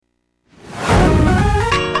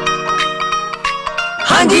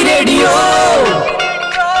ਹਾਂਜੀ ਰੇਡੀਓ।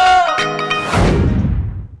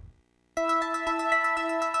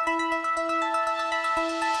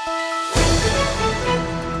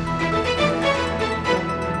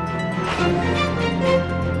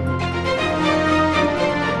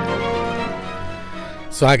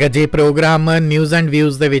 ਸਵਾਗਤ ਜੀ ਪ੍ਰੋਗਰਾਮ ਨਿਊਜ਼ ਐਂਡ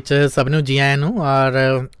ਵਿਊਜ਼ ਦੇ ਵਿੱਚ ਸਭ ਨੂੰ ਜੀ ਆਇਆਂ ਨੂੰ। ਔਰ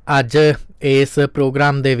ਅੱਜ ਇਸ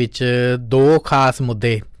ਪ੍ਰੋਗਰਾਮ ਦੇ ਵਿੱਚ ਦੋ ਖਾਸ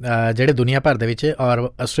ਮੁੱਦੇ ਜਿਹੜੇ ਦੁਨੀਆ ਭਰ ਦੇ ਵਿੱਚ ਔਰ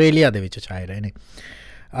ਆਸਟ੍ਰੇਲੀਆ ਦੇ ਵਿੱਚ ਛਾਏ ਰਹੇ ਨੇ।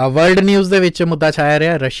 ਵਰਲਡ ਨਿਊਜ਼ ਦੇ ਵਿੱਚ ਮੁੱਦਾ ਛਾਇਆ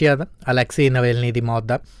ਰਿਹਾ ਰਸ਼ੀਆ ਦਾ, ਅਲੈਕਸੀ ਨਵੇਲਨੀ ਦੀ ਮੌਤ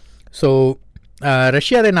ਦਾ। ਸੋ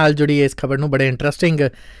ਰਸ਼ੀਆ ਦੇ ਨਾਲ ਜੁੜੀ ਇਸ ਖਬਰ ਨੂੰ ਬੜੇ ਇੰਟਰਸਟਿੰਗ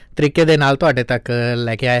ਤਰੀਕੇ ਦੇ ਨਾਲ ਤੁਹਾਡੇ ਤੱਕ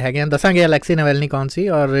ਲੈ ਕੇ ਆਏ ਹੈਗੇ। ਦੱਸਾਂਗੇ ਅਲੈਕਸੀ ਨਵੇਲਨੀ ਕੌਣ ਸੀ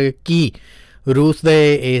ਔਰ ਕੀ ਰੂਸ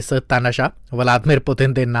ਦੇ ਇਸ ਤਾਨਾਸ਼ਾਹ ਵਲਾਦੀਮੀਰ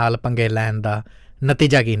ਪੁਤਿਨ ਦੇ ਨਾਲ ਪੰਗੇ ਲੈਣ ਦਾ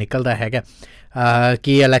ਨਤੀਜਾ ਕੀ ਨਿਕਲਦਾ ਹੈਗਾ।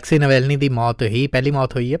 ਕਿ ਅਲੈਕਸੀ ਨਵੇਲਨੀ ਦੀ ਮੌਤ ਹੀ ਪਹਿਲੀ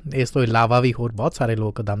ਮੌਤ ਹੋਈ ਹੈ। ਇਸ ਤੋਂ ਇਲਾਵਾ ਵੀ ਹੋਰ ਬਹੁਤ ਸਾਰੇ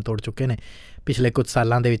ਲੋਕ ਦਮ ਤੋੜ ਚੁੱਕੇ ਨੇ ਪਿਛਲੇ ਕੁਝ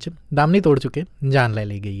ਸਾਲਾਂ ਦੇ ਵਿੱਚ, ਦਮ ਨਹੀਂ ਤੋੜ ਚੁੱਕੇ, ਜਾਨ ਲੈ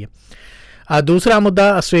ਲਈ ਗਈ ਹੈ। ਦੂਸਰਾ ਮੁੱਦਾ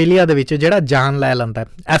ਆਸਟ੍ਰੇਲੀਆ ਦੇ ਵਿੱਚ ਜਿਹੜਾ ਜਾਨ ਲੈ ਲੈਂਦਾ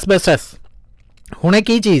ਐਸਬੈਸਟਸ। ਹੁਣ ਇਹ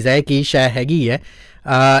ਕੀ ਚੀਜ਼ ਹੈ, ਕੀ ਸ਼ੈ ਹੈਗੀ ਹੈ,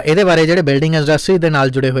 ਇਹਦੇ ਬਾਰੇ ਜਿਹੜੇ ਬਿਲਡਿੰਗ ਇੰਡਸਟਰੀ ਦੇ ਨਾਲ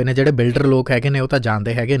ਜੁੜੇ ਹੋਏ ਨੇ, ਜਿਹੜੇ ਬਿਲਡਰ ਲੋਕ ਹੈਗੇ ਨੇ, ਉਹ ਤਾਂ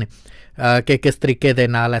ਜਾਣਦੇ ਹੈਗੇ ਨੇ ਕਿ ਕਿਸ ਤਰੀਕੇ ਦੇ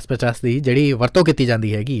ਨਾਲ ਐਸਬੈਸਟਸ ਦੀ ਜਿਹੜੀ ਵਰਤੋਂ ਕੀਤੀ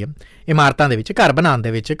ਜਾਂਦੀ ਹੈਗੀ ਹੈ ਇਮਾਰਤਾਂ ਦੇ ਵਿੱਚ, ਘਰ ਬਣਾਉਣ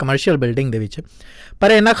ਦੇ ਵਿੱਚ, ਕਮਰਸ਼ੀਅਲ ਬਿਲਡਿੰਗ ਦੇ ਵਿੱਚ।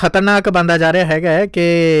 ਪਰ ਇੰਨਾ ਖਤਰਨਾਕ ਬਣਦਾ ਜਾ ਰਿਹਾ ਹੈਗਾ ਹੈ ਕਿ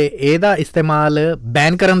ਇਹਦਾ ਇਸਤੇਮਾਲ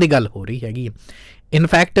ਬੈਨ ਕਰਨ ਦੀ ਗੱਲ ਹੋ ਰਹੀ ਹੈਗੀ ਹੈ।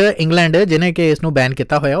 ਇਨਫੈਕਟ ਇੰਗਲੈਂਡ ਜਿਹਨੇ ਕਿ ਇਸ ਨੂੰ ਬੈਨ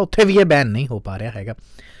ਕੀਤਾ ਹੋਇਆ, ਉੱਥੇ ਵੀ ਇਹ ਬੈਨ ਨਹੀਂ ਹੋ ਪਾ ਰਿਹਾ ਹੈਗਾ।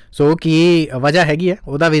 ਸੋ ਕੀ ਵਜ੍ਹਾ ਹੈਗੀ ਹੈ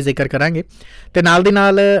ਉਹਦਾ ਵੀ ਜ਼ਿਕਰ ਕਰਾਂਗੇ। ਅਤੇ ਨਾਲ ਦੀ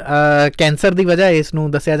ਨਾਲ ਕੈਂਸਰ ਦੀ ਵਜ੍ਹਾ ਇਸ ਨੂੰ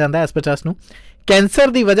ਦੱਸਿਆ ਜਾਂਦਾ ਐਸਬੈਸਟਸ ਨੂੰ। ਕੈਂਸਰ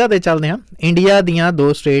ਦੀ ਵਜ੍ਹਾ ਦੇ ਚੱਲਦਿਆਂ ਇੰਡੀਆ ਦੀਆਂ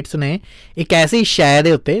 2 ਸਟੇਟਸ ਨੇ ਇੱਕ ਐਸੀ ਸ਼ੈ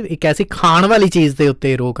ਦੇ ਉੱਤੇ, ਇੱਕ ਐਸੀ ਖਾਣ ਵਾਲੀ ਚੀਜ਼ ਦੇ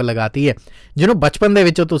ਉੱਤੇ ਰੋਕ ਲਗਾਤੀ ਹੈ ਜਿਹਨੂੰ ਬਚਪਨ ਦੇ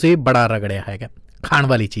ਵਿੱਚ ਤੁਸੀਂ ਬੜਾ ਰਗੜਿਆ ਹੈਗਾ। ਖਾਣ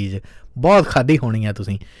ਵਾਲੀ ਚੀਜ਼ ਬਹੁਤ ਖਾਧੀ ਹੋਣੀ ਹੈ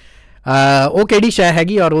ਤੁਸੀਂ। ਉਹ ਕਿਹੜੀ ਸ਼ੈ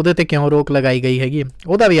ਹੈਗੀ ਔਰ ਉਹਦੇ 'ਤੇ ਕਿਉਂ ਰੋਕ ਲਗਾਈ ਗਈ ਹੈਗੀ,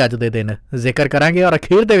 ਉਹਦਾ ਵੀ ਅੱਜ ਦੇ ਦਿਨ ਜ਼ਿਕਰ ਕਰਾਂਗੇ। ਔਰ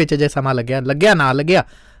ਅਖੀਰ ਦੇ ਵਿੱਚ ਜੇ ਸਮਾਂ ਲੱਗਿਆ ਨਾ ਲੱਗਿਆ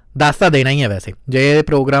ਦੱਸ ਤਾਂ ਦੇਣਾ ਹੀ ਹੈ। ਵੈਸੇ ਜੇ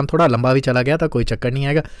ਪ੍ਰੋਗਰਾਮ ਥੋੜ੍ਹਾ ਲੰਬਾ ਵੀ ਚਲਾ ਗਿਆ ਤਾਂ ਕੋਈ ਚੱਕਰ ਨਹੀਂ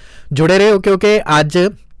ਹੈਗਾ, ਜੁੜੇ ਰਹੋ, ਕਿਉਂਕਿ ਅੱਜ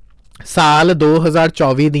ਸਾਲ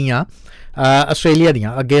 2024 ਦੀਆਂ ਆਸਟ੍ਰੇਲੀਆ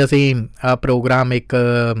ਦੀਆਂ, ਅੱਗੇ ਅਸੀਂ ਪ੍ਰੋਗਰਾਮ ਇੱਕ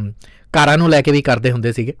ਕਾਰਾਂ ਨੂੰ ਲੈ ਕੇ ਵੀ ਕਰਦੇ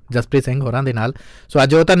ਹੁੰਦੇ ਸੀਗੇ ਜਸਪ੍ਰੀਤ ਸਿੰਘ ਹੋਰਾਂ ਦੇ ਨਾਲ। ਸੋ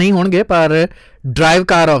ਅੱਜ ਉਹ ਤਾਂ ਨਹੀਂ ਹੋਣਗੇ, ਪਰ drive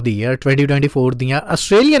car of the year 2024 ਦੀਆਂ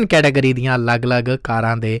ਆਸਟ੍ਰੇਲੀਅਨ ਕੈਟਾਗਰੀ ਦੀਆਂ ਅਲੱਗ-ਅਲੱਗ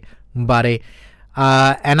ਕਾਰਾਂ ਦੇ ਬਾਰੇ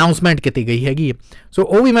ਅਨਾਊਂਸਮੈਂਟ ਕੀਤੀ ਗਈ ਹੈਗੀ ਹੈ। ਸੋ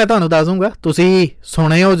ਉਹ ਵੀ ਮੈਂ ਤੁਹਾਨੂੰ ਦੱਸ ਦੂੰਗਾ, ਤੁਸੀਂ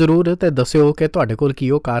ਸੁਣਿਓ ਜ਼ਰੂਰ ਅਤੇ ਦੱਸਿਓ ਕਿ ਤੁਹਾਡੇ ਕੋਲ ਕੀ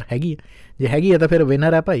ਉਹ ਕਾਰ ਹੈਗੀ ਹੈ। ਜੇ ਹੈਗੀ ਹੈ ਤਾਂ ਫਿਰ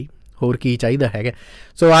ਵਿਨਰ ਹੈ ਭਾਈ, ਹੋਰ ਕੀ ਚਾਹੀਦਾ ਹੈਗਾ।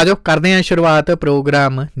 ਸੋ ਆ ਜਾਓ ਕਰਦੇ ਹਾਂ ਸ਼ੁਰੂਆਤ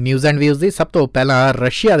ਪ੍ਰੋਗਰਾਮ ਨਿਊਜ਼ ਐਂਡ ਵਿਊਜ਼ ਦੀ। ਸਭ ਤੋਂ ਪਹਿਲਾਂ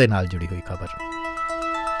ਰਸ਼ੀਆ ਦੇ ਨਾਲ ਜੁੜੀ ਹੋਈ ਖਬਰ।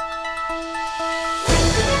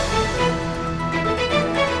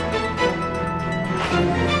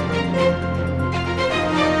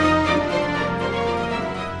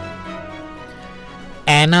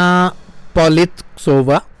 ਐਨਾ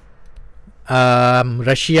ਪੋਲਿਤਸੋਵਾ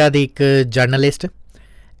ਰਸ਼ੀਆ ਦੀ ਇੱਕ ਜਰਨਲਿਸਟ,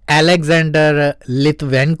 ਐਲੈਗਜ਼ੈਂਡਰ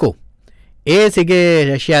ਲਿਤਵੈਨਕੋ, ਇਹ ਸੀਗੇ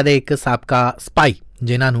ਰਸ਼ੀਆ ਦੇ ਇੱਕ ਸਾਬਕਾ ਸਪਾਈ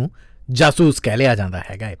ਜਿਨ੍ਹਾਂ ਨੂੰ ਜਾਸੂਸ ਕਹਿ ਲਿਆ ਜਾਂਦਾ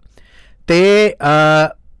ਹੈਗਾ ਹੈ। ਅਤੇ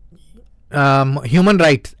human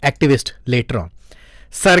rights activist later on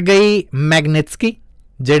Sergei Magnitsky,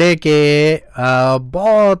 ਜਿਹੜੇ ਕਿ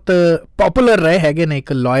ਬਹੁਤ ਪੋਪੂਲਰ ਰਹੇ ਹੈਗੇ ਨੇ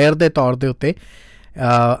ਇੱਕ ਲਾਇਰ ਦੇ ਤੌਰ ਦੇ ਉੱਤੇ।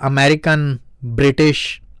 American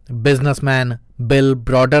British businessman Bill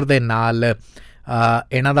Browder ਦੇ ਨਾਲ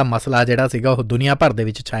ਇਹਨਾਂ ਦਾ ਮਸਲਾ ਜਿਹੜਾ ਸੀਗਾ ਉਹ ਦੁਨੀਆ ਭਰ ਦੇ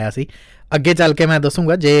ਵਿੱਚ ਛਾਇਆ ਸੀ। ਅੱਗੇ ਚੱਲ ਕੇ ਮੈਂ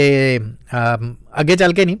ਦੱਸੂੰਗਾ, ਜੇ ਅੱਗੇ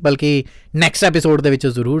ਚੱਲ ਕੇ ਨਹੀਂ ਬਲਕਿ ਨੈਕਸਟ ਐਪੀਸੋਡ ਦੇ ਵਿੱਚ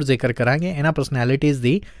ਜ਼ਰੂਰ ਜ਼ਿਕਰ ਕਰਾਂਗੇ ਇਹਨਾਂ ਪਰਸਨੈਲਿਟੀਜ਼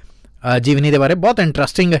ਦੀ ਜੀਵਨੀ ਦੇ ਬਾਰੇ। ਬਹੁਤ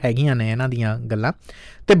ਇੰਟਰਸਟਿੰਗ ਹੈਗੀਆਂ ਨੇ ਇਹਨਾਂ ਦੀਆਂ ਗੱਲਾਂ।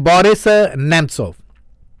 ਅਤੇ ਬੋਰਿਸ ਨੈਮਸੋਵ,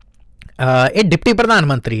 ਇਹ ਡਿਪਟੀ ਪ੍ਰਧਾਨ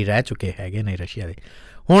ਮੰਤਰੀ ਰਹਿ ਚੁੱਕੇ ਹੈਗੇ ਨੇ ਰਸ਼ੀਆ ਦੇ।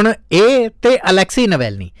 ਹੁਣ ਇਹ ਅਤੇ ਅਲੈਕਸੀ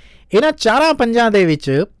ਨਵੇਲਨੀ, ਇਹਨਾਂ 4-5 ਦੇ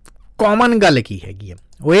ਵਿੱਚ ਕਾਮਨ ਗੱਲ ਕੀ ਹੈਗੀ ਹੈ,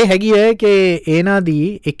 ਉਹ ਇਹ ਹੈਗੀ ਹੈ ਕਿ ਇਹਨਾਂ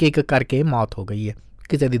ਦੀ ਇੱਕ ਕਰਕੇ ਮੌਤ ਹੋ ਗਈ ਹੈ।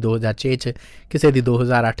 ਕਿਸੇ ਦੀ 2006 'ਚ, ਕਿਸੇ ਦੀ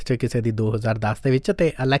 2008 'ਚ, ਕਿਸੇ ਦੀ 2010 ਦੇ ਵਿੱਚ,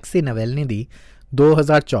 ਅਤੇ ਅਲੈਕਸੀ ਨਵੇਲਨੀ ਦੀ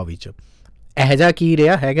 2024 'ਚ। ਇਹੋ ਜਿਹਾ ਕੀ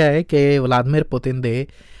ਰਿਹਾ ਹੈਗਾ ਹੈ ਕਿ ਵਲਾਦੀਮੀਰ ਪੁਤਿਨ ਦੇ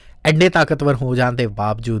ਐਡੇ ਤਾਕਤਵਰ ਹੋ ਜਾਣ ਦੇ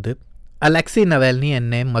ਬਾਵਜੂਦ ਅਲੈਕਸੀ ਨਵੇਲਨੀ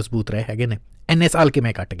ਇੰਨੇ ਮਜ਼ਬੂਤ ਰਹੇ ਹੈਗੇ ਨੇ। ਇੰਨੇ ਸਾਲ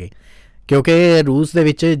ਕਿਵੇਂ ਕੱਟ ਗਏ? ਕਿਉਂਕਿ ਰੂਸ ਦੇ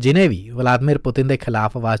ਵਿੱਚ ਜਿਹਨੇ ਵੀ ਵਲਾਦੀਮੀਰ ਪੁਤਿਨ ਦੇ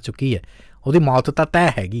ਖਿਲਾਫ ਆਵਾਜ਼ ਚੁੱਕੀ ਹੈ ਉਹਦੀ ਮੌਤ ਤਾਂ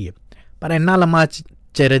ਤੈਅ ਹੈਗੀ ਹੈ। ਪਰ ਇੰਨਾ ਲੰਮਾ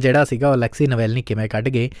ਚਿਰ ਜਿਹੜਾ ਸੀਗਾ ਉਹ ਅਲੈਕਸੀ ਨਵੇਲਨੀ ਕਿਵੇਂ ਕੱਢ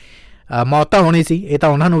ਗਏ? ਮੌਤ ਤਾਂ ਹੋਣੀ ਸੀ, ਇਹ ਤਾਂ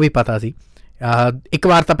ਉਹਨਾਂ ਨੂੰ ਵੀ ਪਤਾ ਸੀ। ਇੱਕ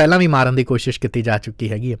ਵਾਰ ਤਾਂ ਪਹਿਲਾਂ ਵੀ ਮਾਰਨ ਦੀ ਕੋਸ਼ਿਸ਼ ਕੀਤੀ ਜਾ ਚੁੱਕੀ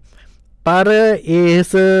ਹੈਗੀ ਹੈ। ਪਰ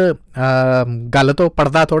ਇਸ ਗੱਲ ਤੋਂ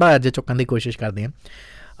ਪਰਦਾ ਥੋੜ੍ਹਾ ਅੱਜ ਚੁੱਕਣ ਦੀ ਕੋਸ਼ਿਸ਼ ਕਰਦੇ ਹਾਂ।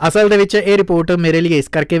 ਅਸਲ ਦੇ ਵਿੱਚ ਇਹ ਰਿਪੋਰਟ ਮੇਰੇ ਲਈ ਇਸ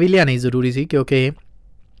ਕਰਕੇ ਵੀ ਲਿਆਉਣੀ ਜ਼ਰੂਰੀ ਸੀ ਕਿਉਂਕਿ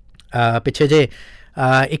ਪਿੱਛੇ ਜੇ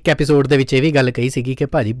ਇੱਕ ਐਪੀਸੋਡ ਦੇ ਵਿੱਚ ਇਹ ਵੀ ਗੱਲ ਕਹੀ ਸੀਗੀ ਕਿ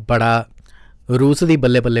ਭਾਜੀ ਬੜਾ ਰੂਸ ਦੀ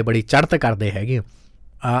ਬੱਲੇ ਬੱਲੇ ਬੜੀ ਚੜ੍ਹਤ ਕਰਦੇ ਹੈਗੇ,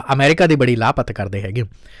 ਅਮਰੀਕਾ ਦੀ ਬੜੀ ਲਾਪਤ ਕਰਦੇ ਹੈਗੇ।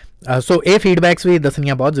 ਸੋ ਇਹ ਫੀਡਬੈਕਸ ਵੀ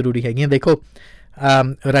ਦੱਸਣੀਆਂ ਬਹੁਤ ਜ਼ਰੂਰੀ ਹੈਗੀਆਂ। ਦੇਖੋ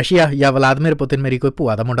ਰਸ਼ੀਆ ਜਾਂ ਵਲਾਦੀਮੀਰ ਪੁਤਿਨ ਮੇਰੀ ਕੋਈ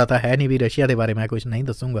ਭੂਆ ਦਾ ਮੁੰਡਾ ਤਾਂ ਹੈ ਨਹੀਂ ਵੀ ਰਸ਼ੀਆ ਦੇ ਬਾਰੇ ਮੈਂ ਕੁਛ ਨਹੀਂ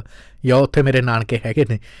ਦੱਸੂੰਗਾ, ਜਾਂ ਉੱਥੇ ਮੇਰੇ ਨਾਨਕੇ ਹੈਗੇ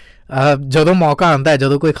ਨੇ। ਜਦੋਂ ਮੌਕਾ ਆਉਂਦਾ,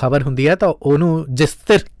 ਜਦੋਂ ਕੋਈ ਖਬਰ ਹੁੰਦੀ ਹੈ ਤਾਂ ਉਹਨੂੰ ਜਿਸ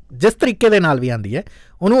ਜਿਸ ਤਰੀਕੇ ਦੇ ਨਾਲ ਵੀ ਆਉਂਦੀ ਹੈ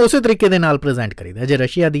ਉਹਨੂੰ ਉਸੇ ਤਰੀਕੇ ਦੇ ਨਾਲ ਪ੍ਰੈਜ਼ੈਂਟ ਕਰੀਦਾ। ਜੇ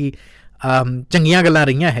ਰਸ਼ੀਆ ਦੀ ਚੰਗੀਆਂ ਗੱਲਾਂ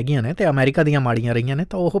ਰਹੀਆਂ ਹੈਗੀਆਂ ਨੇ ਅਤੇ ਅਮਰੀਕਾ ਦੀਆਂ ਮਾੜੀਆਂ ਰਹੀਆਂ ਨੇ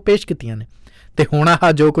ਤਾਂ ਉਹ ਪੇਸ਼ ਕੀਤੀਆਂ ਨੇ, ਅਤੇ ਹੁਣ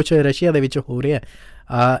ਆਹ ਜੋ ਕੁਛ ਰਸ਼ੀਆ ਦੇ ਵਿੱਚ ਹੋ ਰਿਹਾ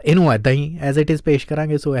ਇਹਨੂੰ ਇੱਦਾਂ ਹੀ ਐਜ਼ ਇਟ ਇਜ਼ ਪੇਸ਼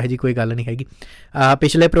ਕਰਾਂਗੇ। ਸੋ ਇਹੋ ਜਿਹੀ ਕੋਈ ਗੱਲ ਨਹੀਂ ਹੈਗੀ।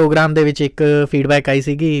 ਪਿਛਲੇ ਪ੍ਰੋਗਰਾਮ ਦੇ ਵਿੱਚ ਇੱਕ ਫੀਡਬੈਕ ਆਈ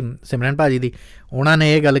ਸੀਗੀ ਸਿਮਰਨ ਭਾਜੀ ਦੀ, ਉਹਨਾਂ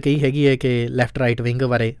ਨੇ ਇਹ ਗੱਲ ਕਹੀ ਹੈਗੀ ਹੈ ਕਿ ਲੈਫਟ ਰਾਈਟ ਵਿੰਗ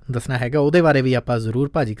ਬਾਰੇ ਦੱਸਣਾ ਹੈਗਾ, ਉਹਦੇ ਬਾਰੇ ਵੀ ਆਪਾਂ ਜ਼ਰੂਰ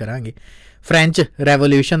ਭਾਜੀ ਕਰਾਂਗੇ। ਫਰੈਂਚ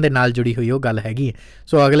ਰੈਵੋਲਿਊਸ਼ਨ ਦੇ ਨਾਲ ਜੁੜੀ ਹੋਈ ਉਹ ਗੱਲ ਹੈਗੀ ਹੈ।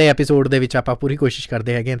 ਸੋ ਅਗਲੇ ਐਪੀਸੋਡ ਦੇ ਵਿੱਚ ਆਪਾਂ ਪੂਰੀ ਕੋਸ਼ਿਸ਼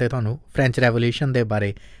ਕਰਦੇ ਹੈਗੇ ਅਤੇ ਤੁਹਾਨੂੰ ਫਰੈਂਚ ਰੈਵੋਲਿਊਸ਼ਨ ਦੇ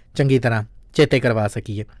ਬਾਰੇ ਚੰਗੀ ਤਰ੍ਹਾਂ ਚੇਤੇ ਕਰਵਾ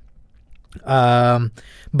ਸਕੀਏ।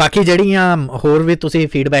 ਬਾਕੀ ਜਿਹੜੀਆਂ ਹੋਰ ਵੀ ਤੁਸੀਂ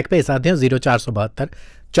ਫੀਡਬੈਕ ਭੇਜ ਸਕਦੇ ਹੋ 0472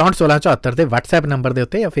 641674 ਦੇ WhatsApp ਨੰਬਰ ਦੇ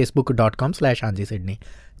ਉੱਤੇ ਜਾਂ facebook.com/ਹਾਂਜੀ-ਸਿਡਨੀ।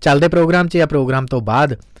 ਚੱਲਦੇ ਪ੍ਰੋਗਰਾਮ 'ਚ ਜਾਂ ਪ੍ਰੋਗਰਾਮ ਤੋਂ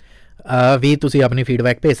ਬਾਅਦ ਵੀ ਤੁਸੀਂ ਆਪਣੀ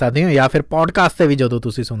ਫੀਡਬੈਕ ਭੇਜ ਸਕਦੇ ਹੋ, ਜਾਂ ਫਿਰ ਪੋਡਕਾਸਟ 'ਤੇ ਵੀ ਜਦੋਂ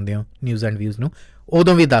ਤੁਸੀਂ ਸੁਣਦੇ ਹੋ ਨਿਊਜ਼ ਐਂਡ ਵਿਊਜ਼ ਨੂੰ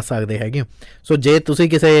ਉਦੋਂ ਵੀ ਦੱਸ ਸਕਦੇ ਹੈਗੇ ਹੋ। ਸੋ ਜੇ ਤੁਸੀਂ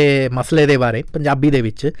ਕਿਸੇ ਮਸਲੇ ਦੇ ਬਾਰੇ ਪੰਜਾਬੀ ਦੇ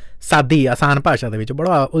ਵਿੱਚ ਸਾਦੀ ਆਸਾਨ ਭਾਸ਼ਾ ਦੇ ਵਿੱਚ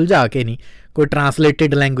ਬੜਾ ਉਲਝਾ ਕੇ ਨਹੀਂ, ਕੋਈ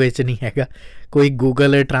ਟਰਾਂਸਲੇਟਿਡ ਲੈਂਗੁਏਜ 'ਚ ਨਹੀਂ ਹੈਗਾ, ਕੋਈ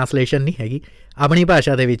ਗੂਗਲ ਟਰਾਂਸਲੇਸ਼ਨ ਨਹੀਂ ਹੈਗੀ, ਆਪਣੀ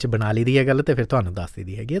ਭਾਸ਼ਾ ਦੇ ਵਿੱਚ ਬਣਾ ਲਈ ਦੀ ਹੈ ਗੱਲ ਅਤੇ ਫਿਰ ਤੁਹਾਨੂੰ ਦੱਸ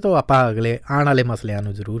ਦੀ ਹੈਗੀ ਹੈ। ਤਾਂ ਆਪਾਂ ਅਗਲੇ ਆਉਣ ਵਾਲੇ ਮਸਲਿਆਂ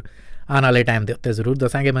ਨੂੰ ਜ਼ਰੂਰ ਆਉਣ ਵਾਲੇ ਟਾਈਮ ਦੇ ਉੱਤੇ ਜ਼ਰੂਰ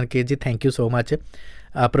ਦੱਸਾਂਗੇ। ਮਨਕੀਤ ਜੀ thank you so much.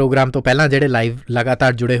 Programme ਤੋਂ ਪਹਿਲਾਂ ਜਿਹੜੇ ਲਾਈਵ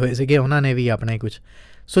ਲਗਾਤਾਰ ਜੁੜੇ ਹੋਏ ਸੀਗੇ ਉਹਨਾਂ ਨੇ ਵੀ ਆਪਣੇ ਕੁਛ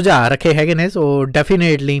ਸੁਝਾਅ ਰੱਖੇ ਹੈਗੇ ਨੇ। ਸੋ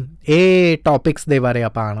ਡੈਫੀਨੇਟਲੀ ਇਹ ਟੌਪਿਕਸ ਦੇ ਬਾਰੇ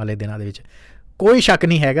ਆਪਾਂ ਆਉਣ ਵਾਲੇ ਦਿਨਾਂ ਦੇ ਵਿੱਚ ਕੋਈ ਸ਼ੱਕ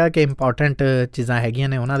ਨਹੀਂ ਹੈਗਾ ਕਿ ਇੰਪੋਰਟੈਂਟ ਚੀਜ਼ਾਂ ਹੈਗੀਆਂ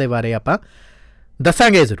ਨੇ, ਉਹਨਾਂ ਦੇ ਬਾਰੇ ਆਪਾਂ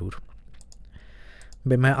ਦੱਸਾਂਗੇ ਜ਼ਰੂਰ।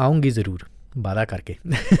 ਵੀ ਮੈਂ ਆਊਂਗੀ ਜ਼ਰੂਰ ਵਾਅਦਾ ਕਰਕੇ।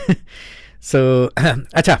 ਸੋ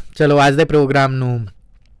ਅੱਛਾ ਚਲੋ ਅੱਜ ਦੇ ਪ੍ਰੋਗਰਾਮ ਨੂੰ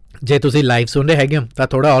ਜੇ ਤੁਸੀਂ ਲਾਈਵ ਸੁਣ ਰਹੇ ਹੈਗੇ ਹੋ ਤਾਂ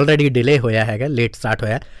ਥੋੜ੍ਹਾ ਆਲਰੇਡੀ ਡਿਲੇ ਹੋਇਆ ਹੈਗਾ, ਲੇਟ ਸਟਾਰਟ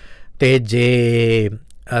ਹੋਇਆ, ਅਤੇ ਜੇ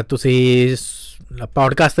ਤੁਸੀਂ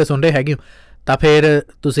ਪੋਡਕਾਸਟ 'ਤੇ ਸੁਣ ਰਹੇ ਹੈਗੇ ਹੋ ਤਾਂ ਫਿਰ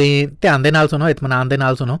ਤੁਸੀਂ ਧਿਆਨ ਦੇ ਨਾਲ ਸੁਣੋ, ਇਤਮਾਨਾਨ ਦੇ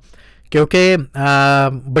ਨਾਲ ਸੁਣੋ, ਕਿਉਂਕਿ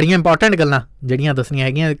ਬੜੀਆਂ ਇੰਪੋਰਟੈਂਟ ਗੱਲਾਂ ਜਿਹੜੀਆਂ ਦੱਸਣੀਆਂ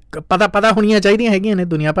ਹੈਗੀਆਂ ਪਤਾ ਹੋਣੀਆਂ ਚਾਹੀਦੀਆਂ ਹੈਗੀਆਂ ਨੇ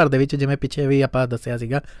ਦੁਨੀਆ ਭਰ ਦੇ ਵਿੱਚ। ਜਿਵੇਂ ਪਿੱਛੇ ਵੀ ਆਪਾਂ ਦੱਸਿਆ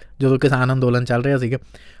ਸੀਗਾ ਜਦੋਂ ਕਿਸਾਨ ਅੰਦੋਲਨ ਚੱਲ ਰਿਹਾ ਸੀਗਾ,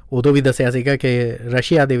 ਉਦੋਂ ਵੀ ਦੱਸਿਆ ਸੀਗਾ ਕਿ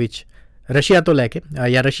ਰਸ਼ੀਆ ਦੇ ਵਿੱਚ ਰਸ਼ੀਆ ਤੋਂ ਲੈ ਕੇ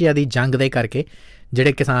ਜਾਂ ਰਸ਼ੀਆ ਦੀ ਜੰਗ ਦੇ ਕਰਕੇ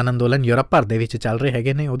ਜਿਹੜੇ ਕਿਸਾਨ ਅੰਦੋਲਨ ਯੂਰਪ ਭਰ ਦੇ ਵਿੱਚ ਚੱਲ ਰਹੇ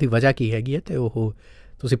ਹੈਗੇ ਨੇ ਉਹਦੀ ਵਜ੍ਹਾ ਕੀ ਹੈਗੀ ਹੈ, ਅਤੇ ਉਹ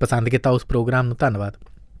ਤੁਸੀਂ ਪਸੰਦ ਕੀਤਾ ਉਸ ਪ੍ਰੋਗਰਾਮ ਨੂੰ, ਧੰਨਵਾਦ।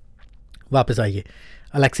 ਵਾਪਸ ਆਈਏ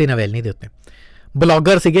ਅਲੈਕਸੀ ਨਵੈਲਨੀ ਦੇ ਉੱਤੇ।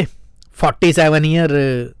 ਬਲੌਗਰ ਸੀਗੇ, 47 ਈਅਰ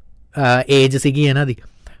ਏਜ ਸੀਗੀ ਇਹਨਾਂ ਦੀ,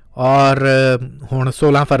 ਔਰ ਹੁਣ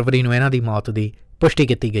 16 ਫਰਵਰੀ ਨੂੰ ਇਹਨਾਂ ਦੀ ਮੌਤ ਦੀ ਪੁਸ਼ਟੀ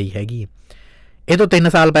ਕੀਤੀ ਗਈ ਹੈਗੀ। ਇਹ ਤੋਂ 3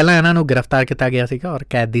 ਸਾਲ ਪਹਿਲਾਂ ਇਹਨਾਂ ਨੂੰ ਗ੍ਰਿਫਤਾਰ ਕੀਤਾ ਗਿਆ ਸੀਗਾ ਔਰ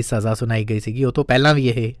ਕੈਦ ਦੀ ਸਜ਼ਾ ਸੁਣਾਈ ਗਈ ਸੀਗੀ। ਉਹ ਤੋਂ ਪਹਿਲਾਂ ਵੀ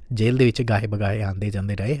ਇਹ ਜੇਲ੍ਹ ਦੇ ਵਿੱਚ ਗਾਹੇ ਬਗਾਹੇ ਆਉਂਦੇ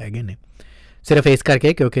ਜਾਂਦੇ ਰਹੇ ਹੈਗੇ ਨੇ, ਸਿਰਫ ਇਸ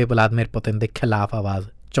ਕਰਕੇ ਕਿਉਂਕਿ ਵਲਾਦੀਮੀਰ ਪੁਤਿਨ ਦੇ ਖਿਲਾਫ ਆਵਾਜ਼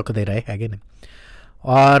ਚੁੱਕਦੇ ਰਹੇ ਹੈਗੇ ਨੇ।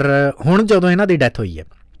 ਔਰ ਹੁਣ ਜਦੋਂ ਇਹਨਾਂ ਦੀ ਡੈਥ ਹੋਈ ਹੈ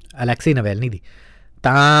ਅਲੈਕਸੀ ਨਵੈਲਨੀ ਦੀ,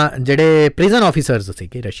 ਤਾਂ ਜਿਹੜੇ ਪ੍ਰਿਜ਼ਨ ਆਫਿਸਰਸ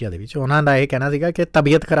ਸੀਗੇ ਰਸ਼ੀਆ ਦੇ ਵਿੱਚ, ਉਹਨਾਂ ਦਾ ਇਹ ਕਹਿਣਾ ਸੀਗਾ ਕਿ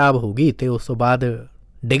ਤਬੀਅਤ ਖਰਾਬ ਹੋ ਗਈ ਅਤੇ ਉਸ ਤੋਂ ਬਾਅਦ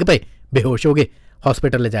ਡਿੱਗ ਪਏ, ਬੇਹੋਸ਼ ਹੋ ਗਏ,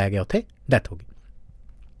 ਹਸਪੀਟਲ ਲਿਜਾਇਆ ਗਿਆ, ਉੱਥੇ ਡੈਥ ਹੋ ਗਈ।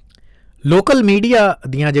 ਲੋਕਲ ਮੀਡੀਆ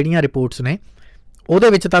ਦੀਆਂ ਜਿਹੜੀਆਂ ਰਿਪੋਰਟਸ ਨੇ ਉਹਦੇ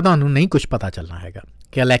ਵਿੱਚ ਤਾਂ ਤੁਹਾਨੂੰ ਨਹੀਂ ਕੁਛ ਪਤਾ ਚੱਲਣਾ ਹੈਗਾ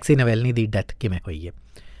ਕਿ ਅਲੈਕਸੀ ਨਵੈਲਨੀ ਦੀ ਡੈਥ ਕਿਵੇਂ ਹੋਈ ਹੈ।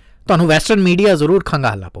 ਤੁਹਾਨੂੰ ਵੈਸਟਰਨ ਮੀਡੀਆ ਜ਼ਰੂਰ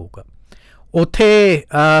ਖੰਗਾਲਣਾ ਪਊਗਾ। ਉੱਥੇ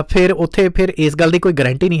ਫਿਰ ਇਸ ਗੱਲ ਦੀ ਕੋਈ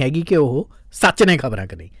ਗਰੰਟੀ ਨਹੀਂ ਹੈਗੀ ਕਿ ਉਹ ਸੱਚ ਨੇ ਖਬਰਾਂ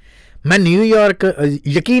ਕਿ ਨਹੀਂ। ਮੈਂ ਨਿਊਯਾਰਕ,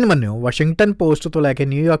 ਯਕੀਨ ਮੰਨਿਓ, ਵਾਸ਼ਿੰਗਟਨ ਪੋਸਟ ਤੋਂ ਲੈ ਕੇ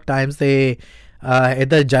ਨਿਊਯਾਰਕ ਟਾਈਮਸ ਅਤੇ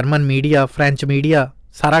ਇੱਧਰ ਜਰਮਨ ਮੀਡੀਆ, ਫਰੈਂਚ ਮੀਡੀਆ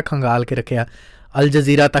ਸਾਰਾ ਖੰਗਾਲ ਕੇ ਰੱਖਿਆ, ਅਲ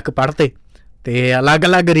ਜਜ਼ੀਰਾ ਤੱਕ ਪੜ੍ਹਤੇ, ਅਤੇ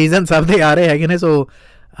ਅਲੱਗ-ਅਲੱਗ ਰੀਜ਼ਨ ਸਭ ਦੇ ਆ ਰਹੇ ਹੈਗੇ ਨੇ। ਸੋ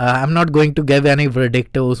I am not going to give any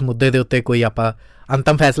verdict ਉਸ ਮੁੱਦੇ ਦੇ ਉੱਤੇ ਕੋਈ ਆਪਾਂ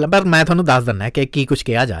ਅੰਤਮ ਫੈਸਲਾ, ਪਰ ਮੈਂ ਤੁਹਾਨੂੰ ਦੱਸ ਦਿੰਦਾ ਕਿ ਕੀ ਕੁਛ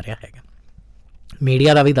ਕਿਹਾ ਜਾ ਰਿਹਾ ਹੈਗਾ,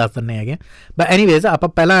 ਮੀਡੀਆ ਦਾ ਵੀ ਦੱਸ ਦਿੰਦੇ ਹੈਗੇ। ਬਟ ਐਨੀਵੇਜ਼ ਆਪਾਂ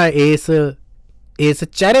ਪਹਿਲਾਂ ਇਸ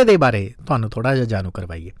ਚਿਹਰੇ ਦੇ ਬਾਰੇ ਤੁਹਾਨੂੰ ਥੋੜ੍ਹਾ ਜਿਹਾ ਜਾਣੂ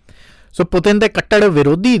ਕਰਵਾਈਏ। ਸੋ ਪੁਤਿਨ ਦੇ ਕੱਟੜ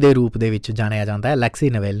ਵਿਰੋਧੀ ਦੇ ਰੂਪ ਦੇ ਵਿੱਚ ਜਾਣਿਆ ਜਾਂਦਾ ਹੈ ਅਲੈਕਸੀ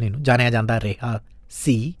ਨਵੈਲਨੀ ਨੂੰ, ਜਾਣਿਆ ਜਾਂਦਾ ਰਿਹਾ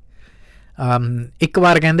ਸੀ। ਇੱਕ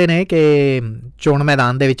ਵਾਰ ਕਹਿੰਦੇ ਨੇ ਕਿ ਚੋਣ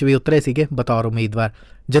ਮੈਦਾਨ ਦੇ ਵਿੱਚ ਵੀ ਉਤਰੇ ਸੀਗੇ ਬਤੌਰ ਉਮੀਦਵਾਰ,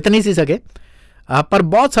 ਜਿੱਤ ਨਹੀਂ ਸੀ ਸਕੇ, ਪਰ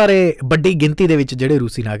ਬਹੁਤ ਸਾਰੇ ਵੱਡੀ ਗਿਣਤੀ ਦੇ ਵਿੱਚ ਜਿਹੜੇ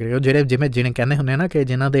ਰੂਸੀ ਨਾਗਰਿਕ ਜਿਵੇਂ ਕਹਿੰਦੇ ਹੁੰਦੇ ਨਾ ਕਿ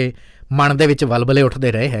ਜਿਨ੍ਹਾਂ ਦੇ ਮਨ ਦੇ ਵਿੱਚ ਵਲਵਲੇ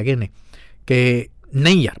ਉੱਠਦੇ ਰਹੇ ਹੈਗੇ ਨੇ ਕਿ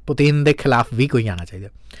ਨਹੀਂ ਯਾਰ ਪੁਤਿਨ ਦੇ ਖਿਲਾਫ ਵੀ ਕੋਈ ਆਉਣਾ ਚਾਹੀਦਾ।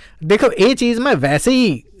 ਦੇਖੋ ਇਹ ਚੀਜ਼ ਮੈਂ ਵੈਸੇ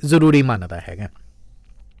ਹੀ ਜ਼ਰੂਰੀ ਮੰਨਦਾ ਹੈਗਾ,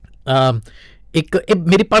 ਇਹ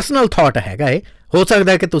ਮੇਰੀ ਪਰਸਨਲ ਥਾਟ ਹੈਗਾ। ਇਹ ਹੋ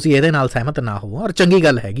ਸਕਦਾ ਕਿ ਤੁਸੀਂ ਇਹਦੇ ਨਾਲ ਸਹਿਮਤ ਨਾ ਹੋਵੋ ਔਰ ਚੰਗੀ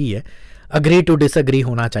ਗੱਲ ਹੈਗੀ ਹੈ, ਅਗਰੀ ਟੂ ਡਿਸਅਗਰੀ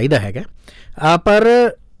ਹੋਣਾ ਚਾਹੀਦਾ ਹੈਗਾ। ਪਰ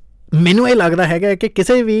ਮੈਨੂੰ ਇਹ ਲੱਗਦਾ ਹੈਗਾ ਕਿ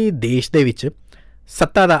ਕਿਸੇ ਵੀ ਦੇਸ਼ ਦੇ ਵਿੱਚ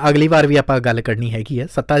ਸੱਤਾ ਦਾ, ਅਗਲੀ ਵਾਰ ਵੀ ਆਪਾਂ ਗੱਲ ਕਰਨੀ ਹੈਗੀ ਹੈ,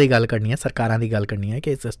 ਸੱਤਾ ਦੀ ਗੱਲ ਕਰਨੀ ਹੈ, ਸਰਕਾਰਾਂ ਦੀ ਗੱਲ ਕਰਨੀ ਹੈ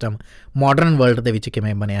ਕਿ ਸਿਸਟਮ ਮਾਡਰਨ ਵਰਲਡ ਦੇ ਵਿੱਚ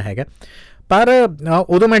ਕਿਵੇਂ ਬਣਿਆ ਹੈਗਾ। ਪਰ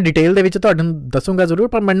ਉਦੋਂ ਮੈਂ ਡਿਟੇਲ ਦੇ ਵਿੱਚ ਤੁਹਾਨੂੰ ਦੱਸੂੰਗਾ ਜ਼ਰੂਰ,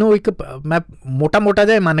 ਪਰ ਮੈਨੂੰ ਮੈਂ ਮੋਟਾ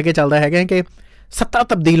ਜਿਹਾ ਮੰਨ ਕੇ ਚੱਲਦਾ ਹੈਗਾ ਕਿ ਸੱਤਾ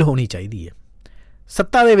ਤਬਦੀਲ ਹੋਣੀ ਚਾਹੀਦੀ ਹੈ।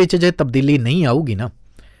 ਸੱਤਾ ਦੇ ਵਿੱਚ ਜੇ ਤਬਦੀਲੀ ਨਹੀਂ ਆਊਗੀ ਨਾ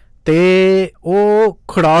ਅਤੇ ਉਹ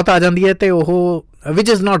ਖੜੌਤ ਆ ਜਾਂਦੀ ਹੈ, ਅਤੇ ਉਹ ਵਿਚ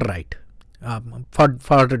is not right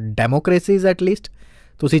for ਡੈਮੋਕ੍ਰੇਸੀਜ਼ at least.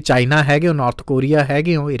 ਤੁਸੀਂ ਚਾਈਨਾ ਹੈਗੇ ਹੋ, ਨਾਰਥ ਕੋਰੀਆ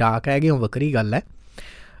ਹੈਗੇ ਹੋ, ਇਰਾਕ ਹੈਗੇ ਹੋ, ਵੱਖਰੀ ਗੱਲ ਹੈ।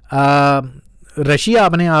 ਰਸ਼ੀਆ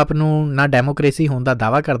ਆਪਣੇ ਆਪ ਨੂੰ ਨਾ ਡੈਮੋਕ੍ਰੇਸੀ ਹੋਣ ਦਾ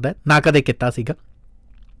ਦਾਅਵਾ ਕਰਦਾ, ਨਾ ਕਦੇ ਕੀਤਾ ਸੀਗਾ,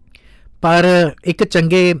 ਪਰ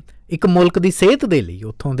ਇੱਕ ਮੁਲਕ ਦੀ ਸਿਹਤ ਦੇ ਲਈ,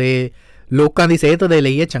 ਉੱਥੋਂ ਦੇ ਲੋਕਾਂ ਦੀ ਸਿਹਤ ਦੇ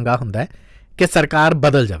ਲਈ ਇਹ ਚੰਗਾ ਹੁੰਦਾ ਹੈ ਕਿ ਸਰਕਾਰ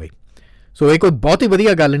ਬਦਲ ਜਾਵੇ। ਸੋ ਇਹ ਕੋਈ ਬਹੁਤ ਹੀ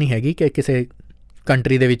ਵਧੀਆ ਗੱਲ ਨਹੀਂ ਹੈਗੀ ਕਿ ਕਿਸੇ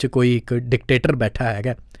ਕੰਟਰੀ ਦੇ ਵਿੱਚ ਕੋਈ ਇੱਕ ਡਿਕਟੇਟਰ ਬੈਠਾ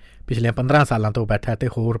ਹੈਗਾ, ਪਿਛਲੇ 15 ਸਾਲਾਂ ਤੋਂ ਬੈਠਾ ਅਤੇ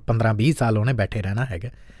ਹੋਰ 15-20 ਸਾਲ ਉਹਨੇ ਬੈਠੇ ਰਹਿਣਾ ਹੈਗਾ।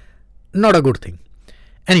 ਨਾਟ ਅ ਗੁੱਡ ਥਿੰਗ।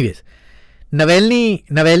 ਐਨੀਵੇਜ਼,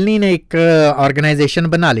 ਨਵੇਲਨੀ ਨੇ ਇੱਕ ਆਰਗੇਨਾਈਜੇਸ਼ਨ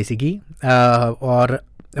ਬਣਾ ਲਈ ਸੀਗੀ, ਔਰ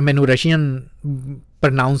ਮੈਨੂੰ ਰਸ਼ੀਅਨ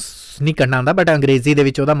ਪ੍ਰੋਨਾਊਂਸ ਨਹੀਂ ਕਰਨਾ ਆਉਂਦਾ, ਬਟ ਅੰਗਰੇਜ਼ੀ ਦੇ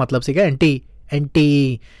ਵਿੱਚ ਉਹਦਾ ਮਤਲਬ ਸੀਗਾ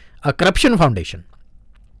ਐਂਟੀ ਕਰਪਸ਼ਨ ਫਾਊਂਡੇਸ਼ਨ।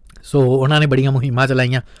 ਸੋ ਉਹਨਾਂ ਨੇ ਬੜੀਆਂ ਮੁਹਿੰਮਾਂ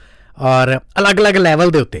ਚਲਾਈਆਂ, ਔਰ ਅਲੱਗ-ਅਲੱਗ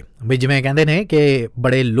ਲੈਵਲ ਦੇ ਉੱਤੇ, ਵੀ ਜਿਵੇਂ ਕਹਿੰਦੇ ਨੇ ਕਿ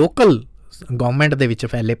ਬੜੇ ਲੋਕਲ ਗੌਰਮੈਂਟ ਦੇ ਵਿੱਚ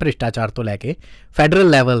ਫੈਲੇ ਭ੍ਰਿਸ਼ਟਾਚਾਰ ਤੋਂ ਲੈ ਕੇ ਫੈਡਰਲ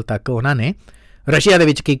ਲੈਵਲ ਤੱਕ ਉਹਨਾਂ ਨੇ ਰਸ਼ੀਆ ਦੇ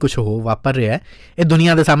ਵਿੱਚ ਕੀ ਕੁਛ ਵਾਪਰ ਰਿਹਾ ਇਹ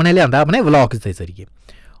ਦੁਨੀਆ ਦੇ ਸਾਹਮਣੇ ਲਿਆਂਦਾ ਆਪਣੇ ਵਲੌਗਸ ਦੇ ਜ਼ਰੀਏ।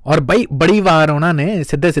 ਔਰ ਬੜੀ ਵਾਰ ਉਹਨਾਂ ਨੇ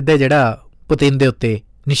ਸਿੱਧੇ ਜਿਹੜਾ ਪੁਤਿਨ ਦੇ ਉੱਤੇ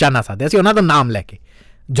ਨਿਸ਼ਾਨਾ ਸਾਧਿਆ ਸੀ, ਉਹਨਾਂ ਦਾ ਨਾਮ ਲੈ ਕੇ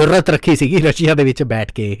ਜ਼ਰੂਰਤ ਰੱਖੀ ਸੀਗੀ ਰਸ਼ੀਆ ਦੇ ਵਿੱਚ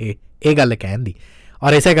ਬੈਠ ਕੇ ਇਹ ਗੱਲ ਕਹਿਣ ਦੀ,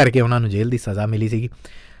 ਔਰ ਇਸੇ ਕਰਕੇ ਉਹਨਾਂ ਨੂੰ ਜੇਲ੍ਹ ਦੀ ਸਜ਼ਾ ਮਿਲੀ ਸੀਗੀ।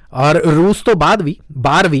 ਔਰ ਰੂਸ ਤੋਂ ਬਾਅਦ ਵੀ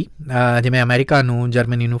ਬਾਹਰ ਵੀ ਜਿਵੇਂ ਅਮਰੀਕਾ ਨੂੰ,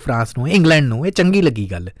 ਜਰਮਨੀ ਨੂੰ, ਫਰਾਂਸ ਨੂੰ, ਇੰਗਲੈਂਡ ਨੂੰ ਇਹ ਚੰਗੀ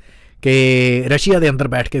ਲੱਗੀ ਗੱਲ ਕਿ ਰਸ਼ੀਆ ਦੇ ਅੰਦਰ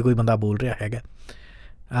ਬੈਠ ਕੇ ਕੋਈ ਬੰਦਾ ਬੋਲ ਰਿਹਾ ਹੈਗਾ।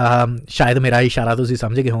 ਸ਼ਾਇਦ ਮੇਰਾ ਇਸ਼ਾਰਾ ਤੁਸੀਂ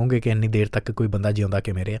ਸਮਝ ਗਏ ਹੋਵੋਗੇ ਕਿ ਇੰਨੀ ਦੇਰ ਤੱਕ ਕੋਈ ਬੰਦਾ ਜਿਉਂਦਾ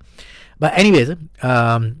ਕਿਵੇਂ ਰਿਹਾ। ਬਟ ਐਨੀਵੇਜ਼,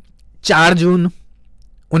 4 ਜੂਨ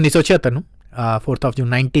 1976 ਨੂੰ 4 ਜੂਨ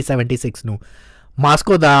 1976 ਨੂੰ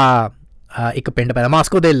ਮਾਸਕੋ ਦਾ ਇੱਕ ਪਿੰਡ ਪੈਂਦਾ,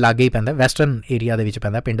 ਮਾਸਕੋ ਦੇ ਲਾਗੇ ਹੀ ਪੈਂਦਾ, ਵੈਸਟਰਨ ਏਰੀਆ ਦੇ ਵਿੱਚ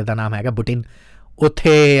ਪੈਂਦਾ, ਪਿੰਡ ਦਾ ਨਾਮ ਹੈਗਾ ਬੁਟਿਨ।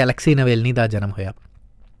 ਉੱਥੇ ਅਲੈਕਸੀ ਨਵੇਲਨੀ ਦਾ ਜਨਮ ਹੋਇਆ,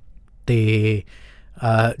 ਅਤੇ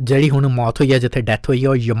ਜਿਹੜੀ ਹੁਣ ਮੌਤ ਹੋਈ ਹੈ, ਜਿੱਥੇ ਡੈਥ ਹੋਈ ਹੈ,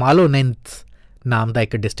 ਉਹ ਯਮਾਲੋਨੈਂਸ ਨਾਮ ਦਾ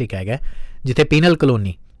ਇੱਕ ਡਿਸਟ੍ਰਿਕਟ ਹੈਗਾ, ਜਿੱਥੇ ਪੀਨਲ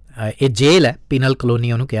ਕਲੋਨੀ, ਇਹ ਜੇਲ੍ਹ ਹੈ, ਪੀਨਲ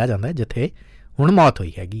ਕਲੋਨੀ ਉਹਨੂੰ ਕਿਹਾ ਜਾਂਦਾ, ਜਿੱਥੇ ਹੁਣ ਮੌਤ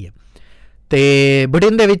ਹੋਈ ਹੈਗੀ ਹੈ। ਅਤੇ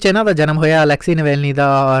ਬੁਟਿਨ ਦੇ ਵਿੱਚ ਇਹਨਾਂ ਦਾ ਜਨਮ ਹੋਇਆ ਅਲੈਕਸੀ ਨਵੇਲਨੀ ਦਾ।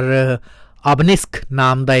 ਔਰ ਅਬਨਿਸਕ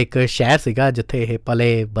ਨਾਮ ਦਾ ਇੱਕ ਸ਼ਹਿਰ ਸੀਗਾ ਜਿੱਥੇ ਇਹ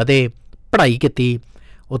ਪਲੇ ਵਧੇ, ਪੜ੍ਹਾਈ ਕੀਤੀ।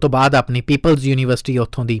 ਉਹ ਤੋਂ ਬਾਅਦ ਆਪਣੀ ਪੀਪਲਜ਼ ਯੂਨੀਵਰਸਿਟੀ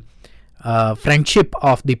ਉੱਥੋਂ ਦੀ, friendship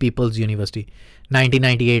of the people's university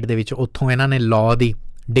 1998 ਦੇ ਵਿੱਚ, ਉੱਥੋਂ ਇਹਨਾਂ ਨੇ ਲਾਅ ਦੀ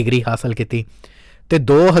ਡਿਗਰੀ ਹਾਸਲ ਕੀਤੀ। ਅਤੇ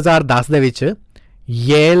 2010 ਦੇ ਵਿੱਚ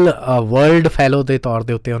ਯੇਲ ਵਰਲਡ ਫੈਲੋ ਦੇ ਤੌਰ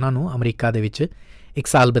ਦੇ ਉੱਤੇ ਉਹਨਾਂ ਨੂੰ ਅਮਰੀਕਾ ਦੇ ਵਿੱਚ 1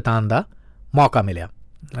 ਸਾਲ ਬਿਤਾਉਣ ਦਾ ਮੌਕਾ ਮਿਲਿਆ।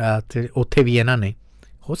 ਅਤੇ ਉੱਥੇ ਵੀ ਇਹਨਾਂ ਨੇ,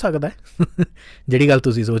 ਹੋ ਸਕਦਾ ਜਿਹੜੀ ਗੱਲ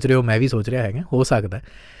ਤੁਸੀਂ ਸੋਚ ਰਹੇ ਹੋ ਮੈਂ ਵੀ ਸੋਚ ਰਿਹਾ ਹੈਗਾ, ਹੋ ਸਕਦਾ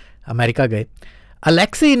ਅਮਰੀਕਾ ਗਏ।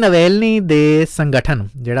 ਅਲੈਕਸੀ ਨਵੇਲਨੀ ਦੇ ਸੰਗਠਨ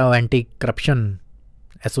ਜਿਹੜਾ ਉਹ ਐਂਟੀ ਕਰਪਸ਼ਨ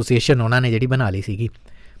ਐਸੋਸੀਏਸ਼ਨ ਉਹਨਾਂ ਨੇ ਜਿਹੜੀ ਬਣਾ ਲਈ ਸੀਗੀ,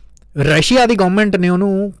 ਰਸ਼ੀਆ ਦੀ ਗੌਰਮੈਂਟ ਨੇ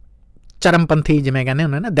ਉਹਨੂੰ ਚਰਮਪੰਥੀ, ਜਿਵੇਂ ਕਹਿੰਦੇ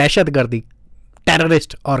ਹੁੰਦੇ ਨਾ, ਦਹਿਸ਼ਤਗਰਦੀ,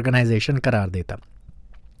 ਟੈਰਰਿਸਟ ਆਰਗੇਨਾਈਜੇਸ਼ਨ ਕਰਾਰ ਦਿੱਤਾ।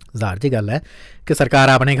 ਜ਼ਾਹਰ ਜੀ ਗੱਲ ਹੈ ਕਿ ਸਰਕਾਰ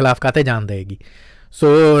ਆਪਣੇ ਖਿਲਾਫ ਕਾਹਤੇ ਜਾਣ ਦੇਗੀ।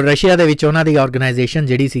 ਸੋ ਰਸ਼ੀਆ ਦੇ ਵਿੱਚ ਉਹਨਾਂ ਦੀ ਆਰਗੇਨਾਈਜੇਸ਼ਨ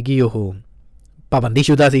ਜਿਹੜੀ ਸੀਗੀ ਉਹ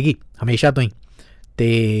ਪਾਬੰਦੀਸ਼ੁਦਾ ਸੀਗੀ ਹਮੇਸ਼ਾ ਤੋਂ ਹੀ।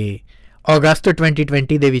 ਅਤੇ ਅਗਸਤ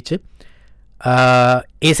 2020 ਦੇ ਵਿੱਚ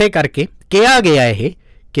ਇਸੇ ਕਰਕੇ ਕਿਹਾ ਗਿਆ ਇਹ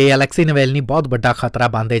ਕਿ ਅਲੈਕਸੀ ਨਵੇਲਨੀ ਬਹੁਤ ਵੱਡਾ ਖਤਰਾ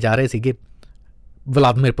ਬਣਦੇ ਜਾ ਰਹੇ ਸੀਗੇ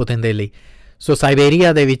ਵਲਾਦੀਮਿਰ ਪੁਤਿਨ ਦੇ ਲਈ। ਸੋ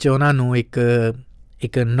ਸਾਈਬੇਰੀਆ ਦੇ ਵਿੱਚ ਉਹਨਾਂ ਨੂੰ ਇੱਕ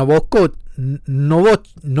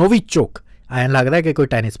ਨੋਵੀਚੋਕ, ਐਂ ਲੱਗਦਾ ਕਿ ਕੋਈ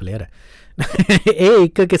ਟੈਨਿਸ ਪਲੇਅਰ ਹੈ ਇਹ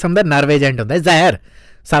ਇੱਕ ਕਿਸਮ ਦਾ ਨਰਵ ਏਜੰਟ ਹੁੰਦਾ, ਜ਼ਹਿਰ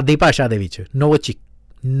ਸਾਦੀ ਭਾਸ਼ਾ ਦੇ ਵਿੱਚ,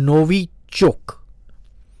 ਨੋਵੀਚੋਕ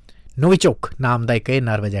ਨਾਮ ਦਾ ਇੱਕ ਇਹ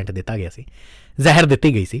ਨਰਵ ਏਜੰਟ ਦਿੱਤਾ ਗਿਆ ਸੀ, ਜ਼ਹਿਰ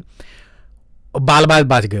ਦਿੱਤੀ ਗਈ ਸੀ। ਬਾਲ-ਬਾਲ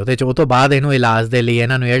ਬਚ ਗਏ ਉਹਦੇ 'ਚ। ਉਹ ਤੋਂ ਬਾਅਦ ਇਹਨੂੰ ਇਲਾਜ ਦੇ ਲਈ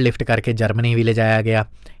ਇਹਨਾਂ ਨੂੰ ਏਅਰਲਿਫਟ ਕਰਕੇ ਜਰਮਨੀ ਵੀ ਲਿਜਾਇਆ ਗਿਆ।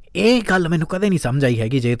 ਇਹ ਗੱਲ ਮੈਨੂੰ ਕਦੇ ਨਹੀਂ ਸਮਝ ਆਈ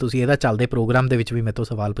ਹੈਗੀ, ਜੇ ਤੁਸੀਂ ਇਹਦਾ ਚੱਲਦੇ ਪ੍ਰੋਗਰਾਮ ਦੇ ਵਿੱਚ ਵੀ ਮੇਰੇ ਤੋਂ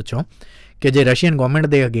ਸਵਾਲ ਪੁੱਛੋ ਕਿ ਜੇ ਰਸ਼ੀਅਨ ਗੌਰਮੈਂਟ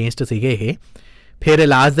ਦੇ ਅਗੇਂਸਟ ਸੀਗੇ ਇਹ, ਫਿਰ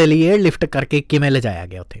ਇਲਾਜ ਦੇ ਲਈ ਏਅਰਲਿਫਟ ਕਰਕੇ ਕਿਵੇਂ ਲਿਜਾਇਆ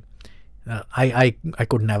ਗਿਆ ਉੱਥੇ। I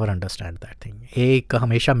could never understand that thing. ਇਹ ਇੱਕ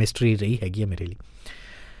ਹਮੇਸ਼ਾ ਮਿਸਟਰੀ ਰਹੀ ਹੈਗੀ ਹੈ ਮੇਰੇ ਲਈ।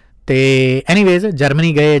 ਅਤੇ ਐਨੀਵੇਜ਼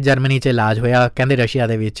ਜਰਮਨੀ ਗਏ, ਜਰਮਨੀ 'ਚ ਇਲਾਜ ਹੋਇਆ। ਕਹਿੰਦੇ ਰਸ਼ੀਆ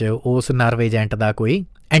ਦੇ ਵਿੱਚ ਉਸ ਨਰਵ ਏਜੰਟ ਦਾ ਕੋਈ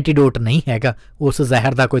ਐਂਟੀਡੋਟ ਨਹੀਂ ਹੈਗਾ, ਉਸ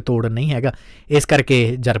ਜ਼ਹਿਰ ਦਾ ਕੋਈ ਤੋੜ ਨਹੀਂ ਹੈਗਾ, ਇਸ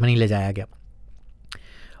ਕਰਕੇ ਜਰਮਨੀ ਲਿਜਾਇਆ ਗਿਆ।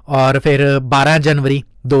 ਔਰ ਫਿਰ 12 ਜਨਵਰੀ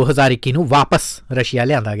 2021 ਨੂੰ ਵਾਪਸ ਰਸ਼ੀਆ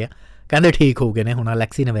ਲਿਆਂਦਾ ਗਿਆ। ਕਹਿੰਦੇ ਠੀਕ ਹੋ ਗਏ ਨੇ ਹੁਣ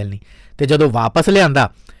ਅਲੈਕਸੀ ਨਵੇਲਨੀ। ਅਤੇ ਜਦੋਂ ਵਾਪਸ ਲਿਆਂਦਾ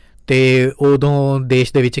ਅਤੇ ਉਦੋਂ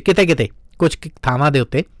ਦੇਸ਼ ਦੇ ਵਿੱਚ ਕਿਤੇ ਕੁਝ ਥਾਵਾਂ ਦੇ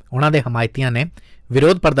ਉੱਤੇ ਉਹਨਾਂ ਦੇ ਹਮਾਇਤੀਆਂ ਨੇ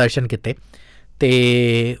ਵਿਰੋਧ ਪ੍ਰਦਰਸ਼ਨ ਕੀਤੇ,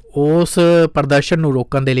 ਅਤੇ ਉਸ ਪ੍ਰਦਰਸ਼ਨ ਨੂੰ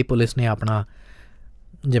ਰੋਕਣ ਦੇ ਲਈ ਪੁਲਿਸ ਨੇ ਆਪਣਾ,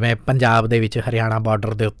 ਜਿਵੇਂ ਪੰਜਾਬ ਦੇ ਵਿੱਚ ਹਰਿਆਣਾ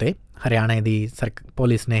ਬਾਰਡਰ ਦੇ ਉੱਤੇ ਹਰਿਆਣੇ ਦੀ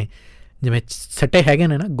ਪੁਲਿਸ ਨੇ ਜਿਵੇਂ ਸਿੱਟੇ ਹੈਗੇ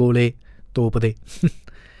ਨੇ ਨਾ ਗੋਲੇ ਤੋਪ ਦੇ,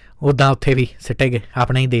 ਉੱਦਾਂ ਉੱਥੇ ਵੀ ਸਿੱਟੇ ਗਏ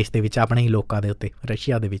ਆਪਣੇ ਹੀ ਦੇਸ਼ ਦੇ ਵਿੱਚ, ਆਪਣੇ ਹੀ ਲੋਕਾਂ ਦੇ ਉੱਤੇ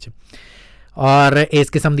ਰਸ਼ੀਆ ਦੇ ਵਿੱਚ। ਔਰ ਇਸ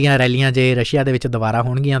ਕਿਸਮ ਦੀਆਂ ਰੈਲੀਆਂ ਜੇ ਰਸ਼ੀਆ ਦੇ ਵਿੱਚ ਦੁਬਾਰਾ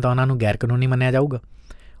ਹੋਣਗੀਆਂ ਤਾਂ ਉਹਨਾਂ ਨੂੰ ਗੈਰ ਕਾਨੂੰਨੀ ਮੰਨਿਆ ਜਾਊਗਾ।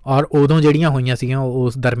 ਔਰ ਉਦੋਂ ਜਿਹੜੀਆਂ ਹੋਈਆਂ ਸੀਗੀਆਂ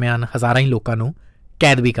ਉਸ ਦਰਮਿਆਨ ਹਜ਼ਾਰਾਂ ਹੀ ਲੋਕਾਂ ਨੂੰ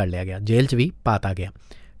ਕੈਦ ਵੀ ਕਰ ਲਿਆ ਗਿਆ, ਜੇਲ੍ਹ 'ਚ ਵੀ ਪਾਤਾ ਗਿਆ।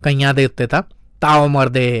 ਕਈਆਂ ਦੇ ਉੱਤੇ ਤਾਂ ਤਾਉਮਰ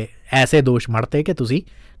ਦੇ ਐਸੇ ਦੋਸ਼ ਮੜਤੇ ਕਿ ਤੁਸੀਂ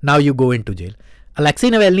now you go in to jail. Alexei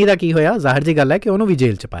ਨਵੇਲਨੀ ਦਾ ਕੀ ਹੋਇਆ, ਜ਼ਾਹਿਰ ਜੀ ਗੱਲ ਹੈ ਕਿ ਉਹਨੂੰ ਵੀ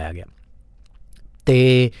ਜੇਲ੍ਹ 'ਚ ਪਾਇਆ ਗਿਆ।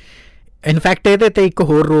 ਅਤੇ ਇਨਫੈਕਟ ਇਹਦੇ 'ਤੇ ਇੱਕ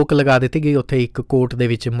ਹੋਰ ਰੋਕ ਲਗਾ ਦਿੱਤੀ ਗਈ ਉੱਥੇ ਇੱਕ ਕੋਰਟ ਦੇ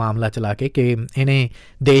ਵਿੱਚ ਮਾਮਲਾ ਚਲਾ ਕੇ ਕਿ ਇਹਨੇ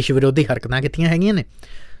ਦੇਸ਼ ਵਿਰੋਧੀ ਹਰਕਤਾਂ ਕੀਤੀਆਂ ਹੈਗੀਆਂ ਨੇ।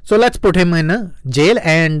 So let's put him in jail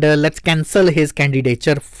and let's cancel his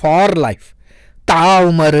ਕੈਂਡੀਡੇਚਰ for life.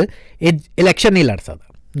 ਤਾਉਮਰ ਇਹ ਇਲੈਕਸ਼ਨ ਨਹੀਂ ਲੜ ਸਕਦਾ।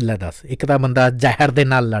 ਲੈ ਦੱਸ, ਇੱਕ ਤਾਂ ਬੰਦਾ ਜ਼ਹਿਰ ਦੇ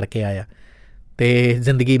ਨਾਲ ਲੜ ਕੇ ਆਇਆ ਅਤੇ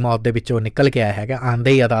ਜ਼ਿੰਦਗੀ ਮੌਤ ਦੇ ਵਿੱਚੋਂ ਨਿਕਲ ਕੇ ਆਇਆ ਹੈਗਾ,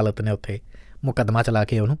 ਆਉਂਦੇ ਹੀ ਅਦਾਲਤ ਨੇ ਉੱਥੇ ਮੁਕੱਦਮਾ ਚਲਾ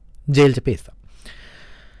ਕੇ ਉਹਨੂੰ ਜੇਲ੍ਹ 'ਚ ਭੇਜਤਾ।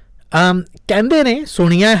 ਕਹਿੰਦੇ ਨੇ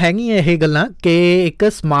ਸੁਣੀਆਂ ਹੈਗੀਆਂ ਇਹ ਗੱਲਾਂ ਕਿ ਇੱਕ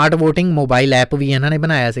ਸਮਾਰਟ ਵੋਟਿੰਗ ਮੋਬਾਈਲ ਐਪ ਵੀ ਇਹਨਾਂ ਨੇ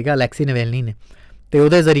ਬਣਾਇਆ ਸੀਗਾ ਅਲੈਕਸੀ ਨਵੇਲਨੀ ਨੇ, ਅਤੇ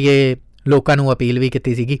ਉਹਦੇ ਜ਼ਰੀਏ ਲੋਕਾਂ ਨੂੰ ਅਪੀਲ ਵੀ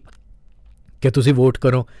ਕੀਤੀ ਸੀਗੀ ਕਿ ਤੁਸੀਂ ਵੋਟ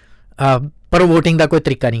ਕਰੋ। ਪਰ ਵੋਟਿੰਗ ਦਾ ਕੋਈ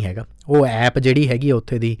ਤਰੀਕਾ ਨਹੀਂ ਹੈਗਾ। ਉਹ ਐਪ ਜਿਹੜੀ ਹੈਗੀ ਆ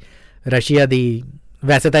ਉੱਥੇ ਦੀ ਰਸ਼ੀਆ ਦੀ,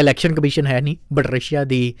 ਵੈਸੇ ਤਾਂ ਇਲੈਕਸ਼ਨ ਕਮਿਸ਼ਨ ਹੈ ਨਹੀਂ, ਬਟ ਰਸ਼ੀਆ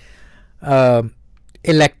ਦੀ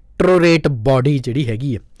ਇਲੈਕਟੋਰੇਟ ਬੋਡੀ ਜਿਹੜੀ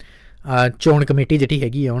ਹੈਗੀ ਆ, ਚੋਣ ਕਮੇਟੀ ਜਿਹੜੀ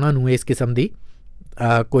ਹੈਗੀ ਆ, ਉਹਨਾਂ ਨੂੰ ਇਸ ਕਿਸਮ ਦੀ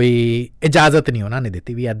ਕੋਈ ਇਜਾਜ਼ਤ ਨਹੀਂ ਉਹਨਾਂ ਨੇ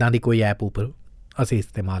ਦਿੱਤੀ ਵੀ ਇੱਦਾਂ ਦੀ ਕੋਈ ਐਪ ਉੱਪਰ ਅਸੀਂ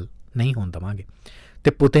ਇਸਤੇਮਾਲ ਨਹੀਂ ਹੋਣ ਦੇਵਾਂਗੇ।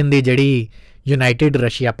 ਅਤੇ ਪੁਤਿਨ ਦੀ ਜਿਹੜੀ ਯੂਨਾਈਟਿਡ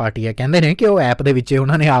ਰਸ਼ੀਆ ਪਾਰਟੀ ਹੈ, ਕਹਿੰਦੇ ਨੇ ਕਿ ਉਹ ਐਪ ਦੇ ਵਿੱਚ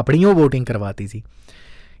ਉਹਨਾਂ ਨੇ ਆਪਣੀ ਉਹ ਵੋਟਿੰਗ ਕਰਵਾਤੀ ਸੀ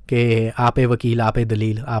ਕਿ ਆਪੇ ਵਕੀਲ, ਆਪੇ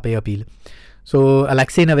ਦਲੀਲ, ਆਪੇ ਅਪੀਲ। ਸੋ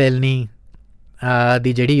ਅਲੈਕਸੀ ਨਵੇਲਨੀ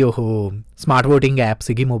ਦੀ ਜਿਹੜੀ ਉਹ ਸਮਾਰਟ ਵੋਟਿੰਗ ਐਪ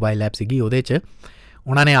ਸੀਗੀ, ਮੋਬਾਈਲ ਐਪ ਸੀਗੀ, ਉਹਦੇ 'ਚ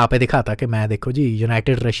ਉਹਨਾਂ ਨੇ ਆਪੇ ਦਿਖਾਤਾ ਕਿ ਮੈਂ ਦੇਖੋ ਜੀ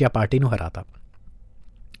ਯੂਨਾਈਟਿਡ ਰਸ਼ੀਆ ਪਾਰਟੀ ਨੂੰ ਹਰਾਤਾ।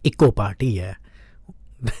 ਇੱਕੋ ਪਾਰਟੀ ਹੈ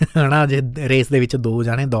ਹੈ ਨਾ। ਜੇ ਰੇਸ ਦੇ ਵਿੱਚ ਦੋ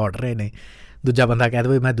ਜਾਣੇ ਦੌੜ ਰਹੇ ਨੇ, ਦੂਜਾ ਬੰਦਾ ਕਹਿ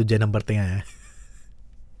ਦੇਵੇ ਮੈਂ ਦੂਜੇ ਨੰਬਰ 'ਤੇ ਆਇਆ।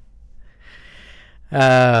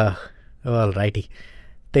 ਆਲ ਰਾਈਟੀ।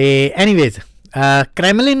 ਅਤੇ ਐਨੀਵੇਜ਼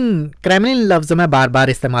ਕ੍ਰੈਮਲਿਨ ਲਫ਼ਜ਼ ਮੈਂ ਬਾਰ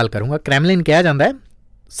ਇਸਤੇਮਾਲ ਕਰੂੰਗਾ। ਕ੍ਰੈਮਲਿਨ ਕਿਹਾ ਜਾਂਦਾ ਹੈ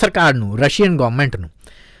ਸਰਕਾਰ ਨੂੰ, ਰਸ਼ੀਅਨ ਗੌਰਮੈਂਟ ਨੂੰ।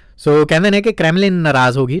 ਸੋ ਕਹਿੰਦੇ ਨੇ ਕਿ ਕ੍ਰੈਮਲਿਨ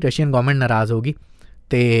ਨਾਰਾਜ਼ ਹੋ ਗਈ, ਰਸ਼ੀਅਨ ਗੌਰਮੈਂਟ ਨਾਰਾਜ਼ ਹੋ ਗਈ,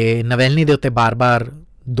 ਅਤੇ ਨਵੇਲਨੀ ਦੇ ਉੱਤੇ ਬਾਰ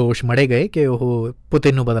ਦੋਸ਼ ਮੜੇ ਗਏ ਕਿ ਉਹ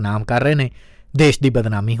ਪੁਤਿਨ ਨੂੰ ਬਦਨਾਮ ਕਰ ਰਹੇ ਨੇ, ਦੇਸ਼ ਦੀ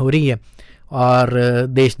ਬਦਨਾਮੀ ਹੋ ਰਹੀ ਹੈ ਔਰ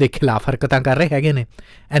ਦੇਸ਼ ਦੇ ਖਿਲਾਫ ਹਰਕਤਾਂ ਕਰ ਰਹੇ ਹੈਗੇ ਨੇ।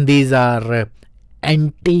 And these are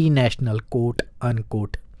anti national quote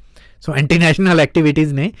unquote. So anti national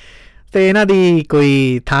activities ਨੇ ਅਤੇ ਇਹਨਾਂ ਦੀ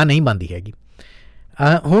ਕੋਈ ਥਾਂ ਨਹੀਂ ਬਣਦੀ ਹੈਗੀ।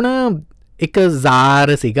 ਹੁਣ ਇੱਕ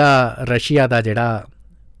ਜ਼ਾਰ ਸੀਗਾ ਰਸ਼ੀਆ ਦਾ ਜਿਹੜਾ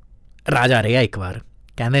ਰਾਜਾ ਰਿਹਾ ਇੱਕ ਵਾਰ।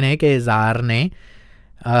 ਕਹਿੰਦੇ ਨੇ ਕਿ ਜ਼ਾਰ ਨੇ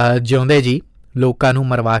ਜਿਉਂਦੇ ਜੀ ਲੋਕਾਂ ਨੂੰ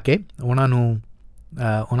ਮਰਵਾ ਕੇ ਉਹਨਾਂ ਨੂੰ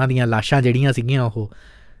ਉਹਨਾਂ ਦੀਆਂ ਲਾਸ਼ਾਂ ਜਿਹੜੀਆਂ ਸੀਗੀਆਂ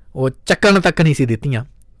ਉਹ ਚੱਕਣ ਤੱਕ ਨਹੀਂ ਸੀ ਦਿੱਤੀਆਂ,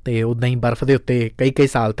 ਅਤੇ ਉੱਦਾਂ ਹੀ ਬਰਫ਼ ਦੇ ਉੱਤੇ ਕਈ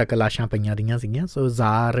ਸਾਲ ਤੱਕ ਲਾਸ਼ਾਂ ਪਈਆਂ ਦੀਆਂ ਸੀਗੀਆਂ। ਸੋ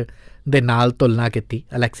ਜ਼ਾਰ ਦੇ ਨਾਲ ਤੁਲਨਾ ਕੀਤੀ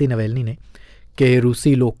ਅਲੈਕਸੀ ਨਵੇਲਨੀ ਨੇ ਕਿ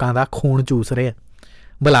ਰੂਸੀ ਲੋਕਾਂ ਦਾ ਖੂਨ ਚੂਸ ਰਿਹਾ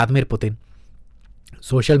ਵਲਾਦੀਮੀਰ ਪੁਤਿਨ।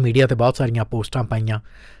 ਸੋਸ਼ਲ ਮੀਡੀਆ 'ਤੇ ਬਹੁਤ ਸਾਰੀਆਂ ਪੋਸਟਾਂ ਪਾਈਆਂ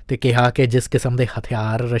ਅਤੇ ਕਿਹਾ ਕਿ ਜਿਸ ਕਿਸਮ ਦੇ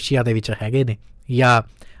ਹਥਿਆਰ ਰਸ਼ੀਆ ਦੇ ਵਿੱਚ ਹੈਗੇ ਨੇ, ਜਾਂ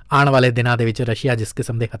ਆਉਣ ਵਾਲੇ ਦਿਨਾਂ ਦੇ ਵਿੱਚ ਰਸ਼ੀਆ ਜਿਸ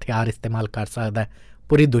ਕਿਸਮ ਦੇ ਹਥਿਆਰ ਇਸਤੇਮਾਲ ਕਰ ਸਕਦਾ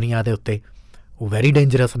ਪੂਰੀ ਦੁਨੀਆ ਦੇ ਉੱਤੇ, ਉਹ ਵੈਰੀ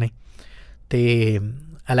ਡੇਂਜਰਸ ਨੇ। ਅਤੇ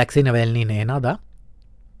ਅਲੈਕਸੀ ਨਵੇਲਨੀ ਨੇ ਇਹਨਾਂ ਦਾ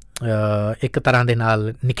ਇੱਕ ਤਰ੍ਹਾਂ ਦੇ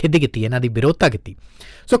ਨਾਲ ਨਿਖੇਧੀ ਕੀਤੀ, ਇਹਨਾਂ ਦੀ ਵਿਰੋਧਤਾ ਕੀਤੀ।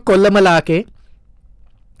 ਸੋ ਕੁੱਲ ਮਿਲਾ ਕੇ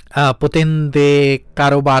ਪੁਤਿਨ ਦੇ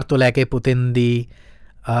ਕਾਰੋਬਾਰ ਤੋਂ ਲੈ ਕੇ ਪੁਤਿਨ ਦੀ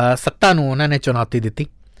ਸੱਤਾ ਨੂੰ ਉਹਨਾਂ ਨੇ ਚੁਣੌਤੀ ਦਿੱਤੀ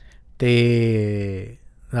ਅਤੇ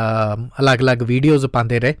ਅਲੱਗ ਵੀਡੀਓਜ਼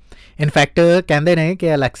ਪਾਉਂਦੇ ਰਹੇ। ਇਨਫੈਕਟ ਕਹਿੰਦੇ ਨੇ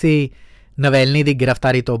ਕਿ ਅਲੈਕਸੀ ਨਵੇਲਨੀ ਦੀ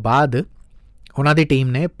ਗ੍ਰਿਫਤਾਰੀ ਤੋਂ ਬਾਅਦ ਉਹਨਾਂ ਦੀ ਟੀਮ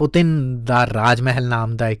ਨੇ ਪੁਤਿਨ ਦਾ ਰਾਜ ਮਹਿਲ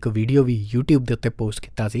ਨਾਮ ਦਾ ਇੱਕ ਵੀਡੀਓ ਵੀ ਯੂਟਿਊਬ ਦੇ ਉੱਤੇ ਪੋਸਟ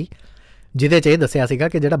ਕੀਤਾ ਸੀ, ਜਿਹਦੇ 'ਚ ਇਹ ਦੱਸਿਆ ਸੀਗਾ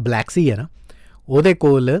ਕਿ ਜਿਹੜਾ ਬਲੈਕ ਸੀ ਹੈ ਨਾ, ਉਹਦੇ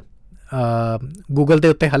ਕੋਲ ਗੂਗਲ ਦੇ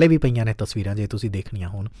ਉੱਤੇ ਹਲੇ ਵੀ ਪਈਆਂ ਨੇ ਤਸਵੀਰਾਂ ਜੇ ਤੁਸੀਂ ਦੇਖਣੀਆਂ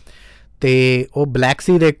ਹੋਣ, ਅਤੇ ਉਹ ਬਲੈਕ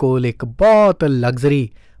ਸੀ ਦੇ ਕੋਲ ਇੱਕ ਬਹੁਤ ਲਗਜ਼ਰੀ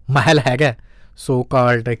ਮਹਿਲ ਹੈਗਾ, ਸੋ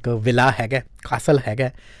ਕਾਲਡ ਇੱਕ ਵਿਲਾ ਹੈਗਾ, ਕਾਸਲ ਹੈਗਾ,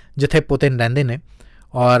 ਜਿੱਥੇ ਪੁਤਿਨ ਰਹਿੰਦੇ ਨੇ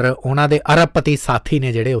ਔਰ ਉਹਨਾਂ ਦੇ ਅਰਬਪਤੀ ਸਾਥੀ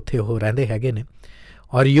ਨੇ ਜਿਹੜੇ ਉੱਥੇ ਉਹ ਰਹਿੰਦੇ ਹੈਗੇ ਨੇ।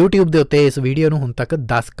 ਔਰ ਯੂਟਿਊਬ ਦੇ ਉੱਤੇ ਇਸ ਵੀਡੀਓ ਨੂੰ ਹੁਣ ਤੱਕ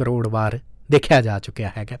 10 ਕਰੋੜ ਵਾਰ ਦੇਖਿਆ ਜਾ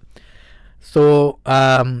ਚੁੱਕਿਆ ਹੈਗਾ। ਸੋ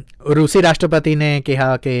ਰੂਸੀ ਰਾਸ਼ਟਰਪਤੀ ਨੇ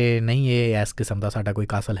ਕਿਹਾ ਕਿ ਨਹੀਂ, ਇਹ ਇਸ ਕਿਸਮ ਦਾ ਸਾਡਾ ਕੋਈ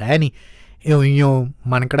ਕਾਸਲ ਹੈ ਨਹੀਂ, ਇਉਂ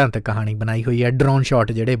ਮਨ ਘੜੰਤ ਕਹਾਣੀ ਬਣਾਈ ਹੋਈ ਹੈ। ਡਰੋਨ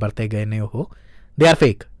ਸ਼ਾਟ ਜਿਹੜੇ ਵਰਤੇ ਗਏ ਨੇ ਉਹ ਦੇ ਆਰ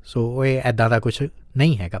ਫੇਕ। ਸੋ ਇਹ ਇੱਦਾਂ ਦਾ ਕੁਛ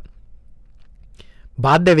ਨਹੀਂ ਹੈਗਾ।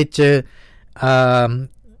 ਬਾਅਦ ਦੇ ਵਿੱਚ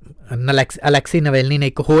ਅਲੈਕਸੀ ਨਵੇਲਨੀ ਨੇ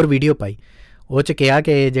ਇੱਕ ਹੋਰ ਵੀਡੀਓ ਪਾਈ, ਉਹ 'ਚ ਕਿਹਾ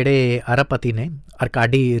ਕਿ ਜਿਹੜੇ ਅਰਬਪਤੀ ਨੇ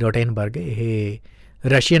ਅਰਕਾਡੀ ਰੋਟੇਨਬਰਗ, ਇਹ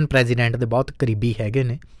ਰਸ਼ੀਅਨ ਪ੍ਰੈਜ਼ੀਡੈਂਟ ਦੇ ਬਹੁਤ ਕਰੀਬੀ ਹੈਗੇ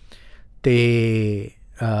ਨੇ, ਅਤੇ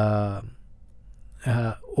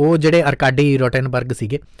ਉਹ ਜਿਹੜੇ ਅਰਕਾਡੀ ਰੋਟੇਨਬਰਗ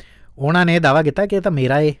ਸੀਗੇ ਉਹਨਾਂ ਨੇ ਦਾਅਵਾ ਕੀਤਾ ਕਿ ਇਹ ਤਾਂ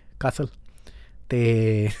ਮੇਰਾ ਇਹ ਕਾਸਲ।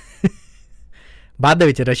 ਅਤੇ ਬਾਅਦ ਦੇ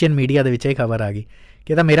ਵਿੱਚ ਰਸ਼ੀਅਨ ਮੀਡੀਆ ਦੇ ਵਿੱਚ ਇਹ ਖਬਰ ਆ ਗਈ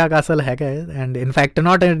ਕਿ ਇਹ ਤਾਂ ਮੇਰਾ ਕਾਸਲ ਹੈਗਾ, ਐਂਡ ਇਨਫੈਕਟ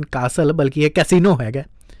ਨਾਟ ਐ ਕਾਸਲ ਬਲਕਿ ਇਹ ਕੈਸੀਨੋ ਹੈਗਾ।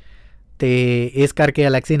 ਅਤੇ ਇਸ ਕਰਕੇ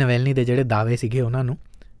ਅਲੈਕਸੀ ਨਵੇਲਨੀ ਦੇ ਜਿਹੜੇ ਦਾਅਵੇ ਸੀਗੇ ਉਹਨਾਂ ਨੂੰ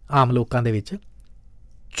ਆਮ ਲੋਕਾਂ ਦੇ ਵਿੱਚ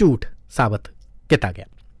ਝੂਠ ਸਾਬਤ ਕੀਤਾ ਗਿਆ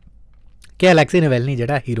ਕਿ ਅਲੈਕਸੀ ਨਵੇਲਨੀ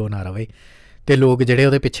ਜਿਹੜਾ ਹੀਰੋ ਨਾ ਰਹੇ, ਅਤੇ ਲੋਕ ਜਿਹੜੇ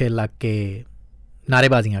ਉਹਦੇ ਪਿੱਛੇ ਲੱਗ ਕੇ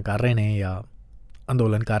ਨਾਅਰੇਬਾਜ਼ੀਆਂ ਕਰ ਰਹੇ ਨੇ ਜਾਂ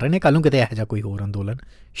ਅੰਦੋਲਨ ਕਰ ਰਹੇ ਨੇ, ਕੱਲ੍ਹ ਨੂੰ ਕਿਤੇ ਇਹੋ ਜਿਹਾ ਕੋਈ ਹੋਰ ਅੰਦੋਲਨ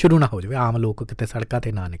ਸ਼ੁਰੂ ਨਾ ਹੋ ਜਾਵੇ, ਆਮ ਲੋਕ ਕਿਤੇ ਸੜਕਾਂ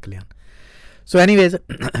 'ਤੇ ਨਾ ਨਿਕਲੇ ਹਨ। ਸੋ ਐਨੀਵੇਜ਼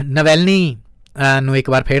ਨਵੇਲਨੀ ਨੂੰ ਇੱਕ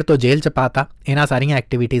ਵਾਰ ਫਿਰ ਤੋਂ ਜੇਲ੍ਹ 'ਚ ਪਾਤਾ ਇਹਨਾਂ ਸਾਰੀਆਂ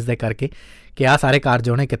ਐਕਟੀਵਿਟੀਜ਼ ਦੇ ਕਰਕੇ ਕਿ ਆਹ ਸਾਰੇ ਕਾਰਜ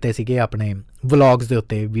ਉਹਨੇ ਕੀਤੇ ਸੀਗੇ ਆਪਣੇ ਵਲੋਗਸ ਦੇ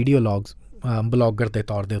ਉੱਤੇ, ਵੀਡੀਓ ਲੌਗਸ, ਬਲੌਗਰ ਦੇ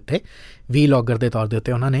ਤੌਰ ਦੇ ਉੱਤੇ, ਵੀਲੌਗਰ ਦੇ ਤੌਰ ਦੇ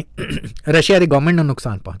ਉੱਤੇ ਉਹਨਾਂ ਨੇ ਰਸ਼ੀਆ ਦੀ ਗੌਰਮੈਂਟ ਨੂੰ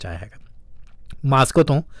ਨੁਕਸਾਨ ਪਹੁੰਚਾਇਆ ਹੈਗਾ। ਮਾਸਕੋ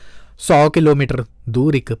ਤੋਂ 100 ਕਿਲੋਮੀਟਰ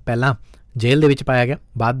ਦੂਰ ਇੱਕ ਪਹਿਲਾਂ ਜੇਲ੍ਹ ਦੇ ਵਿੱਚ ਪਾਇਆ ਗਿਆ,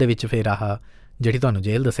 ਬਾਅਦ ਦੇ ਵਿੱਚ ਫਿਰ ਆਹ ਜਿਹੜੀ ਤੁਹਾਨੂੰ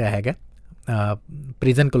ਜੇਲ੍ਹ ਦੱਸਿਆ ਹੈਗਾ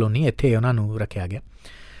ਪ੍ਰਿਜ਼ਨ ਕਲੋਨੀ, ਇੱਥੇ ਉਹਨਾਂ ਨੂੰ ਰੱਖਿਆ ਗਿਆ।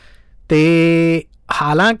 ਅਤੇ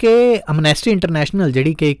ਹਾਲਾਂਕਿ ਅਮਨੈਸਟੀ ਇੰਟਰਨੈਸ਼ਨਲ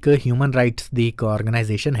ਜਿਹੜੀ ਕਿ ਇੱਕ ਹਿਊਮਨ ਰਾਈਟਸ ਦੀ ਇੱਕ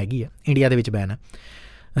ਔਰਗਨਾਈਜੇਸ਼ਨ ਹੈਗੀ ਆ, ਇੰਡੀਆ ਦੇ ਵਿੱਚ ਬੈਨ ਹੈ,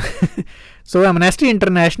 ਸੋ ਐਮਨੈਸਟੀ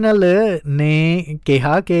ਇੰਟਰਨੈਸ਼ਨਲ ਨੇ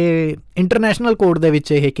ਕਿਹਾ ਕਿ ਇੰਟਰਨੈਸ਼ਨਲ ਕੋਰਟ ਦੇ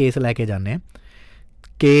ਵਿੱਚ ਇਹ ਕੇਸ ਲੈ ਕੇ ਜਾਂਦੇ ਆ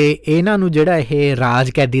ਕਿ ਇਹਨਾਂ ਨੂੰ ਜਿਹੜਾ ਇਹ ਰਾਜ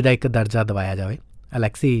ਕੈਦੀ ਦਾ ਇੱਕ ਦਰਜਾ ਦਿਵਾਇਆ ਜਾਵੇ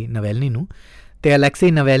ਅਲੈਕਸੀ ਨਵੈਲਨੀ ਨੂੰ, ਅਤੇ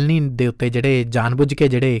ਅਲੈਕਸੀ ਨਵੈਲਨੀ ਦੇ ਉੱਤੇ ਜਿਹੜੇ ਜਾਣਬੁੱਝ ਕੇ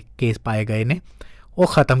ਜਿਹੜੇ ਕੇਸ ਪਾਏ ਗਏ ਨੇ ਉਹ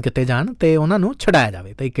ਖ਼ਤਮ ਕੀਤੇ ਜਾਣ ਅਤੇ ਉਹਨਾਂ ਨੂੰ ਛਡਾਇਆ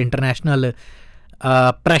ਜਾਵੇ। ਤਾਂ ਇੱਕ ਇੰਟਰਨੈਸ਼ਨਲ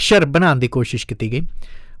ਪ੍ਰੈਸ਼ਰ ਬਣਾਉਣ ਦੀ ਕੋਸ਼ਿਸ਼ ਕੀਤੀ ਗਈ।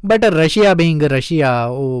 ਬਟ ਰਸ਼ੀਆ ਬੀਇੰਗ ਰਸ਼ੀਆ,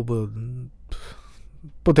 ਉਹ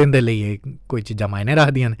ਪੁਤਿਨ ਦੇ ਲਈ ਇਹ ਕੋਈ ਚੀਜ਼ਾਂ ਮਾਇਨੇ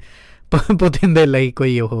ਰੱਖਦੀਆਂ ਨੇ, ਪੁਤਿਨ ਦੇ ਲਈ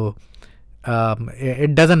ਕੋਈ ਉਹ ਇਟ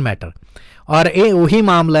ਡਜ਼ਨਟ ਮੈਟਰ। ਔਰ ਇਹ ਉਹੀ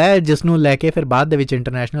ਮਾਮਲਾ ਹੈ ਜਿਸ ਨੂੰ ਲੈ ਕੇ ਫਿਰ ਬਾਅਦ ਦੇ ਵਿੱਚ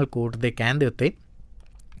ਇੰਟਰਨੈਸ਼ਨਲ ਕੋਰਟ ਦੇ ਕਹਿਣ ਦੇ ਉੱਤੇ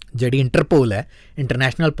ਜਿਹੜੀ ਇੰਟਰਪੋਲ ਹੈ,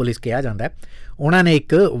 ਇੰਟਰਨੈਸ਼ਨਲ ਪੁਲਿਸ ਕਿਹਾ ਜਾਂਦਾ, ਉਹਨਾਂ ਨੇ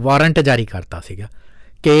ਇੱਕ ਵਾਰੰਟ ਜਾਰੀ ਕਰਤਾ ਸੀਗਾ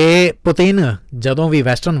ਕਿ ਪੁਤਿਨ ਜਦੋਂ ਵੀ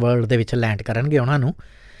ਵੈਸਟਰਨ ਵਰਲਡ ਦੇ ਵਿੱਚ ਲੈਂਡ ਕਰਨਗੇ ਉਹਨਾਂ ਨੂੰ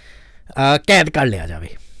ਕੈਦ ਕਰ ਲਿਆ ਜਾਵੇ,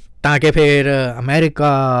 ਤਾਂ ਕਿ ਫਿਰ ਅਮਰੀਕਾ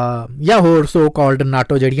ਜਾਂ ਹੋਰ ਸੋ ਕਾਲਡ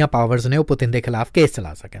ਨਾਟੋ ਜਿਹੜੀਆਂ ਪਾਵਰਸ ਨੇ ਉਹ ਪੁਤਿਨ ਦੇ ਖਿਲਾਫ ਕੇਸ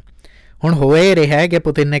ਚਲਾ ਸਕਣ। ਹੁਣ ਹੋ ਇਹ ਰਿਹਾ ਹੈ ਕਿ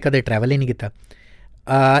ਪੁਤਿਨ ਨੇ ਕਦੇ ਟਰੈਵਲ ਹੀ ਨਹੀਂ ਕੀਤਾ।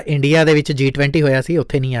 ਇੰਡੀਆ ਦੇ ਵਿੱਚ G20 ਹੋਇਆ ਸੀ,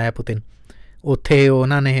 ਉੱਥੇ ਨਹੀਂ ਆਇਆ ਪੁਤਿਨ, ਉੱਥੇ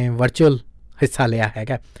ਉਹਨਾਂ ਨੇ ਵਰਚੁਅਲ ਹਿੱਸਾ ਲਿਆ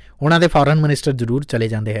ਹੈਗਾ। ਉਹਨਾਂ ਦੇ ਫੋਰਨ ਮਿਨਿਸਟਰ ਜ਼ਰੂਰ ਚਲੇ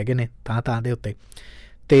ਜਾਂਦੇ ਹੈਗੇ ਨੇ ਥਾਂ ਦੇ ਉੱਤੇ,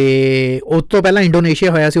 ਅਤੇ ਉਸ ਤੋਂ ਪਹਿਲਾਂ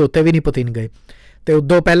ਇੰਡੋਨੇਸ਼ੀਆ ਹੋਇਆ ਸੀ, ਉੱਥੇ ਵੀ ਨਹੀਂ ਪੁਤਿਨ ਗਏ, ਅਤੇ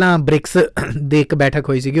ਉਦੋਂ ਪਹਿਲਾਂ ਬ੍ਰਿਕਸ ਦੀ ਇੱਕ ਬੈਠਕ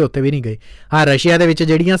ਹੋਈ ਸੀਗੀ, ਉੱਥੇ ਵੀ ਨਹੀਂ ਗਏ। ਹਾਂ, ਰਸ਼ੀਆ ਦੇ ਵਿੱਚ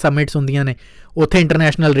ਜਿਹੜੀਆਂ ਸਮਿਟਸ ਹੁੰਦੀਆਂ ਨੇ ਉੱਥੇ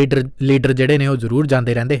ਇੰਟਰਨੈਸ਼ਨਲ ਲੀਡਰ ਜਿਹੜੇ ਨੇ ਉਹ ਜ਼ਰੂਰ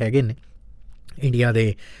ਜਾਂਦੇ ਰਹਿੰਦੇ ਹੈਗੇ ਨੇ। ਇੰਡੀਆ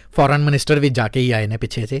ਦੇ ਫੋਰਨ ਮਿਨਿਸਟਰ ਵੀ ਜਾ ਕੇ ਹੀ ਆਏ ਨੇ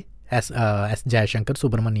ਪਿੱਛੇ ਜੇ, ਐਸ ਜੈਸ਼ੰਕਰ,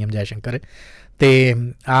 ਸੁਬਰਮਨੀਅਮ ਜੈਸ਼ੰਕਰ, ਅਤੇ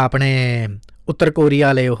ਆਪਣੇ ਉੱਤਰ ਕੋਰੀਆ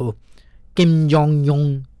ਵਾਲੇ ਉਹ ਕਿਮ ਜੋਂਗ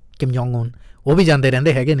ਉਨ, ਉਹ ਵੀ ਜਾਂਦੇ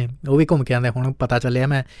ਰਹਿੰਦੇ ਹੈਗੇ ਨੇ, ਉਹ ਵੀ ਘੁੰਮ ਕੇ ਆਉਂਦੇ। ਹੁਣ ਪਤਾ ਚੱਲਿਆ,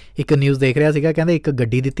 ਮੈਂ ਇੱਕ ਨਿਊਜ਼ ਦੇਖ ਰਿਹਾ ਸੀਗਾ, ਕਹਿੰਦੇ ਇੱਕ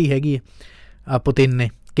ਗੱਡੀ ਦਿੱਤੀ ਹੈਗੀ ਹੈ ਪੁਤਿਨ ਨੇ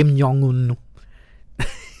ਕਿਮ ਜੋਂਗ ਉਨ ਨੂੰ,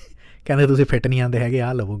 ਕਹਿੰਦੇ ਤੁਸੀਂ ਫਿੱਟ ਨਹੀਂ ਆਉਂਦੇ ਹੈਗੇ,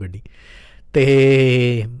 ਆਹ ਲਵੋ ਗੱਡੀ।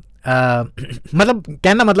 ਅਤੇ ਮਤਲਬ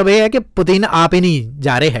ਕਹਿਣ ਦਾ ਮਤਲਬ ਇਹ ਹੈ ਕਿ ਪੁਤਿਨ ਆਪ ਹੀ ਨਹੀਂ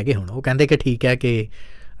ਜਾ ਰਹੇ ਹੈਗੇ। ਹੁਣ ਉਹ ਕਹਿੰਦੇ ਕਿ ਠੀਕ ਹੈ ਕਿ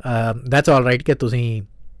ਦੈਟਸ ਆਲ ਰਾਈਟ ਕਿ ਤੁਸੀਂ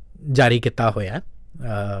ਜਾਰੀ ਕੀਤਾ ਹੋਇਆ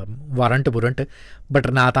ਵਾਰੰਟ, ਬਟ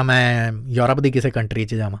ਨਾ ਤਾਂ ਮੈਂ ਯੂਰਪ ਦੀ ਕਿਸੇ ਕੰਟਰੀ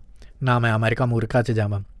 'ਚ ਜਾਵਾਂ, ਨਾ ਮੈਂ ਅਮਰੀਕਾ ਮੂਰਖਾ 'ਚ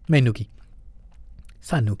ਜਾਵਾਂ, ਮੈਨੂੰ ਕੀ,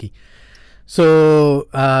 ਸਾਨੂੰ ਕੀ। ਸੋ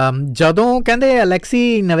ਜਦੋਂ ਕਹਿੰਦੇ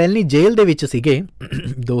ਅਲੈਕਸੀ ਨਵੈਲਨੀ ਜੇਲ੍ਹ ਦੇ ਵਿੱਚ ਸੀਗੇ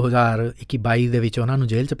 2021-22 ਦੇ ਵਿੱਚ ਉਹਨਾਂ ਨੂੰ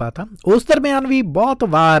ਜੇਲ੍ਹ 'ਚ ਪਾਤਾ, ਉਸ ਦਰਮਿਆਨ ਵੀ ਬਹੁਤ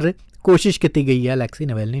ਵਾਰ ਕੋਸ਼ਿਸ਼ ਕੀਤੀ ਗਈ ਹੈ ਅਲੈਕਸੀ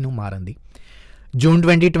ਨਵੈਲਨੀ ਨੂੰ ਮਾਰਨ ਦੀ। ਜੂਨ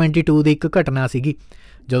 2022 ਦੀ ਇੱਕ ਘਟਨਾ ਸੀਗੀ,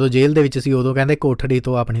 ਜਦੋਂ ਜੇਲ੍ਹ ਦੇ ਵਿੱਚ ਸੀ, ਉਦੋਂ ਕਹਿੰਦੇ ਕੋਠੜੀ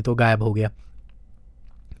ਤੋਂ ਆਪਣੀ ਤੋਂ ਗਾਇਬ ਹੋ ਗਿਆ,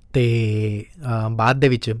 ਅਤੇ ਬਾਅਦ ਦੇ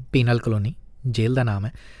ਵਿੱਚ ਪੀਨਲ ਕਲੋਨੀ ਜੇਲ੍ਹ ਦਾ ਨਾਮ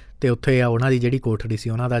ਹੈ, ਅਤੇ ਉੱਥੇ ਉਹਨਾਂ ਦੀ ਜਿਹੜੀ ਕੋਠੜੀ ਸੀ,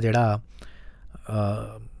 ਉਹਨਾਂ ਦਾ ਜਿਹੜਾ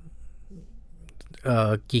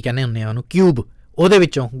ਕੀ ਕਹਿੰਦੇ ਹੁੰਦੇ ਆ ਉਹਨੂੰ, ਕਿਊਬ, ਉਹਦੇ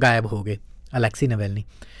ਵਿੱਚੋਂ ਗਾਇਬ ਹੋ ਗਏ ਅਲੈਕਸੀ ਨਵੈਲਨੀ।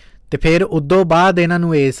 ਅਤੇ ਫਿਰ ਉਦੋਂ ਬਾਅਦ ਇਹਨਾਂ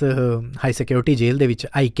ਨੂੰ ਇਸ ਹਾਈ ਸਿਕਿਉਰਿਟੀ ਜੇਲ੍ਹ ਦੇ ਵਿੱਚ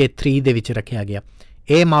IK3 ਦੇ ਵਿੱਚ ਰੱਖਿਆ ਗਿਆ।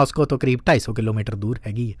 ਇਹ ਮਾਸਕੋ ਤੋਂ ਕਰੀਬ 250 ਕਿਲੋਮੀਟਰ ਦੂਰ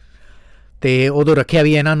ਹੈਗੀ ਹੈ, ਅਤੇ ਉਦੋਂ ਰੱਖਿਆ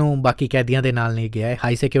ਵੀ ਇਹਨਾਂ ਨੂੰ ਬਾਕੀ ਕੈਦੀਆਂ ਦੇ ਨਾਲ ਨਹੀਂ ਗਿਆ। ਹੈ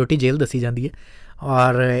ਹਾਈ ਸਿਕਿਉਰਿਟੀ ਜੇਲ੍ਹ ਦੱਸੀ ਜਾਂਦੀ ਹੈ,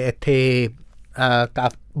 ਔਰ ਇੱਥੇ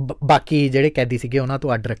ਬਾਕੀ ਜਿਹੜੇ ਕੈਦੀ ਸੀਗੇ ਉਹਨਾਂ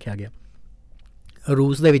ਤੋਂ ਅੱਡ ਰੱਖਿਆ ਗਿਆ।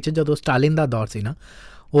 ਰੂਸ ਦੇ ਵਿੱਚ ਜਦੋਂ ਸਟਾਲਿਨ ਦਾ ਦੌਰ ਸੀ ਨਾ,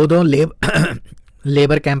 ਉਦੋਂ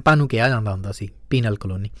ਲੇਬਰ ਕੈਂਪਾਂ ਨੂੰ ਕਿਹਾ ਜਾਂਦਾ ਹੁੰਦਾ ਸੀ ਪੀਨਲ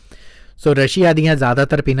ਕਲੋਨੀ। ਸੋ ਰਸ਼ੀਆ ਦੀਆਂ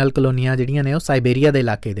ਜ਼ਿਆਦਾਤਰ ਪੀਨਲ ਕਲੋਨੀਆਂ ਜਿਹੜੀਆਂ ਨੇ ਉਹ ਸਾਈਬੇਰੀਆ ਦੇ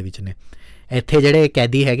ਇਲਾਕੇ ਦੇ ਵਿੱਚ ਨੇ। ਇੱਥੇ ਜਿਹੜੇ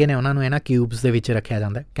ਕੈਦੀ ਹੈਗੇ ਨੇ ਉਹਨਾਂ ਨੂੰ ਇਹਨਾਂ ਕਿਊਬਸ ਦੇ ਵਿੱਚ ਰੱਖਿਆ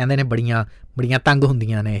ਜਾਂਦਾ। ਕਹਿੰਦੇ ਨੇ ਬੜੀਆਂ ਤੰਗ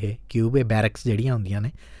ਹੁੰਦੀਆਂ ਨੇ ਇਹ ਕਿਊਬ, ਇਹ ਬੈਰਕਸ ਜਿਹੜੀਆਂ ਹੁੰਦੀਆਂ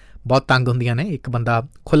ਨੇ ਬਹੁਤ ਤੰਗ ਹੁੰਦੀਆਂ ਨੇ, ਇੱਕ ਬੰਦਾ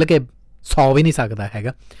ਖੁੱਲ੍ਹ ਕੇ ਸੌ ਵੀ ਨਹੀਂ ਸਕਦਾ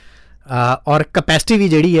ਹੈਗਾ, ਔਰ ਕਪੈਸਿਟੀ ਵੀ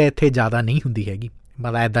ਜਿਹੜੀ ਹੈ ਇੱਥੇ ਜ਼ਿਆਦਾ ਨਹੀਂ ਹੁੰਦੀ ਹੈਗੀ।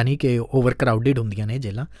 ਮਤਲਬ ਇੱਦਾਂ ਨਹੀਂ ਕਿ ਓਵਰ ਕਰਾਊਡਿਡ ਹੁੰਦੀਆਂ ਨੇ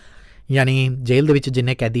ਜੇਲ੍ਹਾਂ, ਯਾਨੀ ਜੇਲ੍ਹ ਦੇ ਵਿੱਚ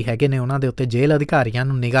ਜਿੰਨੇ ਕੈਦੀ ਹੈਗੇ ਨੇ ਉਹਨਾਂ ਦੇ ਉੱਤੇ ਜੇਲ੍ਹ ਅਧਿਕਾਰੀਆਂ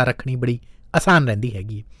ਨੂੰ ਨਿਗਾਹ ਰੱਖਣੀ ਬੜੀ ਆਸਾਨ ਰਹਿੰਦੀ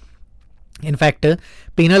ਹੈਗੀ। ਇਨਫੈਕਟ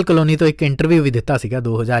ਪੀਨਲ ਕਲੋਨੀ ਤੋਂ ਇੱਕ ਇੰਟਰਵਿਊ ਵੀ ਦਿੱਤਾ ਸੀਗਾ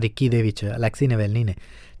 2021 ਦੇ ਵਿੱਚ ਅਲੈਕਸੀ ਨਵੈਲਨੀ ਨੇ,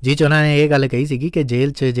 ਜਿਹ 'ਚ ਉਹਨਾਂ ਨੇ ਇਹ ਗੱਲ ਕਹੀ ਸੀਗੀ ਕਿ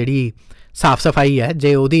ਜੇਲ੍ਹ 'ਚ ਜਿਹੜੀ ਸਾਫ਼ ਸਫਾਈ ਹੈ,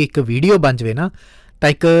 ਜੇ ਉਹਦੀ ਇੱਕ ਵੀਡੀਓ ਬਣ ਜਾਵੇ ਨਾ ਤਾਂ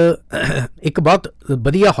ਇੱਕ ਬਹੁਤ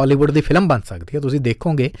ਵਧੀਆ ਹਾਲੀਵੁੱਡ ਦੀ ਫਿਲਮ ਬਣ ਸਕਦੀ ਹੈ। ਤੁਸੀਂ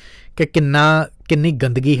ਦੇਖੋਗੇ ਕਿ ਕਿੰਨੀ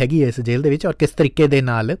ਗੰਦਗੀ ਹੈਗੀ ਹੈ ਇਸ ਜੇਲ੍ਹ ਦੇ ਵਿੱਚ, ਔਰ ਕਿਸ ਤਰੀਕੇ ਦੇ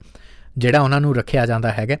ਨਾਲ ਜਿਹੜਾ ਉਹਨਾਂ ਨੂੰ ਰੱਖਿਆ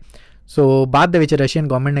ਜਾਂਦਾ ਹੈਗਾ। ਸੋ ਬਾਅਦ ਦੇ ਵਿੱਚ ਰਸ਼ੀਅਨ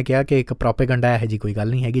ਗੌਰਮੈਂਟ ਨੇ ਕਿਹਾ ਕਿ ਇੱਕ ਪ੍ਰੋਪੇਗੰਡਾ ਇਹੋ ਜਿਹੀ ਕੋਈ ਗੱਲ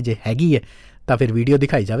ਨਹੀਂ ਹੈਗੀ, ਜੇ ਹੈਗੀ ਹੈ ਤਾਂ ਫਿਰ ਵੀਡੀਓ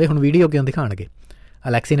ਦਿਖਾਈ ਜਾਵੇ। ਹੁਣ ਵੀਡੀਓ ਕਿਉਂ ਦਿਖਾਉਣਗੇ?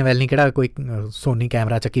 ਅਲੈਕਸੀ ਨਵੈਲਨੀ ਕਿਹੜਾ ਕੋਈ ਸੋਨੀ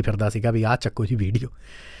ਕੈਮਰਾ ਚੱਕੀ ਫਿਰਦਾ ਸੀਗਾ ਵੀ ਆਹ ਚੱਕੋ ਜੀ ਵੀਡੀਓ।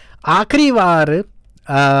 ਆਖਰੀ ਵਾਰ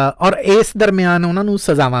ਔਰ ਇਸ ਦਰਮਿਆਨ ਉਹਨਾਂ ਨੂੰ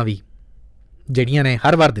ਸਜ਼ਾਵਾਂ ਵੀ ਜਿਹੜੀਆਂ ਨੇ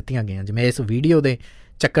ਹਰ ਵਾਰ ਦਿੱਤੀਆਂ ਗਈਆਂ, ਜਿਵੇਂ ਇਸ ਵੀਡੀਓ ਦੇ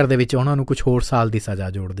ਚੱਕਰ ਦੇ ਵਿੱਚ ਉਹਨਾਂ ਨੂੰ ਕੁਛ ਹੋਰ ਸਾਲ ਦੀ ਸਜ਼ਾ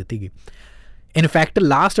ਜੋੜ ਦਿੱਤੀ ਗਈ। ਇਨਫੈਕਟ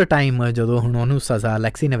ਲਾਸਟ ਟਾਈਮ ਜਦੋਂ ਹੁਣ ਉਹਨੂੰ ਸਜ਼ਾ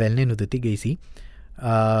ਅਲੈਕਸੀ ਨਵੈਲਨੀ ਨੂੰ ਦਿੱਤੀ ਗਈ ਸੀ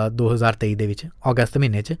 2023 ਦੇ ਵਿੱਚ ਅਗਸਤ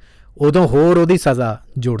ਮਹੀਨੇ 'ਚ, ਉਦੋਂ ਹੋਰ ਉਹਦੀ ਸਜ਼ਾ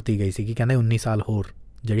ਜੋੜਤੀ ਗਈ ਸੀਗੀ, ਕਹਿੰਦੇ 19 ਸਾਲ ਹੋਰ,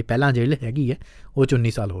 ਜਿਹੜੀ ਪਹਿਲਾਂ ਜੇਲ੍ਹ ਹੈਗੀ ਹੈ ਉਹ 'ਚ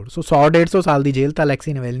 19 ਸਾਲ ਹੋਰ। ਸੋ 100-150 ਸਾਲ ਦੀ ਜੇਲ੍ਹ ਤਾਂ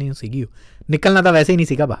ਅਲੈਕਸੀ ਨਵੈਲਨੀ ਨੂੰ ਸੀਗੀ, ਨਿਕਲਣਾ ਤਾਂ ਵੈਸੇ ਹੀ ਨਹੀਂ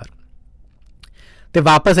ਸੀਗਾ ਬਾਹਰ। ਅਤੇ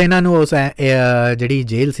ਵਾਪਸ ਇਹਨਾਂ ਨੂੰ ਉਸ ਜਿਹੜੀ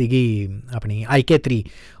ਜੇਲ੍ਹ ਸੀਗੀ ਆਪਣੀ IK3,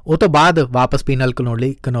 ਉਹ ਤੋਂ ਬਾਅਦ ਵਾਪਸ ਪੀਨਲ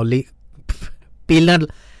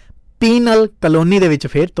ਕਲੋਨੀ ਦੇ ਵਿੱਚ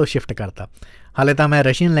ਫਿਰ ਤੋਂ ਸ਼ਿਫਟ ਕਰਤਾ। ਹਾਲੇ ਤਾਂ ਮੈਂ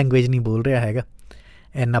ਰਸ਼ੀਅਨ ਲੈਂਗੁਏਜ ਨਹੀਂ ਬੋਲ ਰਿਹਾ ਹੈਗਾ,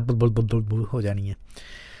 ਇੰਨਾ ਬੁਲ ਹੋ ਜਾਣੀ ਹੈ।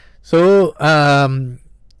 ਸੋ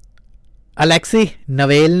ਅਲੈਕਸੀ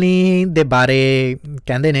ਨਵੇਲਨੀ ਦੇ ਬਾਰੇ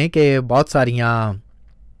ਕਹਿੰਦੇ ਨੇ ਕਿ ਬਹੁਤ ਸਾਰੀਆਂ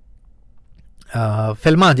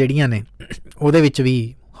ਫਿਲਮਾਂ ਜਿਹੜੀਆਂ ਨੇ ਉਹਦੇ ਵਿੱਚ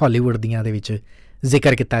ਵੀ ਹਾਲੀਵੁੱਡ ਦੀਆਂ ਦੇ ਵਿੱਚ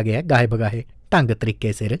ਜ਼ਿਕਰ ਕੀਤਾ ਗਿਆ ਗਾਹੇ ਬਗਾਹੇ ਢੰਗ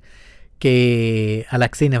ਤਰੀਕੇ ਸਿਰ ਕਿ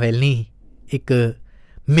ਅਲੈਕਸੀ ਨਵੇਲਨੀ ਇੱਕ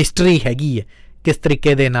ਮਿਸਟਰੀ ਹੈਗੀ ਹੈ, ਕਿਸ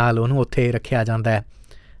ਤਰੀਕੇ ਦੇ ਨਾਲ ਉਹਨੂੰ ਉੱਥੇ ਰੱਖਿਆ ਜਾਂਦਾ ਹੈ,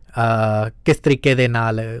 ਕਿਸ ਤਰੀਕੇ ਦੇ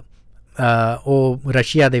ਨਾਲ ਉਹ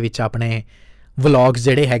ਰਸ਼ੀਆ ਦੇ ਵਿੱਚ ਆਪਣੇ ਵਲੌਗਸ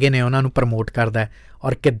ਜਿਹੜੇ ਹੈਗੇ ਨੇ ਉਹਨਾਂ ਨੂੰ ਪ੍ਰਮੋਟ ਕਰਦਾ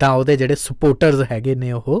ਔਰ ਕਿੱਦਾਂ ਉਹਦੇ ਜਿਹੜੇ ਸਪੋਰਟਰਸ ਹੈਗੇ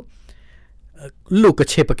ਨੇ ਉਹ ਲੁਕ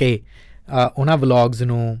ਛਿਪ ਕੇ ਉਹਨਾਂ ਵਲੌਗਸ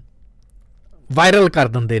ਨੂੰ ਵਾਇਰਲ ਕਰ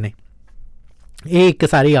ਦਿੰਦੇ ਨੇ। ਇਹ ਇੱਕ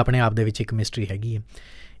ਸਾਰੀ ਆਪਣੇ ਆਪ ਦੇ ਵਿੱਚ ਇੱਕ ਮਿਸਟਰੀ ਹੈਗੀ ਹੈ।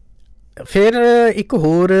 ਫਿਰ ਇੱਕ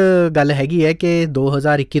ਹੋਰ ਗੱਲ ਹੈਗੀ ਹੈ ਕਿ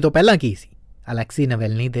 2021 ਤੋਂ ਪਹਿਲਾਂ ਕੀ ਸੀ ਅਲੈਕਸੀ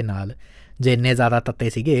ਨਵੇਲਨੀ ਦੇ ਨਾਲ, ਜੇ ਇੰਨੇ ਜ਼ਿਆਦਾ ਤੱਤੇ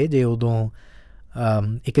ਸੀਗੇ, ਜੇ ਉਦੋਂ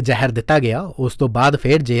ਇੱਕ ਜ਼ਹਿਰ ਦਿੱਤਾ ਗਿਆ ਉਸ ਤੋਂ ਬਾਅਦ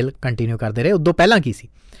ਫਿਰ ਜੇਲ੍ਹ ਕੰਟੀਨਿਊ ਕਰਦੇ ਰਹੇ, ਉਦੋਂ ਪਹਿਲਾਂ ਕੀ ਸੀ।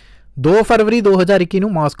 2 ਫਰਵਰੀ 2021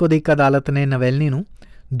 ਨੂੰ ਮਾਸਕੋ ਦੀ ਇੱਕ ਅਦਾਲਤ ਨੇ ਨਵੇਲਨੀ ਨੂੰ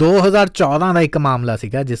 2014 ਦਾ ਇੱਕ ਮਾਮਲਾ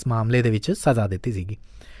ਸੀਗਾ ਜਿਸ ਮਾਮਲੇ ਦੇ ਵਿੱਚ ਸਜ਼ਾ ਦਿੱਤੀ ਸੀਗੀ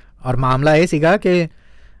ਔਰ ਮਾਮਲਾ ਇਹ ਸੀਗਾ ਕਿ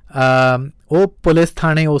ਉਹ ਪੁਲਿਸ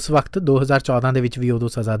ਥਾਣੇ ਉਸ ਵਕਤ 2014 ਦੇ ਵਿੱਚ ਵੀ ਉਦੋਂ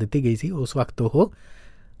ਸਜ਼ਾ ਦਿੱਤੀ ਗਈ ਸੀ, ਉਸ ਵਕਤ ਉਹ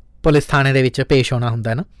ਪੁਲਿਸ ਥਾਣੇ ਦੇ ਵਿੱਚ ਪੇਸ਼ ਹੋਣਾ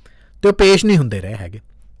ਹੁੰਦਾ ਨਾ, ਅਤੇ ਉਹ ਪੇਸ਼ ਨਹੀਂ ਹੁੰਦੇ ਰਹੇ ਹੈਗੇ।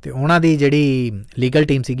 ਅਤੇ ਉਹਨਾਂ ਦੀ ਜਿਹੜੀ ਲੀਗਲ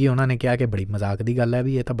ਟੀਮ ਸੀਗੀ ਉਹਨਾਂ ਨੇ ਕਿਹਾ ਕਿ ਬੜੀ ਮਜ਼ਾਕ ਦੀ ਗੱਲ ਹੈ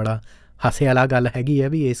ਵੀ ਇਹ ਤਾਂ ਬੜਾ ਹਾਸੇ ਵਾਲਾ ਗੱਲ ਹੈਗੀ ਹੈ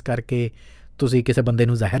ਵੀ ਇਸ ਕਰਕੇ ਤੁਸੀਂ ਕਿਸੇ ਬੰਦੇ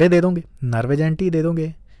ਨੂੰ ਜ਼ਹਿਰੇ ਦੇ ਦੋਗੇ, ਨਰਵਜੈਂਟੀ ਦੇ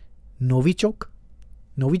ਦੋਗੇ, ਨੋਵੀ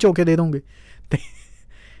ਚੋਕੇ ਦੇ ਦੋਗੇ ਅਤੇ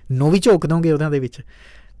ਨੋਵੀ ਝੋਕ ਦੋਗੇ ਉਹਨਾਂ ਦੇ ਵਿੱਚ।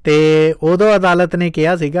 ਅਤੇ ਉਦੋਂ ਅਦਾਲਤ ਨੇ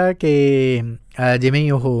ਕਿਹਾ ਸੀਗਾ ਕਿ ਜਿਵੇਂ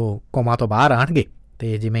ਹੀ ਉਹ ਕੋਮਾ ਤੋਂ ਬਾਹਰ ਆਉਣਗੇ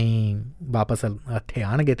ਅਤੇ ਜਿਵੇਂ ਹੀ ਵਾਪਸ ਇੱਥੇ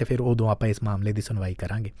ਆਉਣਗੇ ਅਤੇ ਫਿਰ ਉਦੋਂ ਆਪਾਂ ਇਸ ਮਾਮਲੇ ਦੀ ਸੁਣਵਾਈ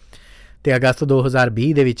ਕਰਾਂਗੇ। ਅਤੇ ਅਗਸਤ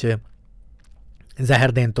 2020 ਦੇ ਵਿੱਚ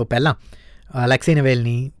ਜ਼ਹਿਰ ਦੇਣ ਤੋਂ ਪਹਿਲਾਂ ਅਲੈਕਸੀ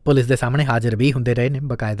ਨਵੇਲਨੀ ਪੁਲਿਸ ਦੇ ਸਾਹਮਣੇ ਹਾਜ਼ਰ ਵੀ ਹੁੰਦੇ ਰਹੇ ਨੇ,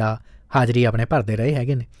 ਬਾਕਾਇਦਾ ਹਾਜ਼ਰੀ ਆਪਣੇ ਭਰਦੇ ਰਹੇ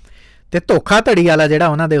ਹੈਗੇ ਨੇ। ਅਤੇ ਧੋਖਾਧੜੀ ਵਾਲਾ ਜਿਹੜਾ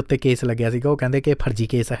ਉਹਨਾਂ ਦੇ ਉੱਤੇ ਕੇਸ ਲੱਗਿਆ ਸੀਗਾ ਉਹ ਕਹਿੰਦੇ ਕਿ ਫਰਜ਼ੀ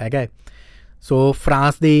ਕੇਸ ਹੈਗਾ ਹੈ। ਸੋ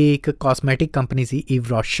ਫਰਾਂਸ ਦੀ ਇੱਕ ਕਾਸਮੈਟਿਕ ਕੰਪਨੀ ਸੀ ਈਵ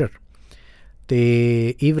ਰੌਸ਼ਰ,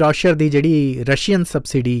 ਅਤੇ ਈਵ ਰੌਸ਼ਰ ਦੀ ਜਿਹੜੀ ਰਸ਼ੀਅਨ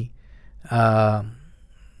ਸਬਸਿਡੀ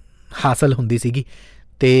ਹਾਸਲ ਹੁੰਦੀ ਸੀਗੀ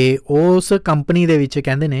ਅਤੇ ਉਸ ਕੰਪਨੀ ਦੇ ਵਿੱਚ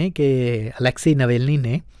ਕਹਿੰਦੇ ਨੇ ਕਿ ਅਲੈਕਸੀ ਨਵੇਲਨੀ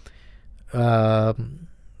ਨੇ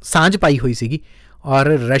ਸਾਂਝ ਪਾਈ ਹੋਈ ਸੀਗੀ ਔਰ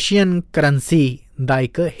ਰਸ਼ੀਅਨ ਕਰੰਸੀ ਦਾ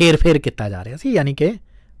ਇੱਕ ਹੇਰ-ਫੇਰ ਕੀਤਾ ਜਾ ਰਿਹਾ ਸੀ, ਯਾਨੀ ਕਿ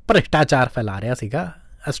ਭ੍ਰਿਸ਼ਟਾਚਾਰ ਫੈਲਾ ਰਿਹਾ ਸੀਗਾ।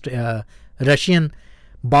 ਰਸ਼ੀਅਨ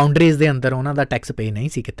ਬਾਊਂਡਰੀਜ਼ ਦੇ ਅੰਦਰ ਉਹਨਾਂ ਦਾ ਟੈਕਸ ਪੇ ਨਹੀਂ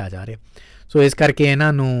ਸੀ ਕੀਤਾ ਜਾ ਰਿਹਾ। ਸੋ ਇਸ ਕਰਕੇ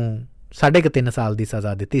ਇਹਨਾਂ ਨੂੰ 3.5 ਸਾਲ ਦੀ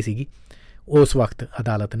ਸਜ਼ਾ ਦਿੱਤੀ ਸੀਗੀ ਉਸ ਵਕਤ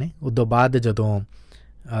ਅਦਾਲਤ ਨੇ। ਉਦੋਂ ਬਾਅਦ ਜਦੋਂ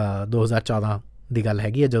 2014 ਦੀ ਗੱਲ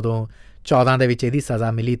ਹੈਗੀ ਹੈ, ਜਦੋਂ 14 ਦੇ ਵਿੱਚ ਇਹਦੀ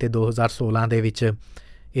ਸਜ਼ਾ ਮਿਲੀ ਅਤੇ 2016 ਦੇ ਵਿੱਚ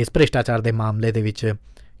ਇਸ ਭ੍ਰਿਸ਼ਟਾਚਾਰ ਦੇ ਮਾਮਲੇ ਦੇ ਵਿੱਚ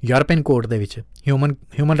ਯੂਰਪੀਅਨ ਕੋਰਟ ਦੇ ਵਿੱਚ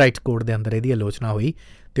ਹਿਊਮਨ ਰਾਈਟਸ ਕੋਰਟ ਦੇ ਅੰਦਰ ਇਹਦੀ ਆਲੋਚਨਾ ਹੋਈ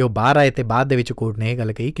ਅਤੇ ਉਹ ਬਾਹਰ ਆਏ ਅਤੇ ਬਾਅਦ ਦੇ ਵਿੱਚ ਕੋਰਟ ਨੇ ਇਹ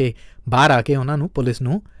ਗੱਲ ਕਹੀ ਕਿ ਬਾਹਰ ਆ ਕੇ ਉਹਨਾਂ ਨੂੰ ਪੁਲਿਸ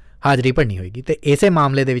ਨੂੰ ਹਾਜ਼ਰੀ ਭਰਨੀ ਹੋਏਗੀ ਅਤੇ ਇਸੇ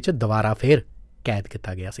ਮਾਮਲੇ ਦੇ ਵਿੱਚ ਦੁਬਾਰਾ ਫਿਰ ਕੈਦ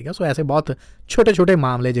ਕੀਤਾ ਗਿਆ ਸੀਗਾ। ਸੋ ਐਸੇ ਬਹੁਤ ਛੋਟੇ ਛੋਟੇ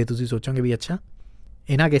ਮਾਮਲੇ ਜੇ ਤੁਸੀਂ ਸੋਚੋਗੇ ਵੀ ਅੱਛਾ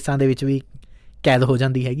ਇਹਨਾਂ ਕੇਸਾਂ ਦੇ ਵਿੱਚ ਵੀ ਕੈਦ ਹੋ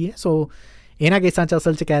ਜਾਂਦੀ ਹੈਗੀ ਹੈ, ਸੋ ਇਹਨਾਂ ਕੇਸਾਂ 'ਚ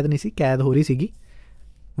ਅਸਲ 'ਚ ਕੈਦ ਨਹੀਂ ਸੀ, ਕੈਦ ਹੋ ਰਹੀ ਸੀਗੀ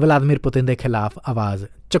ਵਲਾਦੀਮੀਰ ਪੁਤਿਨ ਦੇ ਖਿਲਾਫ ਆਵਾਜ਼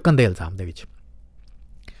ਚੁੱਕਣ ਦੇ ਇਲਜ਼ਾਮ ਦੇ ਵਿੱਚ।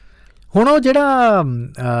 ਹੁਣ ਉਹ ਜਿਹੜਾ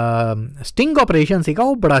ਸਟਿੰਗ ਆਪਰੇਸ਼ਨ ਸੀਗਾ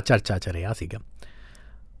ਉਹ ਬੜਾ ਚਰਚਾ 'ਚ ਰਿਹਾ ਸੀਗਾ।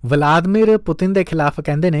 ਵਲਾਦੀਮੀਰ ਪੁਤਿਨ ਦੇ ਖਿਲਾਫ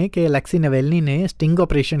ਕਹਿੰਦੇ ਨੇ ਕਿ ਅਲੈਕਸੀ ਨਵੇਲਨੀ ਨੇ ਸਟਿੰਗ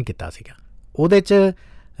ਆਪਰੇਸ਼ਨ ਕੀਤਾ ਸੀਗਾ। ਉਹਦੇ 'ਚ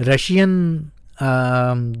ਰਸ਼ੀਅਨ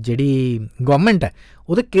ਜਿਹੜੀ ਗਵਰਨਮੈਂਟ ਹੈ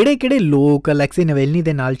ਉਹਦੇ ਕਿਹੜੇ ਲੋਕ ਅਲੈਕਸੀ ਨਵੇਲਨੀ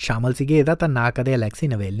ਦੇ ਨਾਲ ਸ਼ਾਮਲ ਸੀਗੇ ਇਹਦਾ ਤਾਂ ਨਾ ਕਦੇ ਅਲੈਕਸੀ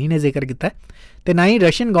ਨਵੇਲਨੀ ਨੇ ਜ਼ਿਕਰ ਕੀਤਾ ਅਤੇ ਨਾ ਹੀ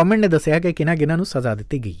ਰਸ਼ੀਅਨ ਗਵਰਨਮੈਂਟ ਨੇ ਦੱਸਿਆ ਕਿ ਕਿਹਨਾਂ ਨੂੰ ਸਜ਼ਾ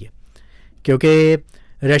ਦਿੱਤੀ ਗਈ ਹੈ, ਕਿਉਂਕਿ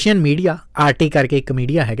ਰਸ਼ੀਅਨ ਮੀਡੀਆ RT ਕਰਕੇ ਇੱਕ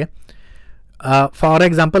ਮੀਡੀਆ ਹੈਗਾ। ਫੋਰ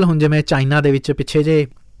ਐਗਜ਼ਾਮਪਲ ਹੁਣ ਜਿਵੇਂ ਚਾਈਨਾ ਦੇ ਵਿੱਚ ਪਿੱਛੇ ਜੇ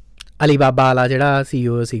ਅਲੀਬਾਬਾ ਵਾਲਾ ਜਿਹੜਾ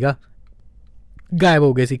CEO ਸੀਗਾ ਗਾਇਬ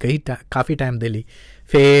ਹੋ ਗਏ ਸੀ ਕਾਫੀ ਟਾਈਮ ਦੇ ਲਈ,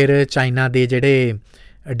 ਫਿਰ ਚਾਈਨਾ ਦੇ ਜਿਹੜੇ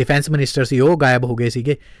ਡਿਫੈਂਸ ਮਿਨਿਸਟਰ ਸੀ ਉਹ ਗਾਇਬ ਹੋ ਗਏ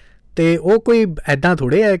ਸੀਗੇ। ਅਤੇ ਉਹ ਕੋਈ ਇੱਦਾਂ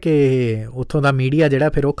ਥੋੜ੍ਹੇ ਹੈ ਕਿ ਉੱਥੋਂ ਦਾ ਮੀਡੀਆ ਜਿਹੜਾ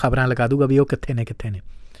ਫਿਰ ਉਹ ਖਬਰਾਂ ਲਗਾ ਦੂਗਾ ਵੀ ਉਹ ਕਿੱਥੇ ਨੇ।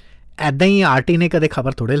 ਇੱਦਾਂ ਹੀ RT ਨੇ ਕਦੇ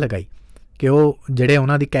ਖਬਰ ਥੋੜ੍ਹੇ ਲਗਾਈ ਕਿ ਉਹ ਜਿਹੜੇ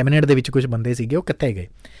ਉਹਨਾਂ ਦੀ ਕੈਬਨਿਟ ਦੇ ਵਿੱਚ ਕੁਝ ਬੰਦੇ ਸੀਗੇ ਉਹ ਕਿੱਥੇ ਗਏ।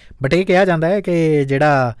 ਬਟ ਇਹ ਕਿਹਾ ਜਾਂਦਾ ਹੈ ਕਿ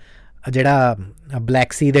ਜਿਹੜਾ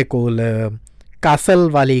ਬਲੈਕ ਸੀ ਦੇ ਕੋਲ ਕਾਸਲ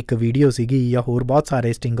ਵਾਲੀ ਇੱਕ ਵੀਡੀਓ ਸੀਗੀ ਜਾਂ ਹੋਰ ਬਹੁਤ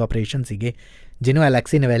ਸਾਰੇ ਸਟਿੰਗ ਆਪਰੇਸ਼ਨ ਸੀਗੇ ਜਿਹਨੂੰ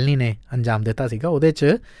ਅਲੈਕਸੀ ਨਵੇਲਨੀ ਨੇ ਅੰਜਾਮ ਦਿੱਤਾ ਸੀਗਾ, ਉਹਦੇ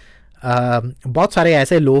 'ਚ ਬਹੁਤ ਸਾਰੇ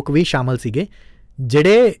ਐਸੇ ਲੋਕ ਵੀ ਸ਼ਾਮਲ ਸੀਗੇ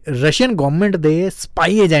ਜਿਹੜੇ ਰਸ਼ੀਅਨ ਗਵਰਨਮੈਂਟ ਦੇ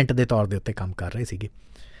ਸਪਾਈ ਏਜੰਟ ਦੇ ਤੌਰ ਦੇ ਉੱਤੇ ਕੰਮ ਕਰ ਰਹੇ ਸੀਗੇ।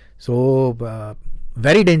 ਸੋ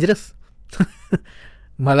ਵੈਰੀ ਡੇਂਜਰਸ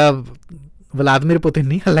ਮਤਲਬ ਵਲਾਦੀਮੀਰ ਪੁਤਿਨ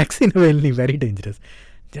ਨਹੀਂ, ਅਲੈਕਸੀ ਨਵੇਲਨੀ ਵੈਰੀ ਡੇਂਜਰਸ,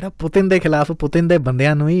 ਜਿਹੜਾ ਪੁਤਿਨ ਦੇ ਖਿਲਾਫ ਪੁਤਿਨ ਦੇ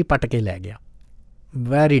ਬੰਦਿਆਂ ਨੂੰ ਹੀ ਪੱਟ ਕੇ ਲੈ ਗਿਆ।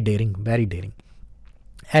 ਵੈਰੀ ਡੇਅਰਿੰਗ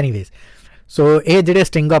ਐਨੀਵੇਜ਼, ਸੋ ਇਹ ਜਿਹੜੇ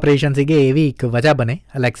ਸਟਿੰਗ ਆਪਰੇਸ਼ਨ ਸੀਗੇ ਇਹ ਵੀ ਇੱਕ ਵਜ੍ਹਾ ਬਣੇ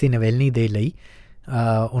ਅਲੈਕਸੀ ਨਵੇਲਨੀ ਦੇ ਲਈ,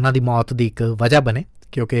 ਉਹਨਾਂ ਦੀ ਮੌਤ ਦੀ ਇੱਕ ਵਜ੍ਹਾ ਬਣੇ,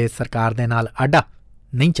 ਕਿਉਂਕਿ ਸਰਕਾਰ ਦੇ ਨਾਲ ਆਡਾ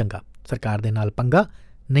ਨਹੀਂ ਚੰਗਾ, ਸਰਕਾਰ ਦੇ ਨਾਲ ਪੰਗਾ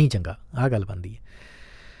ਨਹੀਂ ਚੰਗਾ, ਆਹ ਗੱਲ ਬਣਦੀ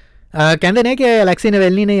ਹੈ। ਕਹਿੰਦੇ ਨੇ ਕਿ ਅਲੈਕਸੀ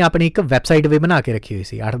ਨਵੇਲਨੀ ਨੇ ਆਪਣੀ ਇੱਕ ਵੈਬਸਾਈਟ ਵੀ ਬਣਾ ਕੇ ਰੱਖੀ ਹੋਈ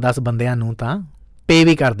ਸੀ, 8-10 ਬੰਦਿਆਂ ਨੂੰ ਤਾਂ ਪੇ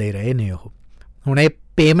ਵੀ ਕਰਦੇ ਰਹੇ ਨੇ ਉਹ। ਹੁਣ ਇਹ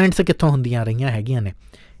ਪੇਮੈਂਟਸ ਕਿੱਥੋਂ ਹੁੰਦੀਆਂ ਰਹੀਆਂ ਹੈਗੀਆਂ ਨੇ,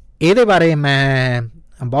 ਇਹਦੇ ਬਾਰੇ ਮੈਂ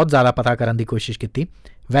ਬਹੁਤ ਜ਼ਿਆਦਾ ਪਤਾ ਕਰਨ ਦੀ ਕੋਸ਼ਿਸ਼ ਕੀਤੀ।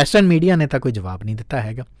 ਵੈਸਟਰਨ ਮੀਡੀਆ ਨੇ ਤਾਂ ਕੋਈ ਜਵਾਬ ਨਹੀਂ ਦਿੱਤਾ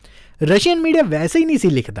ਹੈਗਾ। ਰਸ਼ੀਅਨ ਮੀਡੀਆ ਵੈਸੇ ਹੀ ਨਹੀਂ ਸੀ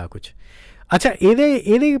ਲਿਖਦਾ ਕੁਛ। ਅੱਛਾ,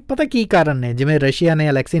 ਇਹਦੇ ਪਤਾ ਕੀ ਕਾਰਨ ਨੇ? ਜਿਵੇਂ ਰਸ਼ੀਆ ਨੇ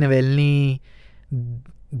ਅਲੈਕਸੀ ਨਵੈਲਨੀ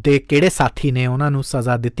ਦੇ ਕਿਹੜੇ ਸਾਥੀ ਨੇ ਉਹਨਾਂ ਨੂੰ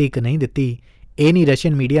ਸਜ਼ਾ ਦਿੱਤੀ ਕਿ ਨਹੀਂ ਦਿੱਤੀ, ਇਹ ਨਹੀਂ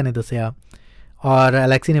ਰਸ਼ੀਅਨ ਮੀਡੀਆ ਨੇ ਦੱਸਿਆ। ਔਰ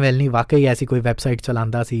ਅਲੈਕਸੀ ਨਵੈਲਨੀ ਵਾਕਈ ਐਸੀ ਕੋਈ ਵੈਬਸਾਈਟ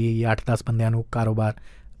ਚਲਾਉਂਦਾ ਸੀ ਜਾਂ 8-10 ਬੰਦਿਆਂ ਨੂੰ ਕਾਰੋਬਾਰ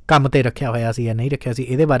ਕੰਮ 'ਤੇ ਰੱਖਿਆ ਹੋਇਆ ਸੀ ਜਾਂ ਨਹੀਂ ਰੱਖਿਆ ਸੀ,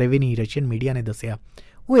 ਇਹਦੇ ਬਾਰੇ ਵੀ ਨਹੀਂ ਰਸ਼ੀਅਨ ਮੀਡੀਆ ਨੇ ਦੱਸਿਆ।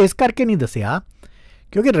 ਉਹ ਇਸ ਕਰਕੇ ਨਹੀਂ ਦੱਸਿਆ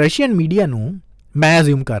ਕਿਉਂਕਿ ਰਸ਼ੀਅਨ ਮੀਡੀਆ ਨੂੰ, ਮੈਂ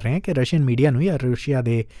ਅਜ਼ਿਊਮ ਕਰ ਰਿਹਾ ਕਿ ਰਸ਼ੀਅਨ ਮੀਡੀਆ ਨੂੰ ਜਾਂ ਰਸ਼ੀਆ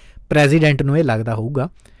ਦੇ ਪ੍ਰੈਜ਼ੀਡੈਂਟ ਨੂੰ ਇਹ ਲੱਗਦਾ ਹੋਊਗਾ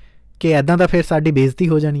ਕਿ ਇੱਦਾਂ ਤਾਂ ਫਿਰ ਸਾਡੀ ਬੇਇੱਜ਼ਤੀ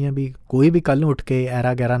ਹੋ ਜਾਣੀ ਹੈ, ਵੀ ਕੋਈ ਵੀ ਕੱਲ੍ਹ ਨੂੰ ਉੱਠ ਕੇ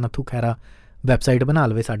ਐਰਾ ਗੈਰਾ ਨੱਥੂ ਖੈਰਾ ਵੈਬਸਾਈਟ ਬਣਾ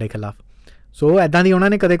ਲਵੇ ਸਾਡੇ ਖਿਲਾਫ। ਸੋ ਇੱਦਾਂ ਦੀ ਉਹਨਾਂ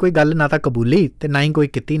ਨੇ ਕਦੇ ਕੋਈ ਗੱਲ ਨਾ ਤਾਂ ਕਬੂਲੀ ਅਤੇ ਨਾ ਹੀ ਕੋਈ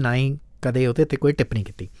ਕੀਤੀ, ਨਾ ਹੀ ਕਦੇ ਉਹਦੇ 'ਤੇ ਕੋਈ ਟਿੱਪਣੀ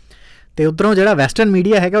ਕੀਤੀ। ਅਤੇ ਉੱਧਰੋਂ ਜਿਹੜਾ ਵੈਸਟਰਨ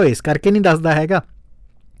ਮੀਡੀਆ ਹੈਗਾ ਉਹ ਇਸ ਕਰਕੇ ਨਹੀਂ ਦੱਸਦਾ ਹੈਗਾ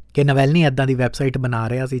ਕਿ ਨਵੈਲਨੀ ਇੱਦਾਂ ਦੀ ਵੈਬਸਾਈਟ ਬਣਾ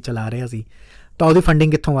ਰਿਹਾ ਸੀ, ਚਲਾ ਰਿਹਾ ਸੀ, ਤਾਂ ਉਹਦੀ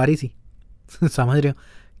ਫੰਡਿੰਗ ਕਿੱਥੋਂ ਆ ਰਹੀ ਸੀ? ਸਮਝ ਰਹੇ ਹੋ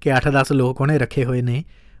ਕਿ 8-10 ਲੋਕ ਉਹਨੇ ਰੱਖੇ ਹੋਏ ਨੇ,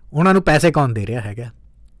 ਉਹਨਾਂ ਨੂੰ ਪੈਸੇ ਕੌਣ ਦੇ ਰਿਹਾ ਹੈਗਾ?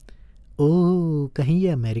 ਉਹ ਕਹੀਂ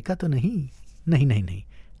ਇਹ ਅਮਰੀਕਾ ਤੋਂ ਨਹੀਂ, ਨਹੀਂ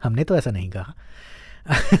ਹਮਨੇ ਤਾਂ ਐਸਾ ਨਹੀਂ ਕਹਾ।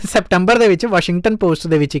 ਸੈਪਟੰਬਰ ਦੇ ਵਿੱਚ ਵਾਸ਼ਿੰਗਟਨ ਪੋਸਟ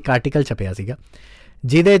ਦੇ ਵਿੱਚ ਇੱਕ ਆਰਟੀਕਲ ਛਪਿਆ ਸੀਗਾ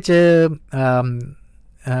ਜਿਹਦੇ 'ਚ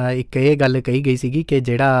ਇੱਕ ਇਹ ਗੱਲ ਕਹੀ ਗਈ ਸੀਗੀ ਕਿ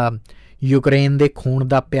ਜਿਹੜਾ ਯੂਕਰੇਨ ਦੇ ਖੂਨ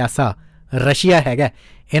ਦਾ ਪਿਆਸਾ ਰਸ਼ੀਆ ਹੈਗਾ,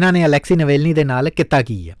 ਇਹਨਾਂ ਨੇ ਅਲੈਕਸੀ ਨਵੈਲਨੀ ਦੇ ਨਾਲ ਕੀਤਾ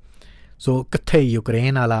ਕੀ ਹੈ। ਸੋ ਕਿੱਥੇ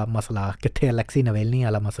ਯੂਕਰੇਨ ਵਾਲਾ ਮਸਲਾ, ਕਿੱਥੇ ਅਲੈਕਸੀ ਨਵੈਲਨੀ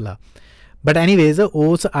ਵਾਲਾ ਮਸਲਾ। ਬਟ ਐਨੀਵੇਜ਼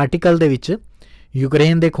ਉਸ ਆਰਟੀਕਲ ਦੇ ਵਿੱਚ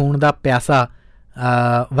ਯੂਕਰੇਨ ਦੇ ਖੂਨ ਦਾ ਪਿਆਸਾ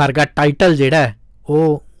ਵਰਗਾ ਟਾਈਟਲ ਜਿਹੜਾ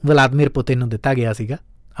ਉਹ ਵਲਾਦੀਮੀਰ ਪੁਤਿਨ ਨੂੰ ਦਿੱਤਾ ਗਿਆ ਸੀਗਾ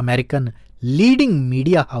ਅਮਰੀਕਨ ਲੀਡਿੰਗ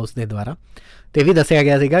ਮੀਡੀਆ ਹਾਊਸ ਦੇ ਦੁਆਰਾ। ਅਤੇ ਵੀ ਦੱਸਿਆ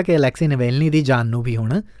ਗਿਆ ਸੀਗਾ ਕਿ ਅਲੈਕਸੀ ਨਵੈਲਨੀ ਦੀ ਜਾਨ ਨੂੰ ਵੀ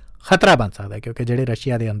ਹੁਣ ਖਤਰਾ ਬਣ ਸਕਦਾ ਕਿਉਂਕਿ ਜਿਹੜੇ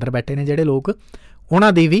ਰਸ਼ੀਆ ਦੇ ਅੰਦਰ ਬੈਠੇ ਨੇ ਜਿਹੜੇ ਲੋਕ,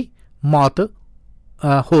 ਉਹਨਾਂ ਦੀ ਵੀ ਮੌਤ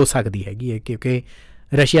ਹੋ ਸਕਦੀ ਹੈਗੀ ਹੈ ਕਿਉਂਕਿ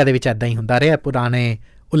ਰਸ਼ੀਆ ਦੇ ਵਿੱਚ ਇੱਦਾਂ ਹੀ ਹੁੰਦਾ ਰਿਹਾ। ਪੁਰਾਣੇ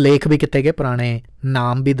ਉਲੇਖ ਵੀ ਕੀਤੇ ਗਏ, ਪੁਰਾਣੇ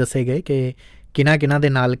ਨਾਮ ਵੀ ਦੱਸੇ ਗਏ ਕਿ ਕਿਹਨਾਂ ਦੇ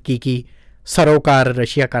ਨਾਲ ਕੀ ਸਰੋਕਾਰ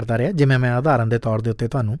ਰਸ਼ੀਆ ਕਰਦਾ ਰਿਹਾ, ਜਿਵੇਂ ਮੈਂ ਉਦਾਹਰਨ ਦੇ ਤੌਰ ਦੇ ਉੱਤੇ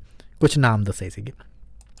ਤੁਹਾਨੂੰ ਕੁਛ ਨਾਮ ਦੱਸੇ ਸੀਗੇ।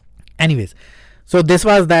 Anyways, so this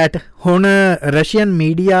was that. ਹੁਣ ਰਸ਼ੀਅਨ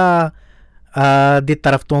ਮੀਡੀਆ ਦੀ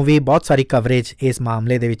ਤਰਫ ਤੋਂ ਵੀ ਬਹੁਤ ਸਾਰੀ ਕਵਰੇਜ ਇਸ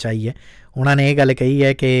ਮਾਮਲੇ ਦੇ ਵਿੱਚ ਆਈ ਹੈ। ਉਹਨਾਂ ਨੇ ਇਹ ਗੱਲ ਕਹੀ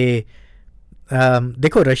ਹੈ ਕਿ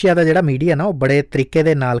ਦੇਖੋ ਰਸ਼ੀਆ ਦਾ ਜਿਹੜਾ ਮੀਡੀਆ ਨਾ ਉਹ ਬੜੇ ਤਰੀਕੇ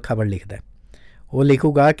ਦੇ ਨਾਲ ਖਬਰ ਲਿਖਦਾ। ਉਹ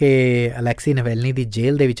ਲਿਖੂਗਾ ਕਿ ਅਲੈਕਸੀ ਨਵੈਲਨੀ ਦੀ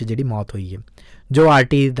ਜੇਲ੍ਹ ਦੇ ਵਿੱਚ ਜਿਹੜੀ ਮੌਤ ਹੋਈ ਹੈ, ਜੋ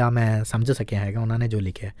ਆਰਟੀ ਦਾ ਮੈਂ ਸਮਝ ਸਕਿਆ ਹੈਗਾ, ਉਹਨਾਂ ਨੇ ਜੋ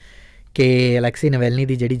ਲਿਖਿਆ ਕਿ ਅਲੈਕਸੀ ਨਵੈਲਨੀ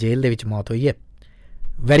ਦੀ ਜਿਹੜੀ ਜੇਲ੍ਹ ਦੇ ਵਿੱਚ ਮੌਤ ਹੋਈ ਹੈ,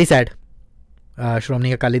 ਵੈਰੀ ਸੈਡ।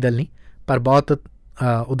 ਸ਼੍ਰੋਮਣੀ ਅਕਾਲੀ ਦਲ ਨਹੀਂ, ਪਰ ਬਹੁਤ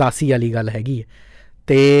ਉਦਾਸੀ ਵਾਲੀ ਗੱਲ ਹੈਗੀ ਹੈ।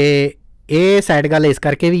 ਅਤੇ ਇਹ ਸੈਡ ਗੱਲ ਇਸ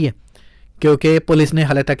ਕਰਕੇ ਵੀ ਹੈ ਕਿਉਂਕਿ ਪੁਲਿਸ ਨੇ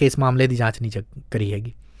ਹਾਲੇ ਤੱਕ ਇਸ ਮਾਮਲੇ ਦੀ ਜਾਂਚ ਨਹੀਂ ਕਰੀ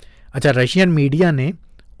ਹੈਗੀ। ਅੱਛਾ, ਰਸ਼ੀਅਨ ਮੀਡੀਆ ਨੇ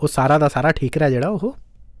ਉਹ ਸਾਰਾ ਦਾ ਸਾਰਾ ਠੀਕਰਾ ਜਿਹੜਾ ਉਹ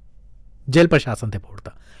ਜੇਲ੍ਹ ਪ੍ਰਸ਼ਾਸਨ 'ਤੇ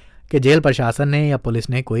ਪੋੜਤਾ ਕਿ ਜੇਲ੍ਹ ਪ੍ਰਸ਼ਾਸਨ ਨੇ ਜਾਂ ਪੁਲਿਸ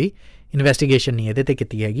ਨੇ ਕੋਈ ਇਨਵੈਸਟੀਗੇਸ਼ਨ ਨਹੀਂ ਇਹਦੇ 'ਤੇ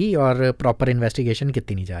ਕੀਤੀ ਹੈਗੀ ਔਰ ਪ੍ਰੋਪਰ ਇਨਵੈਸਟੀਗੇਸ਼ਨ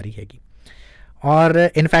ਕੀਤੀ ਨਹੀਂ ਜਾ ਰਹੀ ਹੈਗੀ। ਔਰ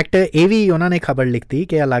ਇਨਫੈਕਟ ਇਹ ਵੀ ਉਹਨਾਂ ਨੇ ਖਬਰ ਲਿਖਤੀ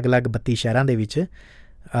ਕਿ ਅਲੱਗ-ਅਲੱਗ 32 ਸ਼ਹਿਰਾਂ ਦੇ ਵਿੱਚ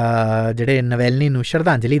ਜਿਹੜੇ ਨਵੈਲਨੀ ਨੂੰ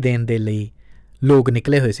ਸ਼ਰਧਾਂਜਲੀ ਦੇਣ ਦੇ ਲਈ ਲੋਕ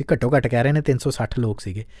ਨਿਕਲੇ ਹੋਏ ਸੀ। ਘੱਟੋ ਘੱਟ ਕਹਿ ਰਹੇ ਨੇ 360 ਲੋਕ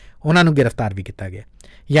ਸੀਗੇ, ਉਹਨਾਂ ਨੂੰ ਗ੍ਰਿਫਤਾਰ ਵੀ ਕੀਤਾ ਗਿਆ।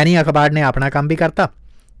 ਯਾਨੀ ਅਖਬਾਰ ਨੇ ਆਪਣਾ ਕੰਮ ਵੀ ਕਰਤਾ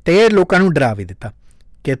ਅਤੇ ਲੋਕਾਂ ਨੂੰ ਡਰਾ ਵੀ ਦਿੱਤਾ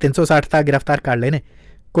ਕਿ 360 ਤਾਂ ਗ੍ਰਿਫਤਾਰ ਕਰ ਲਏ ਨੇ,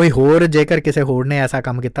 ਕੋਈ ਹੋਰ ਜੇਕਰ ਕਿਸੇ ਹੋਰ ਨੇ ਐਸਾ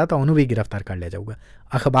ਕੰਮ ਕੀਤਾ ਤਾਂ ਉਹਨੂੰ ਵੀ ਗ੍ਰਿਫਤਾਰ ਕਰ ਲਿਆ ਜਾਊਗਾ।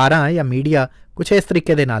 ਅਖਬਾਰਾਂ ਜਾਂ ਮੀਡੀਆ ਕੁਛ ਇਸ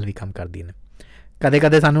ਤਰੀਕੇ ਦੇ ਨਾਲ ਵੀ ਕੰਮ ਕਰਦੀ ਨੇ।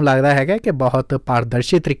 ਕਦੇ ਸਾਨੂੰ ਲੱਗਦਾ ਹੈਗਾ ਕਿ ਬਹੁਤ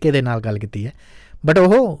ਪਾਰਦਰਸ਼ੀ ਤਰੀਕੇ ਦੇ ਨਾਲ ਗੱਲ ਕੀਤੀ ਹੈ, ਬਟ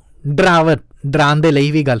ਉਹ ਡਰਾਉਣ ਦੇ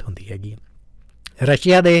ਲਈ ਵੀ ਗੱਲ ਹੁੰਦੀ ਹੈਗੀ।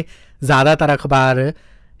 ਰਸ਼ੀਆ ਦੇ ਜ਼ਿਆਦਾਤਰ ਅਖਬਾਰ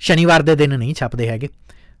ਸ਼ਨੀਵਾਰ ਦੇ ਦਿਨ ਨਹੀਂ ਛਪਦੇ ਹੈਗੇ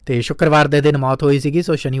ਅਤੇ ਸ਼ੁੱਕਰਵਾਰ ਦੇ ਦਿਨ ਮੌਤ ਹੋਈ ਸੀਗੀ,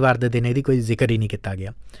 ਸੋ ਸ਼ਨੀਵਾਰ ਦੇ ਦਿਨ ਇਹਦੀ ਕੋਈ ਜ਼ਿਕਰ ਹੀ ਨਹੀਂ ਕੀਤਾ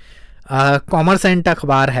ਗਿਆ। ਕਾਮਰਸੈਂਟ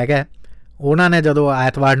ਅਖਬਾਰ ਹੈਗਾ, ਉਹਨਾਂ ਨੇ ਜਦੋਂ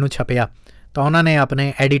ਐਤਵਾਰ ਨੂੰ ਛਪਿਆ ਤਾਂ ਉਹਨਾਂ ਨੇ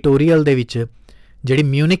ਆਪਣੇ ਐਡੀਟੋਰੀਅਲ ਦੇ ਵਿੱਚ ਜਿਹੜੀ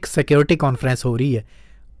ਮਿਊਨਿਕ ਸਿਕਿਉਰਿਟੀ ਕਾਨਫਰੰਸ ਹੋ ਰਹੀ ਹੈ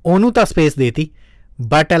ਉਹਨੂੰ ਤਾਂ ਸਪੇਸ ਦੇਤੀ,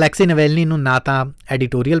 ਬਟ ਅਲੈਕਸੀ ਨਵੈਲਨੀ ਨੂੰ ਨਾ ਤਾਂ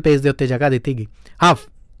ਐਡੀਟੋਰੀਅਲ ਪੇਜ ਦੇ ਉੱਤੇ ਜਗ੍ਹਾ ਦਿੱਤੀ ਗਈ। ਹਾਂ,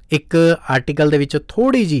 ਇੱਕ ਆਰਟੀਕਲ ਦੇ ਵਿੱਚ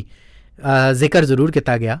ਥੋੜ੍ਹੀ ਜਿਹੀ ਜ਼ਿਕਰ ਜ਼ਰੂਰ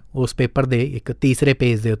ਕੀਤਾ ਗਿਆ ਉਸ ਪੇਪਰ ਦੇ ਇੱਕ ਤੀਸਰੇ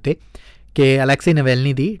ਪੇਜ ਦੇ ਉੱਤੇ ਕਿ ਅਲੈਕਸੀ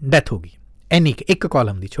ਨਵੈਲਨੀ ਦੀ ਡੈਥ ਹੋ ਗਈ। ਇੰਨੀ ਇੱਕ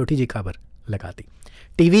ਕਾਲਮ ਦੀ ਛੋਟੀ ਜਿਹੀ ਖਬਰ ਲਗਾਤੀ।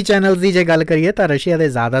 TV ਚੈਨਲਸ ਦੀ ਜੇ ਗੱਲ ਕਰੀਏ ਤਾਂ ਰਸ਼ੀਆ ਦੇ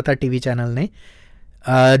ਜ਼ਿਆਦਾਤਰ TV ਚੈਨਲ ਨੇ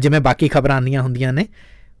ਜਿਵੇਂ ਬਾਕੀ ਖਬਰਾਂ ਆਉਂਦੀਆਂ ਹੁੰਦੀਆਂ ਨੇ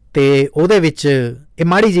ਅਤੇ ਉਹਦੇ ਵਿੱਚ ਇਹ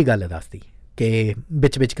ਮਾੜੀ ਜਿਹੀ ਗੱਲ ਦੱਸਦੀ ਕਿ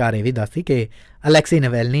ਵਿਚਕਾਰ ਇਹ ਵੀ ਦੱਸਦੀ ਕਿ ਅਲੈਕਸੀ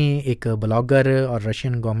ਨਵੈਲਨੀ ਇੱਕ ਬਲੌਗਰ ਔਰ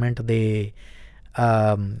ਰਸ਼ੀਅਨ ਗੌਰਮੈਂਟ ਦੇ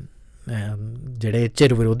ਜਿਹੜੇ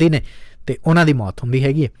ਚਿਰ ਵਿਰੋਧੀ ਨੇ ਅਤੇ ਉਹਨਾਂ ਦੀ ਮੌਤ ਹੁੰਦੀ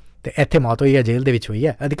ਹੈਗੀ ਹੈ ਅਤੇ ਇੱਥੇ ਮੌਤ ਹੋਈ ਹੈ, ਜੇਲ੍ਹ ਦੇ ਵਿੱਚ ਹੋਈ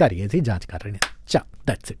ਹੈ, ਅਧਿਕਾਰੀ ਅਸੀਂ ਜਾਂਚ ਕਰ ਰਹੇ ਨੇ।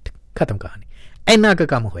 ਦੈਟਸ ਇਟ, ਖਤਮ ਕਹਾਣੀ। ਇੰਨਾ ਕੁ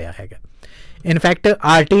ਕੰਮ ਹੋਇਆ ਹੈਗਾ। ਇਨਫੈਕਟ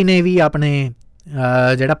RT ਨੇ ਵੀ ਆਪਣੇ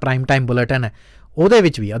ਜਿਹੜਾ ਪ੍ਰਾਈਮ ਟਾਈਮ ਬੁਲੇਟਿਨ ਹੈ ਉਹਦੇ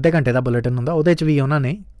ਵਿੱਚ ਵੀ, ਅੱਧੇ ਘੰਟੇ ਦਾ ਬੁਲੇਟਿਨ ਹੁੰਦਾ, ਉਹਦੇ 'ਚ ਵੀ ਉਹਨਾਂ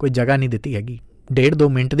ਨੇ ਕੋਈ ਜਗ੍ਹਾ ਨਹੀਂ ਦਿੱਤੀ ਹੈਗੀ, 1.5-2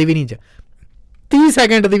 ਮਿੰਟ ਦੀ ਵੀ ਨਹੀਂ, 30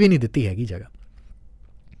 ਸੈਕਿੰਡ ਦੀ ਵੀ ਨਹੀਂ ਦਿੱਤੀ ਹੈਗੀ ਜਗ੍ਹਾ।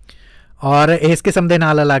 ਔਰ ਇਸ ਕਿਸਮ ਦੇ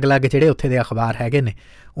ਨਾਲ ਅਲੱਗ-ਅਲੱਗ ਜਿਹੜੇ ਉੱਥੇ ਦੇ ਅਖਬਾਰ ਹੈਗੇ ਨੇ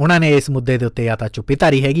ਉਹਨਾਂ ਨੇ ਇਸ ਮੁੱਦੇ ਦੇ ਉੱਤੇ ਜਾਂ ਤਾਂ ਚੁੱਪੀ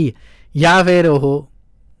ਧਾਰੀ ਹੈਗੀ ਹੈ ਜਾਂ ਫਿਰ ਉਹ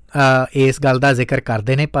ਇਸ ਗੱਲ ਦਾ ਜ਼ਿਕਰ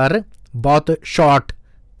ਕਰਦੇ ਨੇ ਪਰ ਬਹੁਤ ਸ਼ਾਰਟ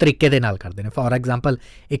ਤਰੀਕੇ ਦੇ ਨਾਲ ਕਰਦੇ ਨੇ। ਫੋਰ ਐਗਜ਼ਾਮਪਲ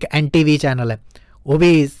ਇੱਕ NTV ਚੈਨਲ ਹੈ, ਉਹ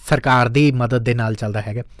ਵੀ ਸਰਕਾਰ ਦੀ ਮਦਦ ਦੇ ਨਾਲ ਚੱਲਦਾ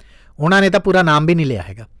ਹੈਗਾ। ਉਹਨਾਂ ਨੇ ਤਾਂ ਪੂਰਾ ਨਾਮ ਵੀ ਨਹੀਂ ਲਿਆ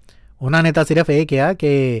ਹੈਗਾ, ਉਹਨਾਂ ਨੇ ਤਾਂ ਸਿਰਫ ਇਹ ਕਿਹਾ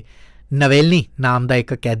ਕਿ ਨਵੇਲਨੀ ਨਾਮ ਦਾ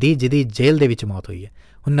ਇੱਕ ਕੈਦੀ ਜਿਹਦੀ ਜੇਲ੍ਹ ਦੇ ਵਿੱਚ ਮੌਤ ਹੋਈ ਹੈ।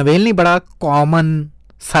 ਹੁਣ ਨਵੇਲਨੀ ਬੜਾ ਕਾਮਨ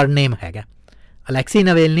ਸਰਨੇਮ ਹੈਗਾ, ਅਲੈਕਸੀ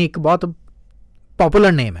ਨਵੇਲਨੀ ਇੱਕ ਬਹੁਤ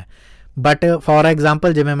ਪੋਪੂਲਰ ਨੇਮ ਹੈ। ਬਟ ਫੋਰ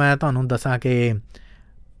ਐਗਜ਼ਾਮਪਲ ਜਿਵੇਂ ਮੈਂ ਤੁਹਾਨੂੰ ਦੱਸਾਂ ਕਿ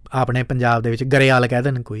ਆਪਣੇ ਪੰਜਾਬ ਦੇ ਵਿੱਚ ਗਰੇਵਾਲ ਕਹਿ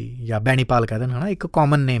ਦੇਣ ਕੋਈ, ਜਾਂ ਬੈਣੀਪਾਲ ਕਹਿ ਦੇਣ, ਹੈ ਨਾ, ਇੱਕ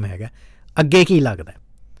ਕਾਮਨ ਨੇਮ ਹੈਗਾ। ਅੱਗੇ ਕੀ ਲੱਗਦਾ,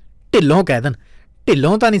 ਢਿੱਲੋਂ ਕਹਿ ਦੇਣ,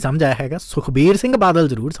 ਢਿੱਲੋਂ ਤਾਂ ਨਹੀਂ ਸਮਝ ਆਇਆ ਹੈਗਾ, ਸੁਖਬੀਰ ਸਿੰਘ ਬਾਦਲ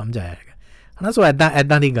ਜ਼ਰੂਰ ਸਮਝ ਆਇਆ ਹੈਗਾ, ਹੈ ਨਾ। ਸੋ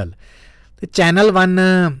ਇੱਦਾਂ ਦੀ ਗੱਲ। ਅਤੇ ਚੈਨਲ 1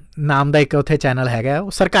 ਨਾਮ ਦਾ ਇੱਕ ਉੱਥੇ ਚੈਨਲ ਹੈਗਾ,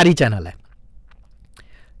 ਉਹ ਸਰਕਾਰੀ ਚੈਨਲ ਹੈ।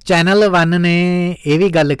 ਚੈਨਲ 1 ਨੇ ਇਹ ਵੀ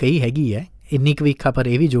ਗੱਲ ਕਹੀ ਹੈਗੀ ਹੈ, ਇੰਨੀ ਕੁ ਵੀ ਖਬਰ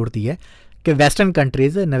ਇਹ ਵੀ ਜੋੜਦੀ ਹੈ ਕਿ ਵੈਸਟਰਨ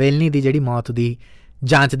ਕੰਟਰੀਜ਼ ਨਵੇਲਨੀ ਦੀ ਜਿਹੜੀ ਮੌਤ ਦੀ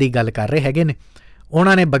ਜਾਂਚ ਦੀ ਗੱਲ ਕਰ ਰਹੇ ਹੈਗੇ ਨੇ।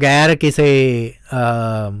 ਉਹਨਾਂ ਨੇ ਬਗੈਰ ਕਿਸੇ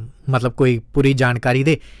ਮਤਲਬ ਕੋਈ ਪੂਰੀ ਜਾਣਕਾਰੀ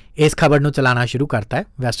ਦੇ ਇਸ ਖਬਰ ਨੂੰ ਚਲਾਉਣਾ ਸ਼ੁਰੂ ਕਰਤਾ ਹੈ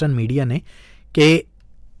ਵੈਸਟਰਨ ਮੀਡੀਆ ਨੇ ਕਿ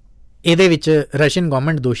ਇਹਦੇ ਵਿੱਚ ਰਸ਼ੀਅਨ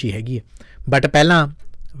ਗੌਰਮੈਂਟ ਦੋਸ਼ੀ ਹੈਗੀ ਹੈ। ਬਟ ਪਹਿਲਾਂ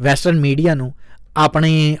ਵੈਸਟਰਨ ਮੀਡੀਆ ਨੂੰ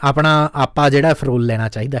ਆਪਣਾ ਆਪਾ ਜਿਹੜਾ ਫਰੋਲ ਲੈਣਾ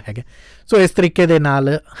ਚਾਹੀਦਾ ਹੈਗਾ। ਸੋ ਇਸ ਤਰੀਕੇ ਦੇ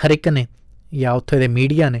ਨਾਲ ਹਰ ਇੱਕ ਨੇ ਜਾਂ ਉੱਥੇ ਦੇ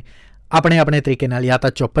ਮੀਡੀਆ ਨੇ ਆਪਣੇ ਤਰੀਕੇ ਨਾਲ ਜਾਂ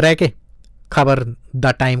ਤਾਂ ਚੁੱਪ ਰਹਿ ਕੇ ਖਬਰ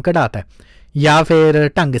ਦਾ ਟਾਈਮ ਕਢਾਤਾ, ਜਾਂ ਫਿਰ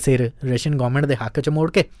ਢੰਗ ਸਿਰ ਰਸ਼ੀਅਨ ਗੌਰਮੈਂਟ ਦੇ ਹੱਕ 'ਚ ਮੋੜ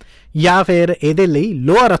ਕੇ, ਜਾਂ ਫਿਰ ਇਹਦੇ ਲਈ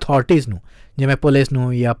ਲੋਅਰ ਅਥਾਰਟੀਜ਼ ਨੂੰ ਜਿਵੇਂ ਪੁਲਿਸ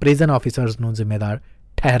ਨੂੰ ਜਾਂ ਪ੍ਰਿਜ਼ਨ ਆਫਿਸਰਸ ਨੂੰ ਜ਼ਿੰਮੇਦਾਰ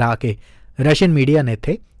ਠਹਿਰਾ ਕੇ ਰਸ਼ੀਅਨ ਮੀਡੀਆ ਨੇ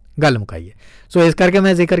ਇੱਥੇ ਗੱਲ ਮੁਕਾਈ ਹੈ। ਸੋ ਇਸ ਕਰਕੇ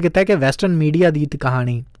ਮੈਂ ਜ਼ਿਕਰ ਕੀਤਾ ਕਿ ਵੈਸਟਰਨ ਮੀਡੀਆ ਦੀ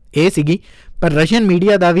ਕਹਾਣੀ ਇਹ ਸੀਗੀ, ਪਰ ਰਸ਼ੀਅਨ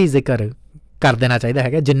ਮੀਡੀਆ ਦਾ ਵੀ ਜ਼ਿਕਰ ਕਰ ਦੇਣਾ ਚਾਹੀਦਾ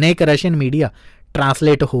ਹੈਗਾ। ਜਿੰਨੇ ਕੁ ਰਸ਼ੀਅਨ ਮੀਡੀਆ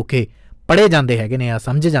ਟਰਾਂਸਲੇਟ ਹੋ ਕੇ ਪੜ੍ਹੇ ਜਾਂਦੇ ਹੈਗੇ ਨੇ ਜਾਂ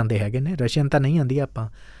ਸਮਝ ਜਾਂਦੇ ਹੈਗੇ ਨੇ, ਰਸ਼ੀਅਨ ਤਾਂ ਨਹੀਂ ਆਉਂਦੀ, ਆਪਾਂ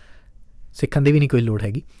ਸਿੱਖਣ ਦੀ ਵੀ ਨਹੀਂ ਕੋਈ ਲੋੜ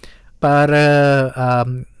ਹੈਗੀ, ਪਰ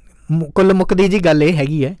ਕੁੱਲ ਮੁੱਕਦੀ ਜੀ ਗੱਲ ਇਹ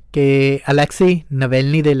ਹੈਗੀ ਹੈ ਕਿ ਅਲੈਕਸੀ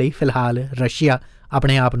ਨਵੇਲਨੀ ਦੇ ਲਈ ਫਿਲਹਾਲ ਰਸ਼ੀਆ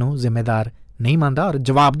ਆਪਣੇ ਆਪ ਨੂੰ ਜ਼ਿੰਮੇਦਾਰ ਨਹੀਂ ਮੰਨਦਾ ਔਰ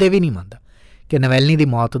ਜਵਾਬਦੇਹ ਵੀ ਨਹੀਂ ਮੰਨਦਾ ਕਿ ਨਵੇਲਨੀ ਦੀ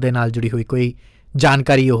ਮੌਤ ਦੇ ਨਾਲ ਜੁੜੀ ਹੋਈ ਕੋਈ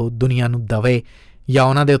ਜਾਣਕਾਰੀ ਉਹ ਦੁਨੀਆ ਨੂੰ ਦਵੇ, ਜਾਂ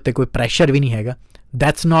ਉਹਨਾਂ ਦੇ ਉੱਤੇ ਕੋਈ ਪ੍ਰੈਸ਼ਰ ਵੀ ਨਹੀਂ ਹੈਗਾ।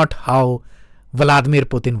 That's not how Vladimir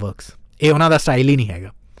Putin works. ਇਹ ਉਹਨਾਂ ਦਾ ਸਟਾਈਲ ਹੀ ਨਹੀਂ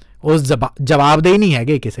ਹੈਗਾ, ਉਹ ਜਵਾਬਦੇਹ ਨਹੀਂ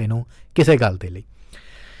ਹੈਗੇ ਕਿਸੇ ਨੂੰ ਕਿਸੇ ਗੱਲ ਦੇ ਲਈ।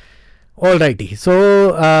 ਆਲ ਰਾਈਟੀ, ਸੋ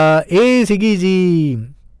ਇਹ ਸੀਗੀ ਜੀ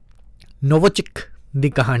ਨੋਵੋਚਿਕ ਦੀ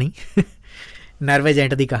ਕਹਾਣੀ, ਨਰਵ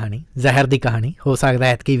ਏਜੈਂਟ ਦੀ ਕਹਾਣੀ, ਜ਼ਹਿਰ ਦੀ ਕਹਾਣੀ। ਹੋ ਸਕਦਾ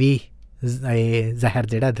ਐਤਕੀ ਵੀ ਇਹ ਜ਼ਹਿਰ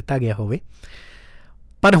ਜਿਹੜਾ ਦਿੱਤਾ ਗਿਆ ਹੋਵੇ।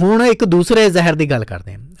 ਪਰ ਹੁਣ ਇੱਕ ਦੂਸਰੇ ਜ਼ਹਿਰ ਦੀ ਗੱਲ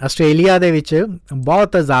ਕਰਦੇ ਹਾਂ। ਆਸਟ੍ਰੇਲੀਆ ਦੇ ਵਿੱਚ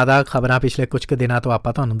ਬਹੁਤ ਜ਼ਿਆਦਾ ਖਬਰਾਂ ਪਿਛਲੇ ਕੁਝ ਕੁ ਦਿਨਾਂ ਤੋਂ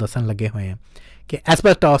ਆਪਾਂ ਤੁਹਾਨੂੰ ਦੱਸਣ ਲੱਗੇ ਹੋਏ ਹਾਂ ਕਿ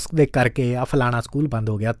ਐਸਬੈਸਟੋਸ ਦੇ ਕਰਕੇ ਆ ਫਲਾਣਾ ਸਕੂਲ ਬੰਦ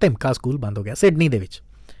ਹੋ ਗਿਆ, ਧਿਮਕਾ ਸਕੂਲ ਬੰਦ ਹੋ ਗਿਆ ਸਿਡਨੀ ਦੇ ਵਿੱਚ।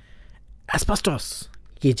 ਐਸਬੈਸਟੋਸ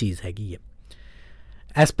ਕੀ ਚੀਜ਼ ਹੈਗੀ ਹੈ?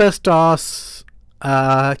 ਐਸਬੈਸਟੋਸ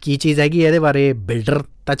ਕੀ ਚੀਜ਼ ਹੈਗੀ ਇਹਦੇ ਬਾਰੇ ਬਿਲਡਰ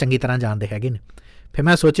ਤਾਂ ਚੰਗੀ ਤਰ੍ਹਾਂ ਜਾਣਦੇ ਹੈਗੇ ਨੇ। ਫਿਰ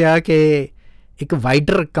ਮੈਂ ਸੋਚਿਆ ਕਿ ਇੱਕ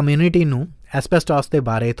ਵਾਈਡਰ ਕਮਿਊਨਿਟੀ ਨੂੰ ਐਸਬੈਸਟੋਸ ਦੇ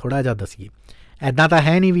ਬਾਰੇ ਥੋੜ੍ਹਾ ਜਿਹਾ ਦੱਸੀਏ। ਇੱਦਾਂ ਤਾਂ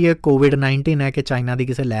ਹੈ ਨਹੀਂ ਵੀ ਇਹ ਕੋਵਿਡ-19 ਹੈ ਕਿ ਚਾਈਨਾ ਦੀ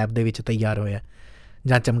ਕਿਸੇ ਲੈਬ ਦੇ ਵਿੱਚ ਤਿਆਰ ਹੋਇਆ,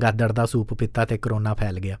 ਜਾਂ ਚਮਗਾਦੜ ਦਾ ਸੂਪ ਪੀਤਾ ਅਤੇ ਕਰੋਨਾ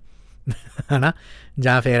ਫੈਲ ਗਿਆ, ਹੈ ਨਾ,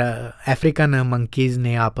 ਜਾਂ ਫਿਰ ਅਫਰੀਕਨ ਮੰਕੀਜ਼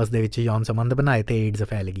ਨੇ ਆਪਸ ਦੇ ਵਿੱਚ ਯੌਨ ਸੰਬੰਧ ਬਣਾਏ ਅਤੇ ਏਡਜ਼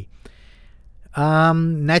ਫੈਲ ਗਈ।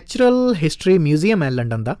 ਨੈਚੁਰਲ ਹਿਸਟਰੀ ਮਿਊਜ਼ੀਅਮ ਹੈ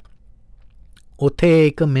ਲੰਡਨ ਦਾ, ਉੱਥੇ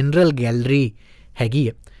ਇੱਕ ਮਿਨਰਲ ਗੈਲਰੀ ਹੈਗੀ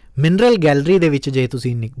ਹੈ। ਮਿਨਰਲ ਗੈਲਰੀ ਦੇ ਵਿੱਚ ਜੇ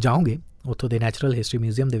ਤੁਸੀਂ ਜਾਓਗੇ ਉੱਥੋਂ ਦੇ ਨੈਚੁਰਲ ਹਿਸਟਰੀ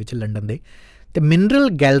ਮਿਊਜ਼ੀਅਮ ਦੇ ਵਿੱਚ ਲੰਡਨ ਦੇ, ਅਤੇ ਮਿਨਰਲ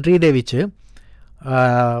ਗੈਲਰੀ ਦੇ ਵਿੱਚ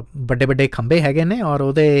ਵੱਡੇ ਵੱਡੇ ਖੰਭੇ ਹੈਗੇ ਨੇ ਔਰ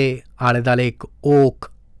ਉਹਦੇ ਆਲੇ ਦੁਆਲੇ ਇੱਕ ਓਕ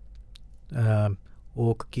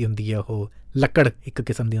ਕੀ ਹੁੰਦੀ ਹੈ, ਉਹ ਲੱਕੜ ਇੱਕ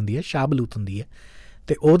ਕਿਸਮ ਦੀ ਹੁੰਦੀ ਹੈ, ਸ਼ਾਹਬਲੂਤ ਹੁੰਦੀ ਹੈ,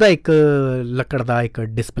 ਅਤੇ ਉਹਦਾ ਇੱਕ ਲੱਕੜ ਦਾ ਇੱਕ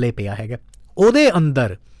ਡਿਸਪਲੇ ਪਿਆ ਹੈਗਾ। ਉਹਦੇ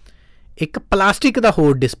ਅੰਦਰ ਇੱਕ ਪਲਾਸਟਿਕ ਦਾ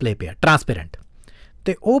ਹੋਰ ਡਿਸਪਲੇ ਪਿਆ ਟਰਾਂਸਪੇਰੈਂਟ,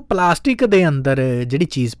 ਅਤੇ ਉਹ ਪਲਾਸਟਿਕ ਦੇ ਅੰਦਰ ਜਿਹੜੀ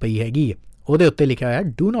ਚੀਜ਼ ਪਈ ਹੈਗੀ ਹੈ ਉਹਦੇ ਉੱਤੇ ਲਿਖਿਆ ਹੋਇਆ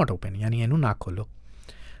ਡੂ ਨਾਟ ਓਪਨ, ਯਾਨੀ ਇਹਨੂੰ ਨਾ ਖੋਲ੍ਹੋ।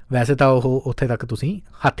 ਵੈਸੇ ਤਾਂ ਉਹ ਉੱਥੇ ਤੱਕ ਤੁਸੀਂ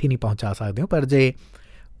ਹੱਥ ਹੀ ਨਹੀਂ ਪਹੁੰਚਾ ਸਕਦੇ ਹੋ, ਪਰ ਜੇ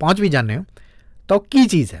ਪਹੁੰਚ ਵੀ ਜਾਂਦੇ ਹੋ ਤਾਂ ਉਹ ਕੀ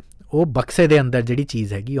ਚੀਜ਼ ਹੈ? ਉਹ ਬਕਸੇ ਦੇ ਅੰਦਰ ਜਿਹੜੀ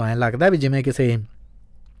ਚੀਜ਼ ਹੈਗੀ ਉਹ ਐਂ ਲੱਗਦਾ ਵੀ ਜਿਵੇਂ ਕਿਸੇ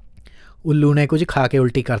ਉੱਲੂ ਨੇ ਕੁਝ ਖਾ ਕੇ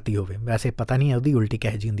ਉਲਟੀ ਕਰਤੀ ਹੋਵੇ। ਵੈਸੇ ਪਤਾ ਨਹੀਂ ਉਹਦੀ ਉਲਟੀ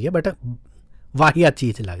ਕਿਹੋ ਜਿਹੀ ਹੁੰਦੀ ਹੈ, ਬਟ ਵਾਹੀਆਤ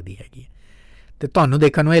ਚੀਜ਼ ਲੱਗਦੀ ਹੈਗੀ ਹੈ। ਅਤੇ ਤੁਹਾਨੂੰ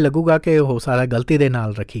ਦੇਖਣ ਨੂੰ ਇਹ ਲੱਗੂਗਾ ਕਿ ਉਹ ਸਾਰਾ ਗਲਤੀ ਦੇ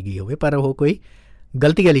ਨਾਲ ਰੱਖੀ ਗਈ ਹੋਵੇ, ਪਰ ਉਹ ਕੋਈ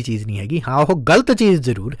ਗਲਤੀ ਵਾਲੀ ਚੀਜ਼ ਨਹੀਂ ਹੈਗੀ। ਹਾਂ, ਉਹ ਗਲਤ ਚੀਜ਼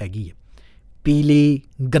ਜ਼ਰੂਰ ਹੈਗੀ ਹੈ, ਪੀਲੀ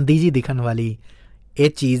ਗੰਦੀ ਜਿਹੀ ਦਿਖਣ ਵਾਲੀ ਇਹ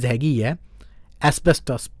ਚੀਜ਼ ਹੈਗੀ ਹੈ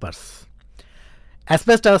ਐਸਬੈਸਟਸ ਪਰਸ।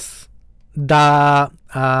 ਐਸਬੈਸਟਸ ਦਾ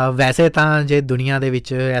ਵੈਸੇ ਤਾਂ ਜੇ ਦੁਨੀਆ ਦੇ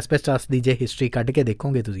ਵਿੱਚ ਐਸਬੈਸਟਸ ਦੀ ਜੇ ਹਿਸਟਰੀ ਕੱਢ ਕੇ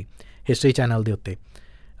ਦੇਖੋਗੇ ਤੁਸੀਂ ਹਿਸਟਰੀ ਚੈਨਲ ਦੇ ਉੱਤੇ,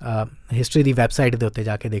 ਹਿਸਟਰੀ ਦੀ ਵੈਬਸਾਈਟ ਦੇ ਉੱਤੇ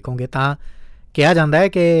ਜਾ ਕੇ ਦੇਖੋਗੇ ਤਾਂ ਕਿਹਾ ਜਾਂਦਾ ਹੈ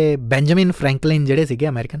ਕਿ ਬੈਂਜਾਮਿਨ ਫਰੈਂਕਲਿਨ ਜਿਹੜੇ ਸੀਗੇ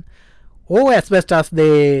ਅਮਰੀਕਨ, ਉਹ ਐਸਬੈਸਟਸ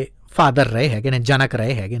ਦੇ ਫਾਦਰ ਰਹੇ ਹੈਗੇ ਨੇ, ਜਨਕ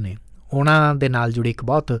ਰਹੇ ਹੈਗੇ ਨੇ। ਉਹਨਾਂ ਦੇ ਨਾਲ ਜੁੜੀ ਇੱਕ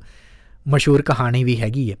ਬਹੁਤ ਮਸ਼ਹੂਰ ਕਹਾਣੀ ਵੀ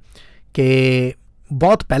ਹੈਗੀ ਹੈ ਕਿ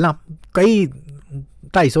ਬਹੁਤ ਪਹਿਲਾਂ ਕਈ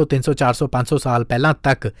 250, 300, 400, 500 ਸਾਲ ਪਹਿਲਾਂ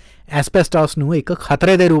ਤੱਕ ਐਸਬੈਸਟਸ ਨੂੰ ਇੱਕ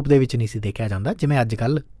ਖਤਰੇ ਦੇ ਰੂਪ ਦੇ ਵਿੱਚ ਨਹੀਂ ਸੀ ਦੇਖਿਆ ਜਾਂਦਾ, ਜਿਵੇਂ ਅੱਜ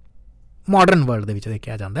ਕੱਲ੍ਹ ਮਾਡਰਨ ਵਰਲਡ ਦੇ ਵਿੱਚ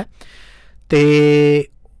ਦੇਖਿਆ ਜਾਂਦਾ। ਅਤੇ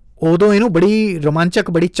ਉਦੋਂ ਇਹਨੂੰ ਬੜੀ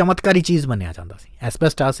ਰੋਮਾਂਚਕ, ਬੜੀ ਚਮਤਕਾਰੀ ਚੀਜ਼ ਮੰਨਿਆ ਜਾਂਦਾ ਸੀ।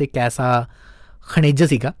 ਐਸਬੈਸਟਸ ਇੱਕ ਐਸਾ ਖਣਿਜ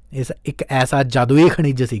ਸੀਗਾ, ਇੱਕ ਐਸਾ ਜਾਦੂਈ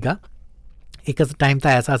ਖਣਿਜ ਸੀਗਾ ਇੱਕ ਟਾਈਮ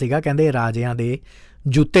ਤਾਂ ਐਸਾ ਸੀਗਾ ਕਹਿੰਦੇ ਰਾਜਿਆਂ ਦੇ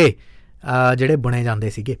ਜੁੱਤੇ ਜਿਹੜੇ ਬੁਣੇ ਜਾਂਦੇ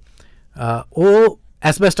ਸੀਗੇ ਉਹ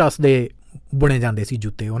ਐਸਬੈਸਟਸ ਦੇ ਬੁਣੇ ਜਾਂਦੇ ਸੀ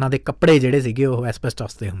ਜੁੱਤੇ, ਉਹਨਾਂ ਦੇ ਕੱਪੜੇ ਜਿਹੜੇ ਸੀਗੇ ਉਹ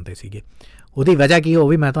ਐਸਬੈਸਟਸ ਦੇ ਹੁੰਦੇ ਸੀਗੇ। ਉਹਦੀ ਵਜ੍ਹਾ ਕੀ ਉਹ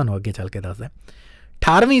ਵੀ ਮੈਂ ਤੁਹਾਨੂੰ ਅੱਗੇ ਚੱਲ ਕੇ ਦੱਸਦਾ।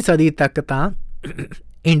 18ਵੀਂ ਸਦੀ ਤੱਕ ਤਾਂ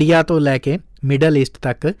ਇੰਡੀਆ ਤੋਂ ਲੈ ਕੇ ਮਿਡਲ ਈਸਟ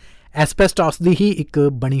ਤੱਕ ਐਸਬੈਸਟਸ ਦੀ ਹੀ ਇੱਕ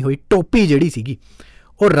ਬਣੀ ਹੋਈ ਟੋਪੀ ਜਿਹੜੀ ਸੀਗੀ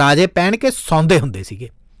ਉਹ ਰਾਜੇ ਪਹਿਨ ਕੇ ਸੌਂਦੇ ਹੁੰਦੇ ਸੀਗੇ,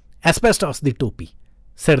 ਐਸਬੈਸਟਸ ਦੀ ਟੋਪੀ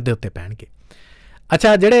ਸਿਰ ਦੇ ਉੱਤੇ ਪਹਿਨ ਕੇ।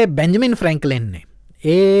 ਅੱਛਾ, ਜਿਹੜੇ ਬੈਂਜਾਮਿਨ ਫਰੈਂਕਲਿਨ ਨੇ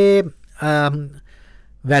ਇਹ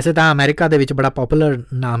ਵੈਸੇ ਤਾਂ ਅਮਰੀਕਾ ਦੇ ਵਿੱਚ ਬੜਾ ਪੋਪੂਲਰ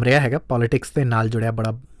ਨਾਮ ਰਿਹਾ ਹੈਗਾ, ਪੋਲੀਟਿਕਸ ਦੇ ਨਾਲ ਜੁੜਿਆ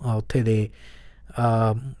ਬੜਾ ਉੱਥੇ ਦੇ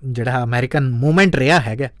ਜਿਹੜਾ ਅਮਰੀਕਨ ਮੂਵਮੈਂਟ ਰਿਹਾ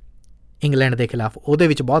ਹੈਗਾ ਇੰਗਲੈਂਡ ਦੇ ਖਿਲਾਫ, ਉਹਦੇ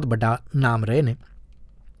ਵਿੱਚ ਬਹੁਤ ਵੱਡਾ ਨਾਮ ਰਹੇ ਨੇ।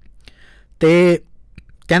 ਅਤੇ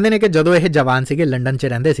ਕਹਿੰਦੇ ਨੇ ਕਿ ਜਦੋਂ ਇਹ ਜਵਾਨ ਸੀਗੇ ਲੰਡਨ 'ਚ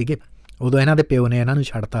ਰਹਿੰਦੇ ਸੀਗੇ ਉਦੋਂ ਇਹਨਾਂ ਦੇ ਪਿਓ ਨੇ ਇਹਨਾਂ ਨੂੰ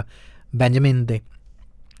ਛੱਡਤਾ, ਬੈਂਜਾਮਿਨ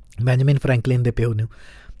ਫਰੈਂਕਲਿਨ ਦੇ ਪਿਓ ਨੂੰ।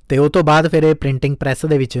 ਅਤੇ ਉਹ ਤੋਂ ਬਾਅਦ ਫਿਰ ਇਹ ਪ੍ਰਿੰਟਿੰਗ ਪ੍ਰੈਸ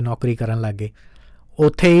ਦੇ ਵਿੱਚ ਨੌਕਰੀ ਕਰਨ ਲੱਗ ਗਏ।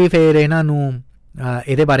 ਉੱਥੇ ਹੀ ਫਿਰ ਇਹਨਾਂ ਨੂੰ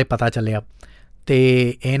ਇਹਦੇ ਬਾਰੇ ਪਤਾ ਚੱਲਿਆ ਅਤੇ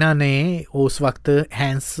ਇਹਨਾਂ ਨੇ ਉਸ ਵਕਤ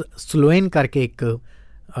ਹੈਂਸ ਸਲੋਏਨ ਕਰਕੇ ਇੱਕ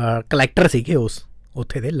ਕਲੈਕਟਰ ਸੀਗੇ ਉਸ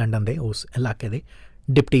ਉੱਥੇ ਦੇ ਲੰਡਨ ਦੇ ਉਸ ਇਲਾਕੇ ਦੇ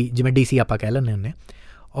ਡਿਪਟੀ, ਜਿਵੇਂ DC ਆਪਾਂ ਕਹਿ ਲੈਂਦੇ ਹੁੰਦੇ,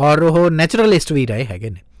 ਔਰ ਉਹ ਨੈਚੁਰਲਿਸਟ ਵੀ ਰਹੇ ਹੈਗੇ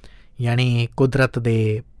ਨੇ, ਯਾਨੀ ਕੁਦਰਤ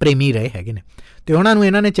ਦੇ ਪ੍ਰੇਮੀ ਰਹੇ ਹੈਗੇ ਨੇ। ਅਤੇ ਉਹਨਾਂ ਨੂੰ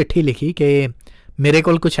ਇਹਨਾਂ ਨੇ ਚਿੱਠੀ ਲਿਖੀ ਕਿ ਮੇਰੇ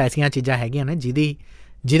ਕੋਲ ਕੁਛ ਐਸੀਆਂ ਚੀਜ਼ਾਂ ਹੈਗੀਆਂ ਨੇ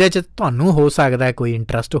ਜਿਹਦੇ 'ਚ ਤੁਹਾਨੂੰ ਹੋ ਸਕਦਾ ਕੋਈ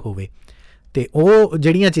ਇੰਟਰਸਟ ਹੋਵੇ। ਅਤੇ ਉਹ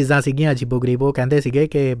ਜਿਹੜੀਆਂ ਚੀਜ਼ਾਂ ਸੀਗੀਆਂ ਅਜੀਬੋ ਗਰੀਬ, ਉਹ ਕਹਿੰਦੇ ਸੀਗੇ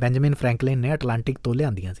ਕਿ ਬੈਂਜਾਮਿਨ ਫਰੈਂਕਲਿਨ ਨੇ ਅਟਲਾਂਟਿਕ ਤੋਂ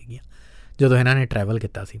ਲਿਆਂਦੀਆਂ ਸੀਗੀਆਂ ਜਦੋਂ ਇਹਨਾਂ ਨੇ ਟਰੈਵਲ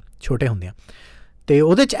ਕੀਤਾ ਸੀ ਛੋਟੇ ਹੁੰਦਿਆਂ, ਅਤੇ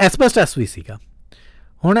ਉਹਦੇ 'ਚ ਐਸਬੈਸਟਸ ਵੀ ਸੀਗਾ।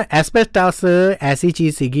 ਹੁਣ ਐਸਬੈਸਟਸ ਐਸੀ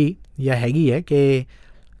ਚੀਜ਼ ਸੀਗੀ ਜਾਂ ਹੈਗੀ ਹੈ ਕਿ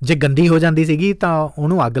ਜੇ ਗੰਦੀ ਹੋ ਜਾਂਦੀ ਸੀਗੀ ਤਾਂ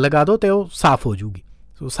ਉਹਨੂੰ ਅੱਗ ਲਗਾ ਦਿਓ ਅਤੇ ਉਹ ਸਾਫ਼ ਹੋ ਜੂਗੀ,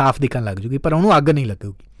 ਸੋ ਸਾਫ਼ ਦਿਖਣ ਲੱਗ ਜੂਗੀ, ਪਰ ਉਹਨੂੰ ਅੱਗ ਨਹੀਂ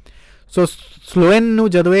ਲੱਗੂਗੀ। ਸੋ ਸਲੋਏਨ ਨੂੰ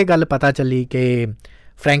ਜਦੋਂ ਇਹ ਗੱਲ ਪਤਾ ਚੱਲੀ ਕਿ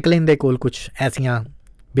ਫਰੈਂਕਲਿਨ ਦੇ ਕੋਲ ਕੁਛ ਐਸੀਆਂ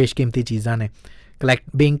ਬੇਸ਼ਕੀਮਤੀ ਚੀਜ਼ਾਂ ਨੇ,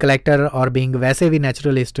 ਬੀਇੰਗ ਕਲੈਕਟਰ ਔਰ ਬੀਇੰਗ ਵੈਸੇ ਵੀ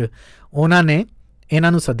ਨੈਚੁਰਲਿਸਟ, ਉਹਨਾਂ ਨੇ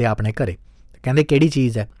ਇਹਨਾਂ ਨੂੰ ਸੱਦਿਆ ਆਪਣੇ ਘਰੇ। ਕਹਿੰਦੇ ਕਿਹੜੀ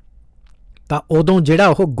ਚੀਜ਼ ਹੈ? ਤਾਂ ਉਦੋਂ ਜਿਹੜਾ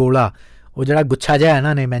ਉਹ ਗੋਲਾ, ਉਹ ਜਿਹੜਾ ਗੁੱਛਾ ਜਿਹਾ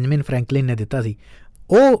ਇਹਨਾਂ ਨੇ ਬੈਂਜਾਮਿਨ ਫਰੈਂਕਲਿਨ ਨੇ ਦਿੱਤਾ ਸੀ,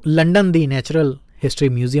 ਉਹ ਲੰਡਨ ਦੀ ਨੈਚੁਰਲ ਹਿਸਟਰੀ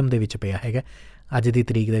ਮਿਊਜ਼ੀਅਮ ਦੇ ਵਿੱਚ ਪਿਆ ਹੈਗਾ ਅੱਜ ਦੀ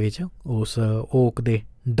ਤਰੀਕ ਦੇ ਵਿੱਚ, ਉਸ ਓਕ ਦੇ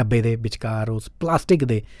ਡੱਬੇ ਦੇ ਵਿਚਕਾਰ, ਉਸ ਪਲਾਸਟਿਕ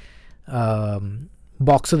ਦੇ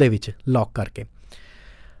ਬਾਕਸ ਦੇ ਵਿੱਚ ਲੌਕ ਕਰਕੇ।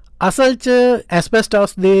 ਅਸਲ 'ਚ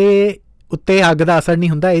ਐਸਬੈਸਟਸ ਦੇ ਉੱਤੇ ਅੱਗ ਦਾ ਅਸਰ ਨਹੀਂ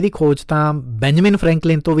ਹੁੰਦਾ, ਇਹਦੀ ਖੋਜ ਤਾਂ ਬੈਂਜਾਮਿਨ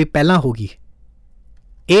ਫਰੈਂਕਲਿਨ ਤੋਂ ਵੀ ਪਹਿਲਾਂ ਹੋ ਗਈ।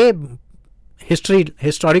 ਇਹ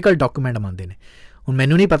ਹਿਸਟੋਰੀਕਲ ਡਾਕੂਮੈਂਟ ਮੰਨਦੇ ਨੇ। ਹੁਣ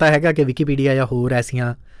ਮੈਨੂੰ ਨਹੀਂ ਪਤਾ ਹੈਗਾ ਕਿ ਵਿਕੀਪੀਡੀਆ ਜਾਂ ਹੋਰ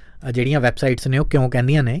ਐਸੀਆਂ ਜਿਹੜੀਆਂ ਵੈਬਸਾਈਟਸ ਨੇ ਉਹ ਕਿਉਂ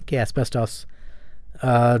ਕਹਿੰਦੀਆਂ ਨੇ ਕਿ ਐਸਬੈਸਟਸ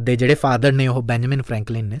ਦੇ ਜਿਹੜੇ ਫਾਦਰ ਨੇ ਉਹ ਬੈਂਜਾਮਿਨ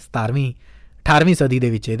ਫਰੈਂਕਲਿਨ ਨੇ। 18ਵੀਂ ਸਦੀ ਦੇ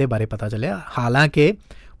ਵਿੱਚ ਇਹਦੇ ਬਾਰੇ ਪਤਾ ਚੱਲਿਆ। ਹਾਲਾਂਕਿ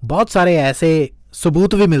ਬਹੁਤ ਸਾਰੇ ਐਸੇ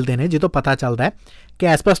ਸਬੂਤ ਵੀ ਮਿਲਦੇ ਨੇ ਜਿੱਥੋਂ ਪਤਾ ਚੱਲਦਾ ਹੈ ਕਿ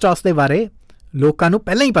ਐਸਬੈਸਟਸ ਦੇ ਬਾਰੇ ਲੋਕਾਂ ਨੂੰ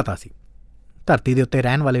ਪਹਿਲਾਂ ਹੀ ਪਤਾ ਸੀ, ਧਰਤੀ ਦੇ ਉੱਤੇ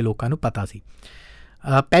ਰਹਿਣ ਵਾਲੇ ਲੋਕਾਂ ਨੂੰ ਪਤਾ ਸੀ।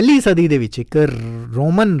 ਪਹਿਲੀ ਸਦੀ ਦੇ ਵਿੱਚ ਇੱਕ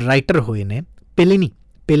ਰੋਮਨ ਰਾਈਟਰ ਹੋਏ ਨੇ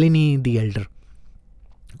ਪਿਲਿਨੀ ਦੀ ਐਲਡਰ,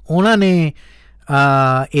 ਉਹਨਾਂ ਨੇ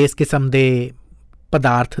ਇਸ ਕਿਸਮ ਦੇ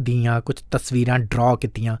ਪਦਾਰਥ ਦੀਆਂ ਕੁਝ ਤਸਵੀਰਾਂ ਡਰਾ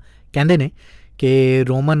ਕੀਤੀਆਂ। ਕਹਿੰਦੇ ਨੇ ਕਿ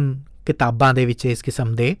ਰੋਮਨ ਕਿਤਾਬਾਂ ਦੇ ਵਿੱਚ ਇਸ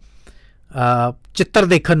ਕਿਸਮ ਦੇ ਚਿੱਤਰ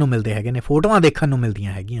ਦੇਖਣ ਨੂੰ ਮਿਲਦੇ ਹੈਗੇ ਨੇ, ਫੋਟੋਆਂ ਦੇਖਣ ਨੂੰ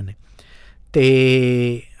ਮਿਲਦੀਆਂ ਹੈਗੀਆਂ ਨੇ।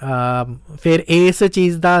 ਅਤੇ ਫਿਰ ਇਸ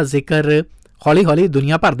ਚੀਜ਼ ਦਾ ਜ਼ਿਕਰ ਹੌਲੀ ਹੌਲੀ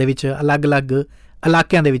ਦੁਨੀਆ ਭਰ ਦੇ ਵਿੱਚ ਅਲੱਗ-ਅਲੱਗ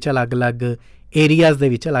ਇਲਾਕਿਆਂ ਦੇ ਵਿੱਚ, ਅਲੱਗ-ਅਲੱਗ ਏਰੀਆਜ਼ ਦੇ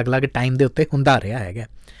ਵਿੱਚ, ਅਲੱਗ-ਅਲੱਗ ਟਾਈਮ ਦੇ ਉੱਤੇ ਹੁੰਦਾ ਰਿਹਾ ਹੈਗਾ।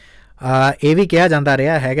 ਇਹ ਵੀ ਕਿਹਾ ਜਾਂਦਾ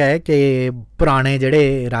ਰਿਹਾ ਹੈਗਾ ਹੈ ਕਿ ਪੁਰਾਣੇ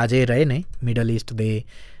ਜਿਹੜੇ ਰਾਜੇ ਰਹੇ ਨੇ ਮਿਡਲ ਈਸਟ ਦੇ,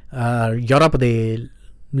 ਯੂਰਪ ਦੇ,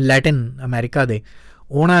 ਲੈਟਿਨ ਅਮਰੀਕਾ ਦੇ,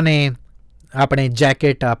 ਉਹਨਾਂ ਨੇ ਆਪਣੇ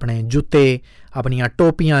ਜੈਕਟ, ਆਪਣੇ ਜੁੱਤੇ, ਆਪਣੀਆਂ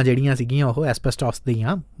ਟੋਪੀਆਂ ਜਿਹੜੀਆਂ ਸੀਗੀਆਂ ਉਹ ਐਸਬੈਸਟਸ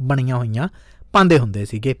ਦੀਆਂ ਬਣੀਆਂ ਹੋਈਆਂ ਪਾਉਂਦੇ ਹੁੰਦੇ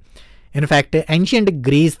ਸੀਗੇ। ਇਨਫੈਕਟ ਐਂਸ਼ੀਐਂਟ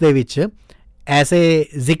ਗ੍ਰੀਸ ਦੇ ਵਿੱਚ ਐਸੇ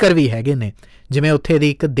ਜ਼ਿਕਰ ਵੀ ਹੈਗੇ ਨੇ, ਜਿਵੇਂ ਉੱਥੇ ਦੀ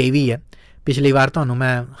ਇੱਕ ਦੇਵੀ ਹੈ, ਪਿਛਲੀ ਵਾਰ ਤੁਹਾਨੂੰ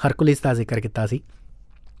ਮੈਂ ਹਰਕੁਲਿਸ ਦਾ ਜ਼ਿਕਰ ਕੀਤਾ ਸੀ,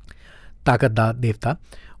 ਤਾਕਤ ਦਾ ਦੇਵਤਾ।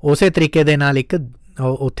 ਉਸੇ ਤਰੀਕੇ ਦੇ ਨਾਲ ਇੱਕ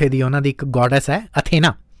ਉੱਥੇ ਦੀ ਉਹਨਾਂ ਦੀ ਇੱਕ ਗੋਡੈਸ ਹੈ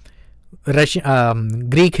ਅਥੇਨਾ,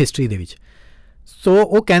 ਗ੍ਰੀਕ ਹਿਸਟਰੀ ਦੇ ਵਿੱਚ। ਸੋ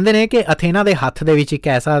ਉਹ ਕਹਿੰਦੇ ਨੇ ਕਿ ਅਥੇਨਾ ਦੇ ਹੱਥ ਦੇ ਵਿੱਚ ਇੱਕ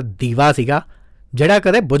ਐਸਾ ਦੀਵਾ ਸੀਗਾ ਜਿਹੜਾ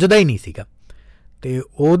ਕਦੇ ਬੁਝਦਾ ਹੀ ਨਹੀਂ ਸੀਗਾ, ਅਤੇ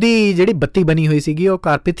ਉਹਦੀ ਜਿਹੜੀ ਬੱਤੀ ਬਣੀ ਹੋਈ ਸੀਗੀ ਉਹ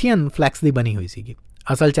ਕਾਰਪਿਥੀਅਨ ਫਲੈਕਸ ਦੀ ਬਣੀ ਹੋਈ ਸੀਗੀ।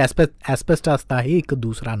 ਅਸਲ 'ਚ ਐਸਬੈਸਟਸ ਦਾ ਹੀ ਇੱਕ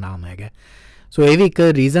ਦੂਸਰਾ ਨਾਮ ਹੈਗਾ। ਸੋ ਇਹ ਵੀ ਇੱਕ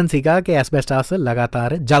ਰੀਜ਼ਨ ਸੀਗਾ ਕਿ ਐਸਬੈਸਟਸ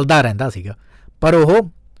ਲਗਾਤਾਰ ਜਲਦਾ ਰਹਿੰਦਾ ਸੀਗਾ, ਪਰ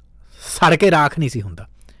ਉਹ ਸੜ ਕੇ ਰਾਖ ਨਹੀਂ ਸੀ ਹੁੰਦਾ,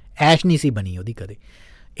 ਐਸ਼ ਨਹੀਂ ਸੀ ਬਣੀ ਉਹਦੀ ਕਦੇ।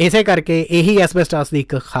 ਇਸੇ ਕਰਕੇ ਇਹੀ ਐਸਬੈਸਟਸ ਦੀ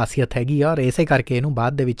ਇੱਕ ਖਾਸੀਅਤ ਹੈਗੀ ਆ, ਔਰ ਇਸੇ ਕਰਕੇ ਇਹਨੂੰ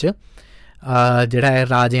ਬਾਅਦ ਦੇ ਵਿੱਚ ਜਿਹੜਾ ਹੈ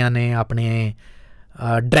ਰਾਜਿਆਂ ਨੇ ਆਪਣੇ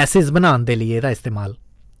ਡਰੈਸਿਸ ਬਣਾਉਣ ਦੇ ਲਈ ਇਹਦਾ ਇਸਤੇਮਾਲ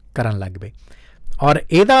ਕਰਨ ਲੱਗ ਪਏ। ਔਰ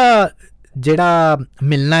ਇਹਦਾ ਜਿਹੜਾ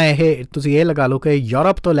ਮਿਲਣਾ, ਇਹ ਤੁਸੀਂ ਇਹ ਲਗਾ ਲਓ ਕਿ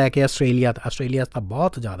ਯੂਰਪ ਤੋਂ ਲੈ ਕੇ ਆਸਟ੍ਰੇਲੀਆ ਤਾਂ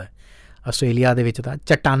ਬਹੁਤ ਜ਼ਿਆਦਾ ਹੈ। ਆਸਟ੍ਰੇਲੀਆ ਦੇ ਵਿੱਚ ਤਾਂ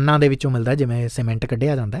ਚੱਟਾਨਾਂ ਦੇ ਵਿੱਚੋਂ ਮਿਲਦਾ, ਜਿਵੇਂ ਸੀਮੈਂਟ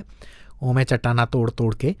ਕੱਢਿਆ ਜਾਂਦਾ ਉਵੇਂ ਚੱਟਾਨਾਂ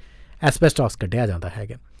ਤੋੜ ਕੇ ਐਸਬੈਸਟਸ ਕੱਢਿਆ ਜਾਂਦਾ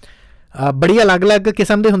ਹੈਗਾ। ਬੜੀ ਅਲੱਗ-ਅਲੱਗ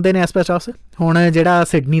ਕਿਸਮ ਦੇ ਹੁੰਦੇ ਨੇ ਐਸਬੈਸਟਾਸ। ਹੁਣ ਜਿਹੜਾ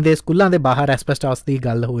ਸਿਡਨੀ ਦੇ ਸਕੂਲਾਂ ਦੇ ਬਾਹਰ ਐਸਬੈਸਟਾਸ ਦੀ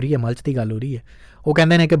ਗੱਲ ਹੋ ਰਹੀ ਹੈ, ਮਲਚ ਦੀ ਗੱਲ ਹੋ ਰਹੀ ਹੈ, ਉਹ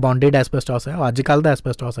ਕਹਿੰਦੇ ਨੇ ਕਿ ਬੌਂਡਡ ਐਸਬੈਸਟਾਸ ਹੈ, ਉਹ ਅੱਜ ਕੱਲ੍ਹ ਦਾ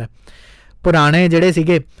ਐਸਬੈਸਟਾਸ ਹੈ। ਪੁਰਾਣੇ ਜਿਹੜੇ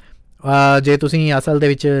ਸੀਗੇ, ਜੇ ਤੁਸੀਂ ਅਸਲ ਦੇ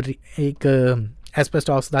ਵਿੱਚ ਇੱਕ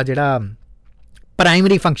ਐਸਬੈਸਟਾਸ ਦਾ ਜਿਹੜਾ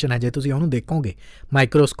ਪ੍ਰਾਇਮਰੀ ਫੰਕਸ਼ਨ ਹੈ, ਜੇ ਤੁਸੀਂ ਉਹਨੂੰ ਦੇਖੋਗੇ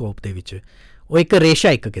ਮਾਈਕਰੋਸਕੋਪ ਦੇ ਵਿੱਚ, ਉਹ ਇੱਕ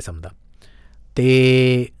ਰੇਸ਼ਾ ਇੱਕ ਕਿਸਮ ਦਾ,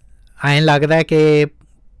 ਅਤੇ ਐਂ ਲੱਗਦਾ ਕਿ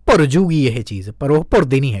ਭੁਰ ਜੂਗੀ ਇਹ ਚੀਜ਼, ਪਰ ਉਹ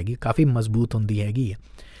ਭੁਰਦੀ ਨਹੀਂ ਹੈਗੀ, ਕਾਫੀ ਮਜ਼ਬੂਤ ਹੁੰਦੀ ਹੈਗੀ ਹੈ।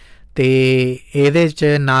 ਅਤੇ ਇਹਦੇ 'ਚ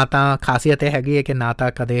ਨਾ ਤਾਂ ਖਾਸੀਅਤ ਇਹ ਹੈਗੀ ਹੈ ਕਿ ਨਾ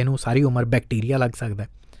ਤਾਂ ਕਦੇ ਇਹਨੂੰ ਸਾਰੀ ਉਮਰ ਬੈਕਟੀਰੀਆ ਲੱਗ ਸਕਦਾ,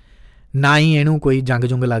 ਨਾ ਹੀ ਇਹਨੂੰ ਕੋਈ ਜੰਗ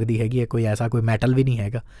ਜੁੰਗ ਲੱਗਦੀ ਹੈਗੀ ਹੈ, ਕੋਈ ਐਸਾ ਕੋਈ ਮੈਟਲ ਵੀ ਨਹੀਂ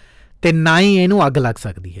ਹੈਗਾ, ਅਤੇ ਨਾ ਹੀ ਇਹਨੂੰ ਅੱਗ ਲੱਗ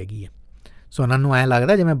ਸਕਦੀ ਹੈਗੀ ਹੈ। ਸੋ ਉਹਨਾਂ ਨੂੰ ਐਂ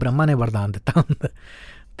ਲੱਗਦਾ ਜਿਵੇਂ ਬ੍ਰਹਮਾ ਨੇ ਵਰਦਾਨ ਦਿੱਤਾ ਹੁੰਦਾ।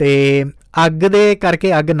 ਅਤੇ ਅੱਗ ਦੇ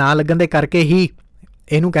ਕਰਕੇ, ਅੱਗ ਨਾ ਲੱਗਣ ਦੇ ਕਰਕੇ ਹੀ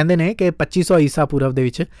ਇਹਨੂੰ ਕਹਿੰਦੇ ਨੇ ਕਿ 2500 ਈਸਾ ਪੂਰਵ ਦੇ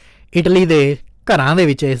ਵਿੱਚ ਇਟਲੀ ਦੇ ਘਰਾਂ ਦੇ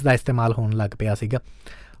ਵਿੱਚ ਇਸ ਦਾ ਇਸਤੇਮਾਲ ਹੋਣ ਲੱਗ ਪਿਆ ਸੀਗਾ।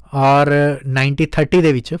 ਔਰ 1930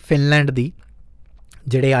 ਦੇ ਵਿੱਚ ਫਿਨਲੈਂਡ ਦੀ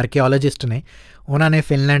ਜਿਹੜੇ ਆਰਕੀਓਲੋਜਿਸਟ ਨੇ, ਉਹਨਾਂ ਨੇ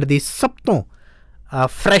ਫਿਨਲੈਂਡ ਦੀ ਸਭ ਤੋਂ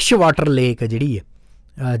ਫਰੈਸ਼ ਵਾਟਰ ਲੇਕ ਜਿਹੜੀ ਹੈ,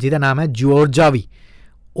 ਜਿਹਦਾ ਨਾਮ ਹੈ ਜਿਓਰਜਾਵੀ,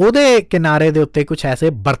 ਉਹਦੇ ਕਿਨਾਰੇ ਦੇ ਉੱਤੇ ਕੁਛ ਐਸੇ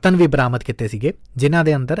ਬਰਤਨ ਵੀ ਬਰਾਮਦ ਕੀਤੇ ਸੀਗੇ ਜਿਨ੍ਹਾਂ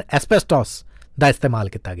ਦੇ ਅੰਦਰ ਐਸਬੈਸਟਾਸ ਦਾ ਇਸਤੇਮਾਲ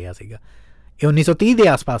ਕੀਤਾ ਗਿਆ ਸੀਗਾ। ਇਹ 1930 ਦੇ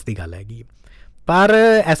ਆਸ-ਪਾਸ ਦੀ ਗੱਲ ਹੈਗੀ। ਪਰ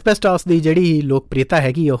ਐਸਬੈਸਟਾਸ ਦੀ ਜਿਹੜੀ ਲੋਕਪ੍ਰਿਯਤਾ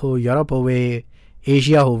ਹੈਗੀ, ਉਹ ਯੂਰਪ ਹੋਵੇ,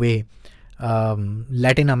 ਏਸ਼ੀਆ ਹੋਵੇ,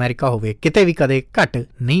 ਲੈਟਿਨ ਅਮਰੀਕਾ ਹੋਵੇ, ਕਿਤੇ ਵੀ ਕਦੇ ਘੱਟ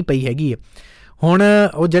ਨਹੀਂ ਪਈ ਹੈਗੀ ਹੈ। ਹੁਣ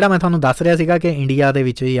ਉਹ ਜਿਹੜਾ ਮੈਂ ਤੁਹਾਨੂੰ ਦੱਸ ਰਿਹਾ ਸੀਗਾ ਕਿ ਇੰਡੀਆ ਦੇ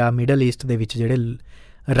ਵਿੱਚ ਜਾਂ ਮਿਡਲ ਈਸਟ ਦੇ ਵਿੱਚ ਜਿਹੜੇ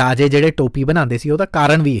ਰਾਜੇ ਜਿਹੜੇ ਟੋਪੀ ਬਣਾਉਂਦੇ ਸੀ, ਉਹਦਾ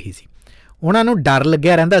ਕਾਰਨ ਵੀ ਇਹੀ ਸੀ। ਉਹਨਾਂ ਨੂੰ ਡਰ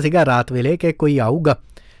ਲੱਗਿਆ ਰਹਿੰਦਾ ਸੀਗਾ ਰਾਤ ਵੇਲੇ ਕਿ ਕੋਈ ਆਊਗਾ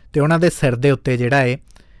ਅਤੇ ਉਹਨਾਂ ਦੇ ਸਿਰ ਦੇ ਉੱਤੇ ਜਿਹੜਾ ਹੈ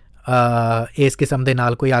ਇਸ ਕਿਸਮ ਦੇ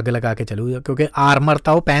ਨਾਲ ਕੋਈ ਅੱਗ ਲਗਾ ਕੇ ਚੱਲੂਗਾ, ਕਿਉਂਕਿ ਆਰਮਰ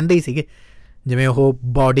ਤਾਂ ਉਹ ਪਹਿਨਦੇ ਹੀ ਸੀਗੇ, ਜਿਵੇਂ ਉਹ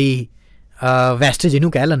ਬੋਡੀ ਵੈਸਟ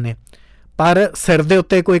ਜਿਹਨੂੰ ਕਹਿ ਲੈਂਦੇ, ਪਰ ਸਿਰ ਦੇ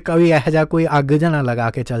ਉੱਤੇ ਕੋਈ ਇਹੋ ਜਿਹਾ ਕੋਈ ਅੱਗ ਜਾਂ ਨਾ ਲਗਾ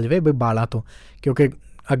ਕੇ ਚੱਲ ਜਾਵੇ ਵੀ ਬਾਲਾਂ ਤੋਂ, ਕਿਉਂਕਿ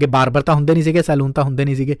ਅੱਗੇ ਬਾਰਬਰ ਤਾਂ ਹੁੰਦੇ ਨਹੀਂ ਸੀਗੇ, ਸੈਲੂਨ ਤਾਂ ਹੁੰਦੇ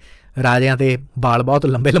ਨਹੀਂ ਸੀਗੇ, ਰਾਜਿਆਂ ਦੇ ਬਾਲ ਬਹੁਤ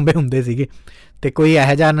ਲੰਬੇ ਲੰਬੇ ਹੁੰਦੇ ਸੀਗੇ, ਅਤੇ ਕੋਈ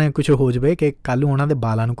ਇਹੋ ਜਿਹਾ ਨਾ ਕੁਛ ਹੋ ਜਾਵੇ ਕਿ ਕੱਲ੍ਹ ਨੂੰ ਉਹਨਾਂ ਦੇ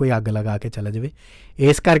ਬਾਲਾਂ ਨੂੰ ਕੋਈ ਅੱਗ ਲਗਾ ਕੇ ਚਲਾ ਜਾਵੇ।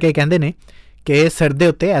 ਇਸ ਕਰਕੇ ਕਹਿੰਦੇ ਨੇ ਕਿ ਸਿਰ ਦੇ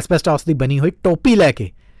ਉੱਤੇ ਐਸਬੈਸਟਾਸ ਦੀ ਬਣੀ ਹੋਈ ਟੋਪੀ ਲੈ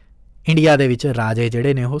ਕੇ ਇੰਡੀਆ ਦੇ ਵਿੱਚ ਰਾਜੇ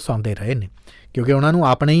ਜਿਹੜੇ ਨੇ ਉਹ ਸੌਂਦੇ ਰਹੇ ਨੇ, ਕਿਉਂਕਿ ਉਹਨਾਂ ਨੂੰ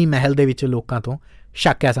ਆਪਣੇ ਹੀ ਮਹਿਲ ਦੇ ਵਿੱਚ ਲੋਕਾਂ ਤੋਂ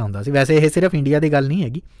ਸ਼ੱਕ ਐਸਾ ਹੁੰਦਾ ਸੀ। ਵੈਸੇ ਇਹ ਸਿਰਫ ਇੰਡੀਆ ਦੀ ਗੱਲ ਨਹੀਂ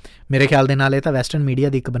ਹੈਗੀ, ਮੇਰੇ ਖਿਆਲ ਦੇ ਨਾਲ ਇਹ ਤਾਂ ਵੈਸਟਰਨ ਮੀਡੀਆ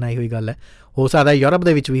ਦੀ ਇੱਕ ਬਣਾਈ ਹੋਈ ਗੱਲ ਹੈ। ਹੋ ਸਕਦਾ ਯੂਰਪ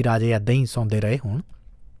ਦੇ ਵਿੱਚ ਵੀ ਰਾਜੇ ਇੱਦਾਂ ਹੀ ਸੌਂਦੇ ਰਹੇ ਹੋਣ।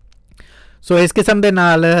 ਸੋ ਇਸ ਕਿਸਮ ਦੇ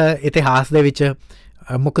ਨਾਲ ਇਤਿਹਾਸ ਦੇ ਵਿੱਚ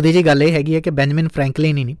ਮੁੱਕਦੀ ਜਿਹੀ ਗੱਲ ਇਹ ਹੈਗੀ ਹੈ ਕਿ ਬੈਂਜਾਮਿਨ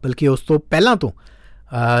ਫਰੈਂਕਲਿਨ ਹੀ ਨਹੀਂ, ਬਲਕਿ ਉਸ ਤੋਂ ਪਹਿਲਾਂ ਤੋਂ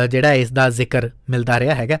ਜਿਹੜਾ ਇਸ ਦਾ ਜ਼ਿਕਰ ਮਿਲਦਾ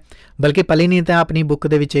ਰਿਹਾ ਹੈਗਾ। ਬਲਕਿ ਪਲੀਨੀ ਤਾਂ ਆਪਣੀ ਬੁੱਕ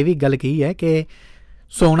ਦੇ ਵਿੱਚ ਇਹ ਵੀ ਗੱਲ ਕਹੀ ਹੈ ਕਿ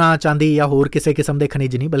ਸੋਨਾ, ਚਾਂਦੀ ਜਾਂ ਹੋਰ ਕਿਸੇ ਕਿਸਮ ਦੇ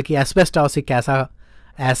ਖਣਿਜ ਨਹੀਂ, ਬਲਕਿ ਐਸਬੈਸਟਾਸ ਇੱਕ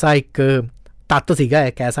ਐਸਾ ਇੱਕ ਤੱਤ ਸੀਗਾ,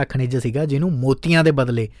 ਇੱਕ ਐਸਾ ਖਣਿਜ ਸੀਗਾ ਜਿਹਨੂੰ ਮੋਤੀਆਂ ਦੇ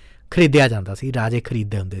ਬਦਲੇ ਖਰੀਦਿਆ ਜਾਂਦਾ ਸੀ, ਰਾਜੇ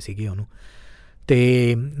ਖਰੀਦਦੇ ਹੁੰਦੇ ਸੀਗੇ ਉਹਨੂੰ। ਅਤੇ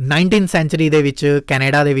 19ਵੀਂ ਸੈਂਚਰੀ ਦੇ ਵਿੱਚ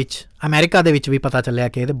ਕੈਨੇਡਾ ਦੇ ਵਿੱਚ, ਅਮਰੀਕਾ ਦੇ ਵਿੱਚ ਵੀ ਪਤਾ ਚੱਲਿਆ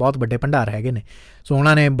ਕਿ ਇਹਦੇ ਬਹੁਤ ਵੱਡੇ ਭੰਡਾਰ ਹੈਗੇ ਨੇ। ਸੋ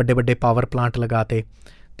ਉਹਨਾਂ ਨੇ ਵੱਡੇ ਵੱਡੇ ਪਾਵਰ ਪਲਾਂਟ ਲਗਾਤੇ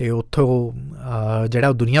ਅਤੇ ਉੱਥੋਂ ਜਿਹੜਾ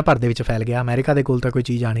ਉਹ ਦੁਨੀਆ ਭਰ ਦੇ ਵਿੱਚ ਫੈਲ ਗਿਆ। ਅਮਰੀਕਾ ਦੇ ਕੋਲ ਤਾਂ ਕੋਈ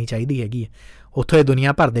ਚੀਜ਼ ਆਉਣੀ ਚਾਹੀਦੀ ਹੈਗੀ ਹੈ, ਉੱਥੋਂ ਇਹ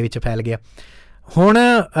ਦੁਨੀਆ ਭਰ ਦੇ ਵਿੱਚ ਫੈਲ ਗਿਆ। ਹੁਣ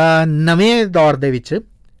ਨਵੇਂ ਦੌਰ ਦੇ ਵਿੱਚ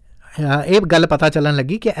ਇਹ ਗੱਲ ਪਤਾ ਚੱਲਣ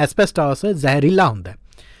ਲੱਗੀ ਕਿ ਐਸਬੈਸਟਾਸ ਜ਼ਹਿਰੀਲਾ ਹੁੰਦਾ।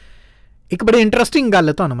 ਇੱਕ ਬੜੀ ਇੰਟਰਸਟਿੰਗ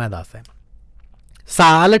ਗੱਲ ਤੁਹਾਨੂੰ ਮੈਂ ਦੱਸਦਾ।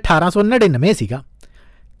 ਸਾਲ 1899 ਸੀਗਾ,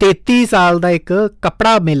 33 ਸਾਲ ਦਾ ਇੱਕ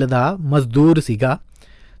ਕੱਪੜਾ ਮਿੱਲ ਦਾ ਮਜ਼ਦੂਰ ਸੀਗਾ,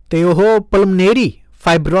 ਅਤੇ ਉਹ ਪਲਮਨੇਰੀ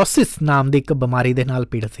ਫਾਈਬਰੋਸਿਸ ਨਾਮ ਦੀ ਇੱਕ ਬਿਮਾਰੀ ਦੇ ਨਾਲ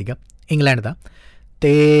ਪੀੜਤ ਸੀਗਾ, ਇੰਗਲੈਂਡ ਦਾ।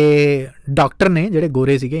 ਅਤੇ ਡਾਕਟਰ ਨੇ ਜਿਹੜੇ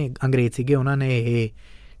ਗੋਰੇ ਸੀਗੇ, ਅੰਗਰੇਜ਼ ਸੀਗੇ, ਉਹਨਾਂ ਨੇ ਇਹ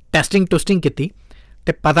ਟੈਸਟਿੰਗ ਕੀਤੀ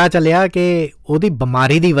ਅਤੇ ਪਤਾ ਚੱਲਿਆ ਕਿ ਉਹਦੀ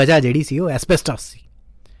ਬਿਮਾਰੀ ਦੀ ਵਜ੍ਹਾ ਜਿਹੜੀ ਸੀ ਉਹ ਐਸਬੈਸਟਾਸ ਸੀ।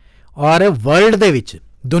 ਔਰ ਵਰਲਡ ਦੇ ਵਿੱਚ,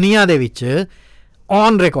 ਦੁਨੀਆ ਦੇ ਵਿੱਚ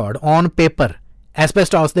on record, on paper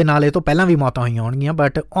asbestos ਦੇ ਨਾਲ ਇਹ ਤੋਂ ਪਹਿਲਾਂ ਵੀ ਮੌਤਾਂ ਹੋਈਆਂ ਹੋਣਗੀਆਂ,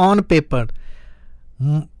 ਬਟ ਔਨ ਪੇਪਰ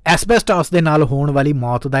ਐਸਬੈਸਟਾਸ ਦੇ ਨਾਲ ਹੋਣ ਵਾਲੀ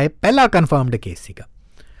ਮੌਤ ਦਾ ਇਹ ਪਹਿਲਾ ਕਨਫਰਮਡ ਕੇਸ ਸੀਗਾ।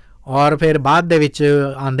 ਔਰ ਫਿਰ ਬਾਅਦ ਦੇ ਵਿੱਚ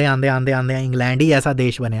ਆਉਂਦੇ ਇੰਗਲੈਂਡ ਹੀ ਐਸਾ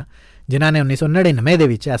ਦੇਸ਼ ਬਣਿਆ ਜਿਨ੍ਹਾਂ ਨੇ 1999 ਦੇ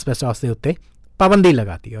ਵਿੱਚ ਐਸਬੈਸਟਾਸ ਦੇ ਉੱਤੇ ਪਾਬੰਦੀ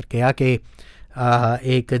ਲਗਾਤੀ ਔਰ ਕਿਹਾ ਕਿ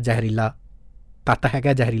ਇਹ ਇੱਕ ਜ਼ਹਿਰੀਲਾ ਤੱਤ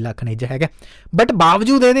ਹੈਗਾ, ਜ਼ਹਿਰੀਲਾ ਖਣਿਜ ਹੈਗਾ। ਬਟ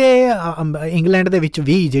ਬਾਵਜੂਦ ਇਹਦੇ ਇੰਗਲੈਂਡ ਦੇ ਵਿੱਚ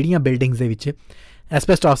ਵੀ ਜਿਹੜੀਆਂ ਬਿਲਡਿੰਗਸ ਦੇ ਵਿੱਚ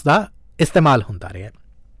ਐਸਬੈਸਟਾਸ ਦਾ ਇਸਤੇਮਾਲ ਹੁੰਦਾ ਰਿਹਾ।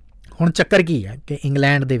 ਹੁਣ ਚੱਕਰ ਕੀ ਹੈ ਕਿ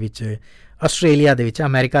ਇੰਗਲੈਂਡ ਦੇ ਵਿੱਚ, ਆਸਟ੍ਰੇਲੀਆ ਦੇ ਵਿੱਚ,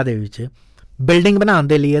 ਅਮਰੀਕਾ ਦੇ ਵਿੱਚ ਬਿਲਡਿੰਗ ਬਣਾਉਣ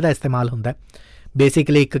ਦੇ ਲਈ ਇਹਦਾ ਇਸਤੇਮਾਲ ਹੁੰਦਾ।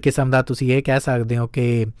 ਬੇਸਿਕਲੀ ਇੱਕ ਕਿਸਮ ਦਾ ਤੁਸੀਂ ਇਹ ਕਹਿ ਸਕਦੇ ਹੋ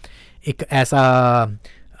ਕਿ ਇੱਕ ਐਸਾ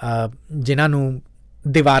ਜਿਨ੍ਹਾਂ ਨੂੰ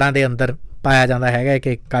ਦੀਵਾਰਾਂ ਦੇ ਅੰਦਰ ਪਾਇਆ ਜਾਂਦਾ ਹੈਗਾ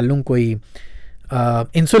ਕਿ ਕੱਲ੍ਹ ਨੂੰ ਕੋਈ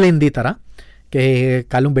ਇਨਸੂਲਿਨ ਦੀ ਤਰ੍ਹਾਂ ਕਿ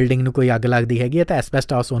ਕੱਲ੍ਹ ਨੂੰ ਬਿਲਡਿੰਗ ਨੂੰ ਕੋਈ ਅੱਗ ਲੱਗਦੀ ਹੈਗੀ ਹੈ ਤਾਂ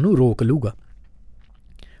ਐਸਬੈਸਟਾਸ ਉਹਨੂੰ ਰੋਕ ਲੂਗਾ।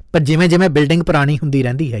 ਪਰ ਜਿਵੇਂ ਜਿਵੇਂ ਬਿਲਡਿੰਗ ਪੁਰਾਣੀ ਹੁੰਦੀ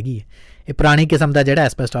ਰਹਿੰਦੀ ਹੈਗੀ ਹੈ, ਇਹ ਪੁਰਾਣੀ ਕਿਸਮ ਦਾ ਜਿਹੜਾ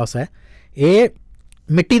ਐਸਬੈਸਟਾਸ ਹੈ ਇਹ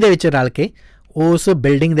ਮਿੱਟੀ ਦੇ ਵਿੱਚ ਰਲ ਕੇ ਉਸ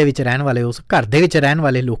ਬਿਲਡਿੰਗ ਦੇ ਵਿੱਚ ਰਹਿਣ ਵਾਲੇ, ਉਸ ਘਰ ਦੇ ਵਿੱਚ ਰਹਿਣ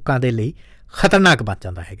ਵਾਲੇ ਲੋਕਾਂ ਦੇ ਲਈ ਖਤਰਨਾਕ ਬਣ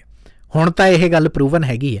ਜਾਂਦਾ ਹੈਗਾ। ਹੁਣ ਤਾਂ ਇਹ ਗੱਲ ਪ੍ਰੂਵਨ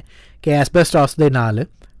ਹੈਗੀ ਹੈ ਕਿ ਐਸਬੈਸਟਾਸ ਦੇ ਨਾਲ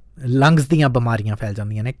ਲੰਗਸ ਦੀਆਂ ਬਿਮਾਰੀਆਂ ਫੈਲ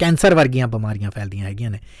ਜਾਂਦੀਆਂ ਨੇ, ਕੈਂਸਰ ਵਰਗੀਆਂ ਬਿਮਾਰੀਆਂ ਫੈਲਦੀਆਂ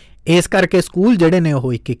ਹੈਗੀਆਂ ਨੇ। ਇਸ ਕਰਕੇ ਸਕੂਲ ਜਿਹੜੇ ਨੇ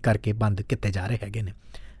ਉਹ ਇੱਕ ਇੱਕ ਕਰਕੇ ਬੰਦ ਕੀਤੇ ਜਾ ਰਹੇ ਹੈਗੇ ਨੇ।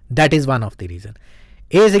 That is one of the reason.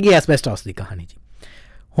 ਇਹ ਸੀਗੀ ਐਸਬੈਸਟੋਸ ਦੀ ਕਹਾਣੀ ਜੀ।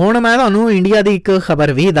 ਹੁਣ ਮੈਂ ਤੁਹਾਨੂੰ ਇੰਡੀਆ ਦੀ ਇੱਕ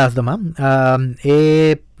ਖਬਰ ਵੀ ਦੱਸ ਦੇਵਾਂ।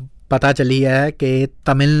 ਇਹ ਪਤਾ ਚੱਲੀ ਹੈ ਕਿ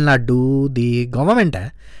ਤਮਿਲਨਾਡੂ ਦੀ ਗਵਰਨਮੈਂਟ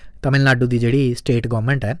ਹੈ, ਤਮਿਲਨਾਡੂ ਦੀ ਜਿਹੜੀ ਸਟੇਟ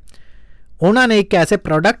ਗਵਰਨਮੈਂਟ ਹੈ, ਉਹਨਾਂ ਨੇ ਇੱਕ ਐਸੇ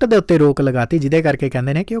ਪ੍ਰੋਡਕਟ ਦੇ ਉੱਤੇ ਰੋਕ ਲਗਾਤੀ ਜਿਹਦੇ ਕਰਕੇ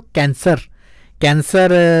ਕਹਿੰਦੇ ਨੇ ਕਿ ਉਹ ਕੈਂਸਰ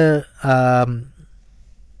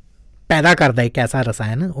ਪੈਦਾ ਕਰਦਾ ਇੱਕ ਐਸਾ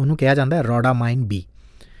ਰਸਾਇਣ, ਉਹਨੂੰ ਕਿਹਾ ਜਾਂਦਾ ਰੋਡਾਮਾਈਨ ਬੀ।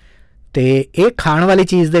 ਅਤੇ ਇਹ ਖਾਣ ਵਾਲੀ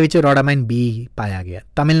ਚੀਜ਼ ਦੇ ਵਿੱਚ ਰੋਡਾਮਾਈਨ ਬੀ ਪਾਇਆ ਗਿਆ।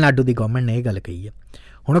 ਤਮਿਲਨਾਡੂ ਦੀ ਗਵਰਨਮੈਂਟ ਨੇ ਇਹ ਗੱਲ ਕਹੀ ਹੈ।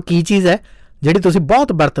 ਹੁਣ ਉਹ ਕੀ ਚੀਜ਼ ਹੈ ਜਿਹੜੀ ਤੁਸੀਂ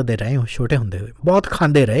ਬਹੁਤ ਵਰਤਦੇ ਰਹੇ ਹੋ ਛੋਟੇ ਹੁੰਦੇ ਹੋਏ, ਬਹੁਤ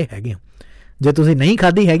ਖਾਂਦੇ ਰਹੇ ਹੈਗੇ ਹੋ। ਜੇ ਤੁਸੀਂ ਨਹੀਂ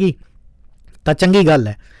ਖਾਧੀ ਹੈਗੀ ਤਾਂ ਚੰਗੀ ਗੱਲ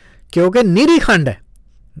ਹੈ, ਕਿਉਂਕਿ ਨਿਰੀ ਖੰਡ ਹੈ,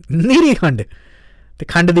 ਨਿਰੀ ਖੰਡ। ਅਤੇ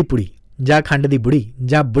ਖੰਡ ਦੀ ਪੁੜੀ ਜਾਂ ਖੰਡ ਦੀ ਬੁੜੀ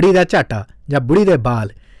ਜਾਂ ਬੁੜੀ ਦਾ ਝਾਟਾ ਜਾਂ ਬੁੜੀ ਦੇ ਬਾਲ,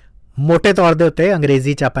 ਮੋਟੇ ਤੌਰ ਦੇ ਉੱਤੇ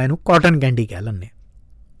ਅੰਗਰੇਜ਼ੀ 'ਚ ਆਪਾਂ ਇਹਨੂੰ ਕਾਟਨ ਕੈਂਡੀ ਕਹਿ ਲੈਂਦੇ।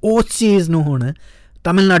 ਉਸ ਚੀਜ਼ ਨੂੰ ਹੁਣ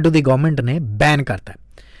ਤਮਿਲਨਾਡੂ ਦੀ ਗਵਰਨਮੈਂਟ ਨੇ ਬੈਨ ਕਰਤਾ।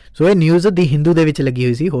 ਸੋ ਇਹ ਨਿਊਜ਼ ਦੀ ਹਿੰਦੂ ਦੇ ਵਿੱਚ ਲੱਗੀ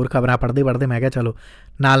ਹੋਈ ਸੀ। ਹੋਰ ਖਬਰਾਂ ਪੜ੍ਹਦੇ ਮੈਂ ਕਿਹਾ ਚਲੋ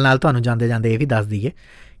ਨਾਲ ਨਾਲ ਤੁਹਾਨੂੰ ਜਾਂਦੇ ਜਾਂਦੇ ਇਹ ਵੀ ਦੱਸ ਦਈਏ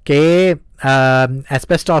ਕਿ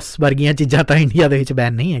ਐਸਬੈਸਟੋਸ ਵਰਗੀਆਂ ਚੀਜ਼ਾਂ ਤਾਂ ਇੰਡੀਆ ਦੇ ਵਿੱਚ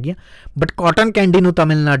ਬੈਨ ਨਹੀਂ ਹੈਗੀਆਂ, ਬਟ ਕਾਟਨ ਕੈਂਡੀ ਨੂੰ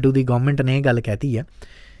ਤਮਿਲਨਾਡੂ ਦੀ ਗਵਰਨਮੈਂਟ ਨੇ ਇਹ ਗੱਲ ਕਹਿਤੀ ਹੈ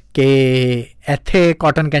ਕਿ ਇੱਥੇ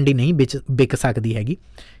ਕਾਟਨ ਕੈਂਡੀ ਨਹੀਂ ਵਿਕ ਸਕਦੀ ਹੈਗੀ,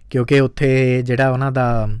 ਕਿਉਂਕਿ ਉੱਥੇ ਜਿਹੜਾ ਉਹਨਾਂ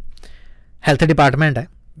ਦਾ ਹੈਲਥ ਡਿਪਾਰਟਮੈਂਟ ਹੈ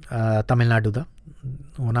ਤਮਿਲਨਾਡੂ ਦਾ,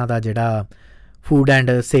 ਉਹਨਾਂ ਦਾ ਜਿਹੜਾ ਫੂਡ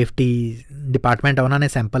ਐਂਡ ਸੇਫਟੀ ਡਿਪਾਰਟਮੈਂਟ ਆ, ਉਹਨਾਂ ਨੇ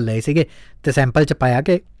ਸੈਂਪਲ ਲਏ ਸੀਗੇ ਅਤੇ ਸੈਂਪਲ 'ਚ ਪਾਇਆ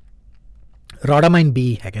ਕਿ ਰੋਡਾਮਾਈਨ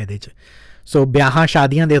ਬੀ ਹੈਗਾ ਇਹਦੇ 'ਚ। ਸੋ ਵਿਆਹਾਂ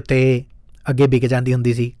ਸ਼ਾਦੀਆਂ ਦੇ ਉੱਤੇ ਅੱਗੇ ਵਿਕ ਜਾਂਦੀ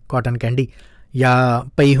ਹੁੰਦੀ ਸੀ ਕਾਟਨ ਕੈਂਡੀ, ਜਾਂ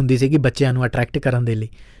ਪਈ ਹੁੰਦੀ ਸੀਗੀ ਬੱਚਿਆਂ ਨੂੰ ਅਟਰੈਕਟ ਕਰਨ ਦੇ ਲਈ।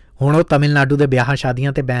 ਹੁਣ ਉਹ ਤਮਿਲਨਾਡੂ ਦੇ ਵਿਆਹਾਂ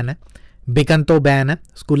ਸ਼ਾਦੀਆਂ 'ਤੇ ਬੈਨ ਹੈ, ਵਿਕਣ ਤੋਂ ਬੈਨ ਹੈ।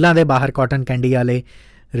 ਸਕੂਲਾਂ ਦੇ ਬਾਹਰ ਕਾਟਨ ਕੈਂਡੀ ਵਾਲੇ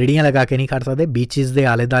ਰੇੜੀਆਂ ਲਗਾ ਕੇ ਨਹੀਂ ਖੜ ਸਕਦੇ, ਬੀਚਿਸ ਦੇ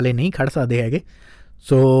ਆਲੇ ਦੁਆਲੇ ਨਹੀਂ ਖੜ ਸਕਦੇ ਹੈਗੇ।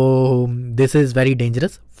 So this is very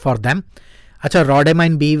dangerous for them. ਅੱਛਾ,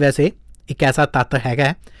 ਰੋਡਾਮਾਈਨ ਬੀ ਵੈਸੇ ਇੱਕ ਐਸਾ ਤੱਤ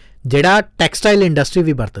ਹੈਗਾ ਜਿਹੜਾ ਟੈਕਸਟਾਈਲ ਇੰਡਸਟਰੀ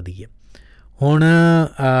ਵੀ ਵਰਤਦੀ ਹੈ। ਹੁਣ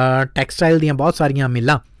ਟੈਕਸਟਾਈਲ ਦੀਆਂ ਬਹੁਤ ਸਾਰੀਆਂ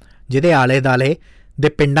ਮਿੱਲਾਂ ਜਿਹਦੇ ਆਲੇ ਦੁਆਲੇ ਦੇ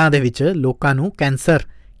ਪਿੰਡਾਂ ਦੇ ਵਿੱਚ ਲੋਕਾਂ ਨੂੰ ਕੈਂਸਰ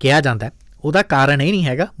ਕਿਹਾ ਜਾਂਦਾ, ਉਹਦਾ ਕਾਰਨ ਇਹ ਨਹੀਂ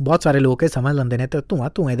ਹੈਗਾ, ਬਹੁਤ ਸਾਰੇ ਲੋਕ ਇਹ ਸਮਝ ਲੈਂਦੇ ਨੇ ਅਤੇ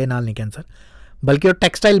ਧੂਏ ਦੇ ਨਾਲ ਨਹੀਂ ਕੈਂਸਰ, ਬਲਕਿ ਉਹ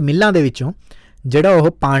ਟੈਕਸਟਾਈਲ ਮਿੱਲਾਂ ਦੇ ਵਿੱਚੋਂ ਜਿਹੜਾ ਉਹ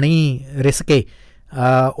ਪਾਣੀ ਰਿਸ ਕੇ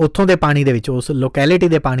ਉੱਥੋਂ ਦੇ ਪਾਣੀ ਦੇ ਵਿੱਚ, ਉਸ ਲੋਕੈਲਿਟੀ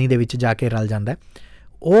ਦੇ ਪਾਣੀ ਦੇ ਵਿੱਚ ਜਾ ਕੇ ਰਲ ਜਾਂਦਾ।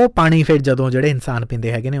 ਉਹ ਪਾਣੀ ਫਿਰ ਜਦੋਂ ਜਿਹੜੇ ਇਨਸਾਨ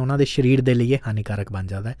ਪੀਂਦੇ ਹੈਗੇ ਨੇ ਉਹਨਾਂ ਦੇ ਸਰੀਰ ਦੇ ਲਈ ਇਹ ਹਾਨੀਕਾਰਕ ਬਣ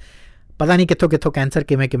ਜਾਂਦਾ। ਪਤਾ ਨਹੀਂ ਕਿੱਥੋਂ ਕੈਂਸਰ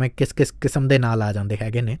ਕਿਵੇਂ ਕਿਸ ਕਿਸਮ ਦੇ ਨਾਲ ਆ ਜਾਂਦੇ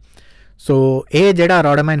ਹੈਗੇ ਨੇ। ਸੋ ਇਹ ਜਿਹੜਾ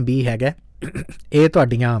ਰੋਡਾਮਾਈਨ ਬੀ ਹੈਗਾ, ਇਹ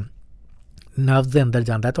ਤੁਹਾਡੀਆਂ ਨਰਵਸ ਦੇ ਅੰਦਰ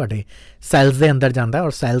ਜਾਂਦਾ, ਤੁਹਾਡੇ ਸੈਲਸ ਦੇ ਅੰਦਰ ਜਾਂਦਾ,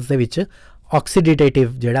 ਔਰ ਸੈਲਸ ਦੇ ਵਿੱਚ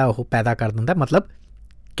ਆਕਸੀਡੇਟਿਵ ਜਿਹੜਾ ਉਹ ਪੈਦਾ ਕਰ ਦਿੰਦਾ, ਮਤਲਬ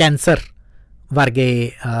ਕੈਂਸਰ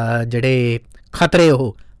ਵਰਗੇ ਜਿਹੜੇ ਖਤਰੇ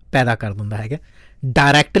ਉਹ ਪੈਦਾ ਕਰ ਦਿੰਦਾ ਹੈਗਾ।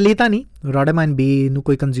 ਡਾਇਰੈਕਟਲੀ ਤਾਂ ਨਹੀਂ ਰੋਡਾਮਾਈਨ ਬੀ ਨੂੰ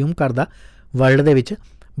ਕੋਈ ਕੰਜ਼ਿਊਮ ਕਰਦਾ ਵਰਲਡ ਦੇ ਵਿੱਚ,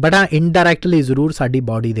 ਬਟ ਹਾਂ ਇਨਡਾਇਰੈਕਟਲੀ ਜ਼ਰੂਰ ਸਾਡੀ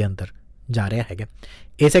ਬਾਡੀ ਦੇ ਅੰਦਰ ਜਾ ਰਿਹਾ ਹੈਗਾ।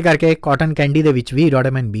 ਇਸੇ ਕਰਕੇ ਕਾਟਨ ਕੈਂਡੀ ਦੇ ਵਿੱਚ ਵੀ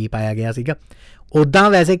ਰੋਡਾਮਾਈਨ ਬੀ ਪਾਇਆ ਗਿਆ ਸੀਗਾ। ਉੱਦਾਂ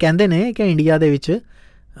ਵੈਸੇ ਕਹਿੰਦੇ ਨੇ ਕਿ ਇੰਡੀਆ ਦੇ ਵਿੱਚ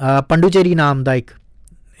ਪੰਡੂਚੇਰੀ ਨਾਮ ਦਾ ਇੱਕ,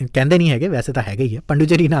 ਕਹਿੰਦੇ ਨਹੀਂ ਹੈਗੇ ਵੈਸੇ ਤਾਂ ਹੈਗਾ ਹੀ ਹੈ,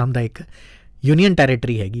 ਪੰਡੂਚੇਰੀ ਨਾਮ ਦਾ ਇੱਕ ਯੂਨੀਅਨ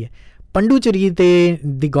ਟੈਰੀਟਰੀ ਹੈਗੀ ਹੈ। ਪੰਡੂਚੇਰੀ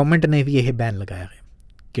ਦੀ ਗਵਰਨਮੈਂਟ ਨੇ ਵੀ ਇਹ ਬੈਨ ਲਗਾਇਆ ਹੈ।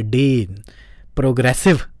 ਕਿੱਡੀ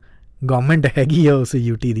ਪ੍ਰੋਗਰੈਸਿਵ ਗਵਰਨਮੈਂਟ ਹੈਗੀ ਆ ਉਸ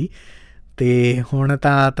ਯੂਟੀ ਦੀ। ਅਤੇ ਹੁਣ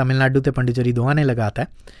ਤਾਂ ਤਮਿਲਨਾਡੂ ਅਤੇ ਪੰਡੂਚੇਰੀ ਦੋਵਾਂ ਨੇ ਲਗਾਤਾ।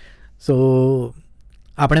 ਸੋ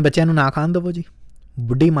ਆਪਣੇ ਬੱਚਿਆਂ ਨੂੰ ਨਾ ਖਾਣ ਦੇਵੋ ਜੀ,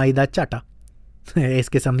 ਬੁੱਢੀ ਮਾਈ ਦਾ ਝਾਟਾ। ਇਸ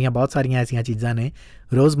ਕਿਸਮ ਦੀਆਂ ਬਹੁਤ ਸਾਰੀਆਂ ਐਸੀਆਂ ਚੀਜ਼ਾਂ ਨੇ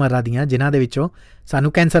ਰੋਜ਼ਮर्रा ਦੀਆਂ ਜਿਨ੍ਹਾਂ ਦੇ ਵਿੱਚੋਂ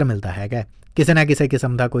ਸਾਨੂੰ ਕੈਂਸਰ ਮਿਲਦਾ ਹੈਗਾ। ਕਿਸੇ ਨਾ ਕਿਸੇ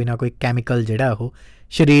ਕਿਸਮ ਦਾ ਕੋਈ ਨਾ ਕੋਈ ਕੈਮੀਕਲ ਜਿਹੜਾ ਉਹ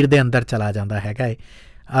ਸਰੀਰ ਦੇ ਅੰਦਰ ਚਲਾ ਜਾਂਦਾ ਹੈਗਾ ਹੈ।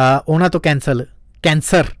 ਉਹਨਾਂ ਤੋਂ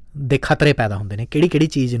ਕੈਂਸਰ ਦੇ ਖਤਰੇ ਪੈਦਾ ਹੁੰਦੇ ਨੇ। ਕਿਹੜੀ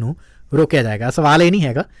ਚੀਜ਼ ਨੂੰ ਰੋਕਿਆ ਜਾਏਗਾ? ਸਵਾਲ ਇਹ ਨਹੀਂ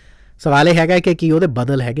ਹੈਗਾ, ਸਵਾਲ ਇਹ ਹੈਗਾ ਕਿ ਕੀ ਉਹਦੇ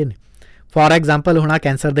ਬਦਲ ਹੈਗੇ ਨੇ। ਫੋਰ ਐਗਜ਼ਾਮਪਲ ਹੁਣ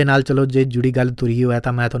ਕੈਂਸਰ ਦੇ ਨਾਲ ਚਲੋ ਜੇ ਜੁੜੀ ਗੱਲ ਤੁਰੀ ਹੋਇਆ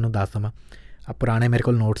ਤਾਂ ਮੈਂ ਤੁਹਾਨੂੰ ਦੱਸ ਦੇਵਾਂ, ਪੁਰਾਣੇ ਮੇਰੇ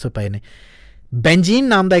ਕੋਲ ਨੋਟਸ ਪਏ ਨੇ। ਬੈਂਜੀਨ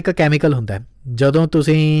ਨਾਮ ਦਾ ਇੱਕ ਕੈਮੀਕਲ ਹੁੰਦਾ, ਜਦੋਂ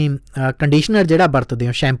ਤੁਸੀਂ ਕੰਡੀਸ਼ਨਰ ਜਿਹੜਾ ਵਰਤਦੇ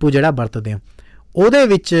ਹੋ, ਸ਼ੈਂਪੂ ਜਿਹੜਾ ਵਰਤਦੇ ਹੋ, ਉਹਦੇ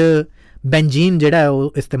ਵਿੱਚ ਬੈਂਜੀਨ ਜਿਹੜਾ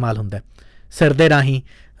ਉਹ ਇਸਤੇਮਾਲ ਹੁੰਦਾ ਸਿਰ ਦੇ ਰਾਹੀਂ,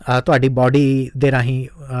 ਤੁਹਾਡੀ ਬਾਡੀ ਦੇ ਰਾਹੀਂ,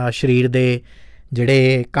 ਸਰੀਰ ਦੇ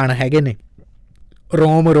ਜਿਹੜੇ ਕਣ ਹੈਗੇ ਨੇ,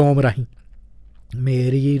 ਰੋਮ ਰਾਹੀਂ,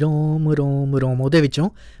 ਮੇਰੀ ਰੋਮ ਉਹਦੇ ਵਿੱਚੋਂ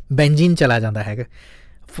ਬੈਂਜੀਨ ਚਲਾ ਜਾਂਦਾ ਹੈਗਾ।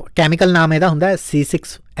 ਕੈਮੀਕਲ ਨਾਮ ਇਹਦਾ ਹੁੰਦਾ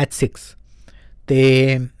C6H6 ਅਤੇ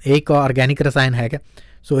ਇਹ ਇੱਕ ਆਰਗੈਨਿਕ ਰਸਾਇਣ ਹੈਗਾ।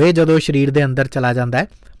 ਸੋ ਇਹ ਜਦੋਂ ਸਰੀਰ ਦੇ ਅੰਦਰ ਚਲਾ ਜਾਂਦਾ ਹੈ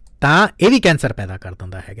ਤਾਂ ਇਹ ਵੀ ਕੈਂਸਰ ਪੈਦਾ ਕਰ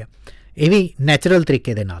ਦਿੰਦਾ ਹੈਗਾ। ਇਹ ਵੀ ਨੈਚੁਰਲ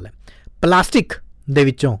ਤਰੀਕੇ ਦੇ ਨਾਲ ਹੈ। ਪਲਾਸਟਿਕ ਦੇ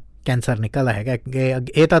ਵਿੱਚੋਂ ਕੈਂਸਰ ਨਿਕਲਦਾ ਹੈਗਾ।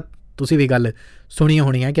 ਇਹ ਤਾਂ ਤੁਸੀਂ ਵੀ ਗੱਲ ਸੁਣੀ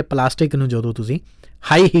ਹੋਣੀ ਹੈ ਕਿ ਪਲਾਸਟਿਕ ਨੂੰ ਜਦੋਂ ਤੁਸੀਂ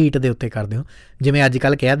ਹਾਈ ਹੀਟ ਦੇ ਉੱਤੇ ਕਰਦੇ ਹੋ, ਜਿਵੇਂ ਅੱਜ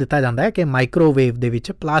ਕੱਲ੍ਹ ਕਹਿ ਦਿੱਤਾ ਜਾਂਦਾ ਹੈ ਕਿ ਮਾਈਕ੍ਰੋਵੇਵ ਦੇ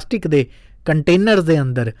ਵਿੱਚ ਪਲਾਸਟਿਕ ਦੇ ਕੰਟੇਨਰਸ ਦੇ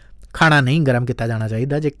ਅੰਦਰ ਖਾਣਾ ਨਹੀਂ ਗਰਮ ਕੀਤਾ ਜਾਣਾ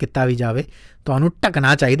ਚਾਹੀਦਾ। ਜੇ ਕੀਤਾ ਵੀ ਜਾਵੇ ਤੁਹਾਨੂੰ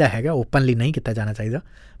ਢੱਕਣਾ ਚਾਹੀਦਾ ਹੈਗਾ, ਓਪਨਲੀ ਨਹੀਂ ਕੀਤਾ ਜਾਣਾ ਚਾਹੀਦਾ,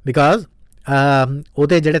 ਬਿਕਾਜ਼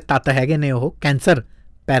ਉਹਦੇ ਜਿਹੜੇ ਤੱਤ ਹੈਗੇ ਨੇ ਉਹ ਕੈਂਸਰ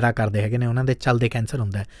ਪੈਦਾ ਕਰਦੇ ਹੈਗੇ ਨੇ, ਉਹਨਾਂ ਦੇ ਚੱਲਦੇ ਕੈਂਸਰ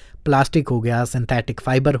ਹੁੰਦਾ ਹੈ। ਪਲਾਸਟਿਕ ਹੋ ਗਿਆ, ਸਿੰਥੈਟਿਕ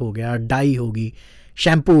ਫਾਈਬਰ ਹੋ ਗਿਆ, ਡਾਈ ਹੋ ਗਈ,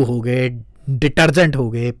 ਸ਼ੈਂਪੂ ਹੋ ਗਏ, ਡਿਟਰਜੈਂਟ ਹੋ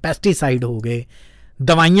ਗਏ, ਪੈਸਟੀਸਾਈਡ ਹੋ ਗਏ,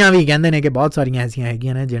 ਦਵਾਈਆਂ ਵੀ ਕਹਿੰਦੇ ਨੇ ਕਿ ਬਹੁਤ ਸਾਰੀਆਂ ਐਸੀਆਂ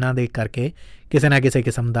ਹੈਗੀਆਂ ਨੇ ਜਿਨ੍ਹਾਂ ਦੇ ਕਰਕੇ ਕਿਸੇ ਨਾ ਕਿਸੇ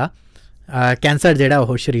ਕਿਸਮ ਦਾ ਕੈਂਸਰ ਜਿਹੜਾ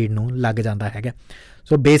ਉਹ ਸਰੀਰ ਨੂੰ ਲੱਗ ਜਾਂਦਾ ਹੈਗਾ।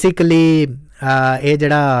 ਸੋ ਬੇਸਿਕਲੀ ਇਹ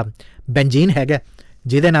ਜਿਹੜਾ ਬੈਂਜੀਨ ਹੈਗਾ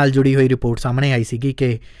ਜਿਹਦੇ ਨਾਲ ਜੁੜੀ ਹੋਈ ਰਿਪੋਰਟ ਸਾਹਮਣੇ ਆਈ ਸੀਗੀ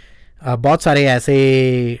ਕਿ ਬਹੁਤ ਸਾਰੇ ਐਸੇ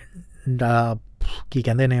ਕੀ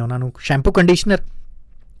ਕਹਿੰਦੇ ਨੇ ਉਹਨਾਂ ਨੂੰ ਸ਼ੈਂਪੂ ਕੰਡੀਸ਼ਨਰ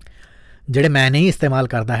ਜਿਹੜੇ ਮੈਂ ਨਹੀਂ ਇਸਤੇਮਾਲ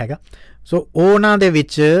ਕਰਦਾ ਹੈਗਾ, ਸੋ ਉਹਨਾਂ ਦੇ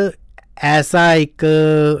ਵਿੱਚ ਐਸਾ ਇੱਕ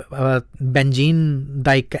ਬੈਂਜੀਨ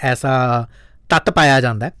ਦਾ ਇੱਕ ਐਸਾ ਤੱਤ ਪਾਇਆ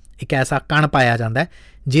ਜਾਂਦਾ, ਇੱਕ ਐਸਾ ਕਣ ਪਾਇਆ ਜਾਂਦਾ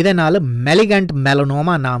ਜਿਹਦੇ ਨਾਲ ਮੈਲੀਗੈਂਟ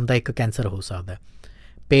ਮੈਲਾਨੋਮਾ ਨਾਮ ਦਾ ਇੱਕ ਕੈਂਸਰ ਹੋ ਸਕਦਾ,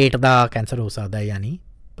 ਪੇਟ ਦਾ ਕੈਂਸਰ ਹੋ ਸਕਦਾ, ਯਾਨੀ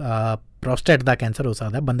ਪ੍ਰੋਸਟੇਟ ਦਾ ਕੈਂਸਰ ਹੋ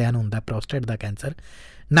ਸਕਦਾ, ਬੰਦਿਆਂ ਨੂੰ ਹੁੰਦਾ ਪ੍ਰੋਸਟੇਟ ਦਾ ਕੈਂਸਰ,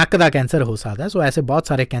 ਨੱਕ ਦਾ ਕੈਂਸਰ ਹੋ ਸਕਦਾ। ਸੋ ਐਸੇ ਬਹੁਤ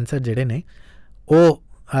ਸਾਰੇ ਕੈਂਸਰ ਜਿਹੜੇ ਨੇ ਉਹ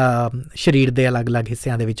ਸਰੀਰ ਦੇ ਅਲੱਗ-ਅਲੱਗ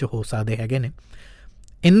ਹਿੱਸਿਆਂ ਦੇ ਵਿੱਚ ਹੋ ਸਕਦੇ ਹੈਗੇ ਨੇ।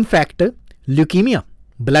 ਇਨਫੈਕਟ ਲਿਊਕੀਮੀਆ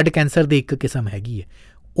ਬਲੱਡ ਕੈਂਸਰ ਦੀ ਇੱਕ ਕਿਸਮ ਹੈਗੀ ਹੈ,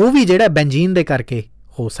 ਉਹ ਵੀ ਜਿਹੜਾ ਬੈਂਜੀਨ ਦੇ ਕਰਕੇ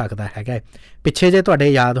ਹੋ ਸਕਦਾ ਹੈਗਾ। ਪਿੱਛੇ ਜੇ ਤੁਹਾਡੇ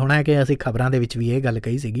ਯਾਦ ਹੋਣਾ ਹੈ ਕਿ ਅਸੀਂ ਖਬਰਾਂ ਦੇ ਵਿੱਚ ਵੀ ਇਹ ਗੱਲ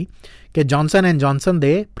ਕਹੀ ਸੀਗੀ ਕਿ ਜੌਨਸਨ ਐਂਡ ਜੌਨਸਨ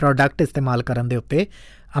ਦੇ ਪ੍ਰੋਡਕਟ ਇਸਤੇਮਾਲ ਕਰਨ ਦੇ ਉੱਤੇ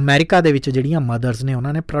ਅਮਰੀਕਾ ਦੇ ਵਿੱਚ ਜਿਹੜੀਆਂ ਮਦਰਸ ਨੇ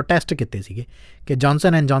ਉਹਨਾਂ ਨੇ ਪ੍ਰੋਟੈਸਟ ਕੀਤੇ ਸੀਗੇ ਕਿ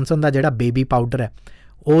ਜੌਨਸਨ ਐਂਡ ਜੌਨਸਨ ਦਾ ਜਿਹੜਾ ਬੇਬੀ ਪਾਊਡਰ ਹੈ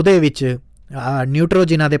ਉਹਦੇ ਵਿੱਚ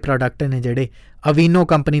ਨਿਊਟਰੋਜਿਨਾ ਦੇ ਪ੍ਰੋਡਕਟ ਨੇ, ਜਿਹੜੇ ਅਵੀਨੋ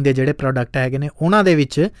ਕੰਪਨੀ ਦੇ ਜਿਹੜੇ ਪ੍ਰੋਡਕਟ ਹੈਗੇ ਨੇ ਉਹਨਾਂ ਦੇ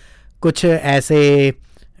ਵਿੱਚ ਕੁਛ ਐਸੇ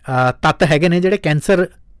ਤੱਤ ਹੈਗੇ ਨੇ ਜਿਹੜੇ ਕੈਂਸਰ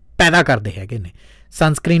ਪੈਦਾ ਕਰਦੇ ਹੈਗੇ ਨੇ।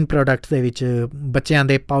 ਸਨਸਕਰੀਨ ਪ੍ਰੋਡਕਟਸ ਦੇ ਵਿੱਚ, ਬੱਚਿਆਂ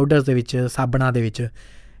ਦੇ ਪਾਊਡਰਸ ਦੇ ਵਿੱਚ, ਸਾਬਣਾਂ ਦੇ ਵਿੱਚ,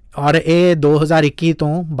 ਔਰ ਇਹ 2021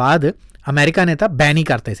 ਤੋਂ ਬਾਅਦ ਅਮਰੀਕਾ ਨੇ ਤਾਂ ਬੈਨ ਹੀ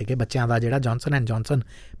ਕਰਤੇ ਸੀਗੇ ਬੱਚਿਆਂ ਦਾ ਜਿਹੜਾ Johnson and Johnson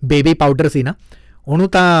baby powder ਸੀ ਨਾ ਉਹਨੂੰ।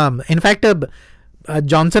 ਤਾਂ ਇਨਫੈਕਟ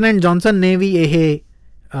ਜੌਨਸਨ ਐਂਡ ਜੌਨਸਨ ਨੇ ਵੀ ਇਹ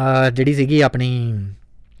ਜਿਹੜੀ ਸੀਗੀ ਆਪਣੀ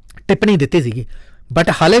ਟਿੱਪਣੀ ਦਿੱਤੀ ਸੀਗੀ, ਬਟ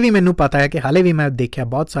ਹਾਲੇ ਵੀ ਮੈਨੂੰ ਪਤਾ ਹੈ ਕਿ ਹਾਲੇ ਵੀ ਮੈਂ ਦੇਖਿਆ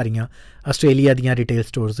ਬਹੁਤ ਸਾਰੀਆਂ ਆਸਟ੍ਰੇਲੀਆ ਦੀਆਂ ਰਿਟੇਲ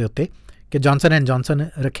ਸਟੋਰਸ ਦੇ ਉੱਤੇ ਕਿ ਜੌਨਸਨ ਐਂਡ ਜੌਨਸਨ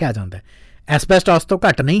ਰੱਖਿਆ ਜਾਂਦਾ, ਐਸਬੈਸਟੋਸ ਤੋਂ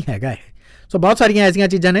ਘੱਟ ਨਹੀਂ ਹੈਗਾ ਇਹ। ਸੋ ਬਹੁਤ ਸਾਰੀਆਂ ਐਸੀਆਂ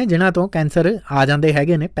ਚੀਜ਼ਾਂ ਨੇ ਜਿਨ੍ਹਾਂ ਤੋਂ ਕੈਂਸਰ ਆ ਜਾਂਦੇ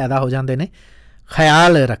ਹੈਗੇ ਨੇ, ਪੈਦਾ ਹੋ ਜਾਂਦੇ ਨੇ,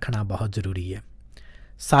 ਖਿਆਲ ਰੱਖਣਾ ਬਹੁਤ ਜ਼ਰੂਰੀ ਹੈ।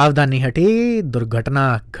 ਸਾਵਧਾਨੀ ਹਟੀ ਦੁਰਘਟਨਾ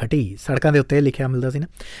ਘਟੀ, ਸੜਕਾਂ ਦੇ ਉੱਤੇ ਲਿਖਿਆ ਮਿਲਦਾ ਸੀ ਨਾ।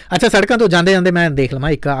 ਅੱਛਾ, ਸੜਕਾਂ ਤੋਂ ਜਾਂਦੇ ਜਾਂਦੇ ਮੈਂ ਦੇਖ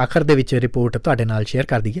ਲਵਾਂ ਇੱਕ ਆਖਰ ਦੇ ਵਿੱਚ ਰਿਪੋਰਟ ਤੁਹਾਡੇ ਨਾਲ ਸ਼ੇਅਰ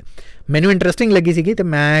ਕਰ ਦਈਏ, ਮੈਨੂੰ ਇੰਟਰਸਟਿੰਗ ਲੱਗੀ ਸੀਗੀ ਅਤੇ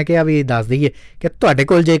ਮੈਂ ਕਿਹਾ ਵੀ ਦੱਸ ਦਈਏ ਕਿ ਤੁਹਾਡੇ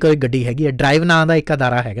ਕੋਲ ਜੇ ਕੋਈ ਗੱਡੀ ਹੈਗੀ ਹੈ, ਡਰਾਈਵ ਨਾਂ ਦਾ ਇੱਕ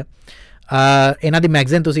ਅਦਾਰਾ ਹੈਗਾ, ਇਹਨਾਂ ਦੀ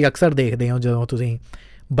ਮੈਗਜ਼ੀਨ ਤੁਸੀਂ ਅਕਸਰ ਦੇਖਦੇ ਹੋ ਜਦੋਂ ਤੁਸੀਂ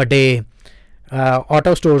ਵੱਡੇ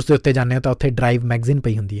ਆਟੋ ਸਟੋਰਸ ਦੇ ਉੱਤੇ ਜਾਂਦੇ ਹੋ ਤਾਂ ਉੱਥੇ ਡਰਾਈਵ ਮੈਗਜ਼ੀਨ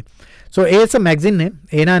ਪਈ ਹੁੰਦੀ ਹੈ। ਸੋ ਇਸ ਮੈਗਜ਼ੀਨ ਨੇ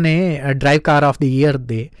ਇਹਨਾਂ ਨੇ drive car of the year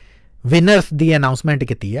ਦੇ ਵਿਨਰਸ ਦੀ ਅਨਾਊਂਸਮੈਂਟ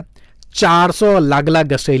ਕੀਤੀ ਹੈ। 400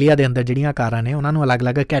 ਅਲੱਗ-ਅਲੱਗ ਆਸਟ੍ਰੇਲੀਆ ਦੇ ਅੰਦਰ ਜਿਹੜੀਆਂ ਕਾਰਾਂ ਨੇ ਉਹਨਾਂ ਨੂੰ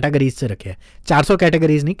ਅਲੱਗ-ਅਲੱਗ ਕੈਟਾਗਰੀਜ਼ 'ਚ ਰੱਖਿਆ। 400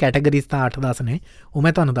 ਕੈਟਾਗਰੀਜ਼ ਨਹੀਂ, ਕੈਟਾਗਰੀਜ਼ ਤਾਂ 8-10 ਨੇ, ਉਹ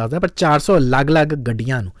ਮੈਂ ਤੁਹਾਨੂੰ ਦੱਸਦਾ, ਪਰ 400 ਅਲੱਗ-ਅਲੱਗ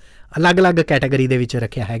ਗੱਡੀਆਂ ਨੂੰ ਅਲੱਗ-ਅਲੱਗ ਕੈਟਾਗਰੀ ਦੇ ਵਿੱਚ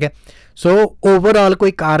ਰੱਖਿਆ ਹੈਗਾ। ਸੋ ਓਵਰਆਲ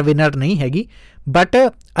ਕੋਈ ਕਾਰ ਵਿਨਰ ਨਹੀਂ ਹੈਗੀ, ਬਟ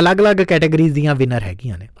ਅਲੱਗ-ਅਲੱਗ ਕੈਟਾਗਰੀਜ਼ ਦੀਆਂ ਵਿਨਰ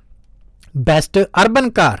ਹੈਗੀਆਂ ਨੇ। ਬੈਸਟ ਅਰਬਨ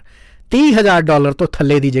ਕਾਰ $30,000 ਤੋਂ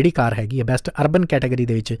ਥੱਲੇ ਦੀ ਜਿਹੜੀ ਕਾਰ ਹੈਗੀ ਹੈ ਬੈਸਟ ਅਰਬਨ ਕੈਟਾਗਰੀ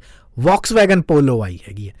ਦੇ ਵਿੱਚ ਵੌਕਸਵੈਗਨ ਪੋਲੋ ਆਈ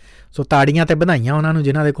ਹੈਗੀ ਹੈ। ਸੋ ਤਾੜੀਆਂ ਤੇ ਵਧਾਈਆਂ ਉਹਨਾਂ ਨੂੰ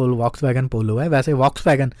ਜਿਨ੍ਹਾਂ ਦੇ ਕੋਲ ਵੌਕਸਵੈਗਨ ਪੋਲੋ ਹੈ। ਵੈਸੇ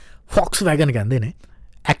ਫੌਕਸਵੈਗਨ ਕਹਿੰਦੇ ਨੇ,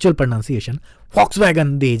 ਐਕਚੁਅਲ ਪ੍ਰੋਨਾਂਸੀਏਸ਼ਨ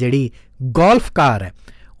ਫੌਕਸਵੈਗਨ ਦੀ ਜਿਹੜੀ ਗੋਲਫ ਕਾਰ ਹੈ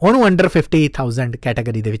ਉਹਨੂੰ ਅੰਡਰ 50,000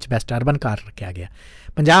 ਕੈਟਾਗਰੀ ਦੇ ਵਿੱਚ ਬੈਸਟ ਅਰਬਨ ਕਾਰ ਰੱਖਿਆ ਗਿਆ।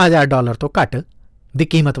 $50,000 ਤੋਂ ਘੱਟ ਦੀ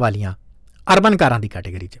ਕੀਮਤ ਵਾਲੀਆਂ ਅਰਬਨ ਕਾਰਾਂ ਦੀ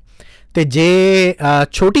ਕੈਟਾਗਰੀ 'ਚ। ਅਤੇ ਜੇ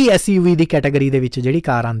ਛੋਟੀ SUV ਦੀ ਕੈਟਾਗਰੀ ਦੇ ਵਿੱਚ ਜਿਹੜੀ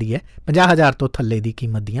ਕਾਰ ਆਉਂਦੀ ਹੈ 50,000 ਤੋਂ ਥੱਲੇ ਦੀ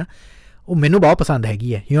ਕੀਮਤ ਦੀਆਂ, ਉਹ ਮੈਨੂੰ ਬਹੁਤ ਪਸੰਦ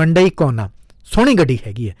ਹੈਗੀ ਹੈ, ਹਿਊਂਡਈ ਕੋਨਾ, ਸੋਹਣੀ ਗੱਡੀ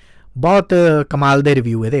ਹੈਗੀ ਹੈ, ਬਹੁਤ ਕਮਾਲ ਦੇ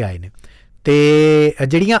ਰਿਵਿਊ ਇਹਦੇ ਆਏ ਨੇ। ਅਤੇ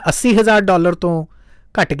ਜਿਹੜੀਆਂ $80,000 ਤੋਂ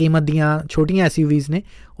ਘੱਟ ਕੀਮਤ ਦੀਆਂ ਛੋਟੀਆਂ SUVs ਨੇ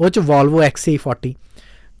ਉਹ 'ਚ ਵੋਲਵੋ XC40,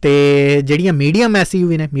 ਅਤੇ ਜਿਹੜੀਆਂ ਮੀਡੀਅਮ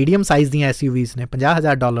SUV ਨੇ, ਮੀਡੀਅਮ ਸਾਈਜ਼ ਦੀਆਂ SUVs ਨੇ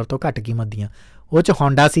 $50,000 ਤੋਂ ਘੱਟ ਕੀਮਤ ਦੀਆਂ, ਉਹ 'ਚ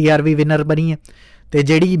ਹੋਂਡਾ CR-V ਵਿਨਰ ਬਣੀ ਹੈ। ਅਤੇ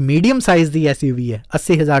ਜਿਹੜੀ ਮੀਡੀਅਮ ਸਾਈਜ਼ ਦੀ SUV ਹੈ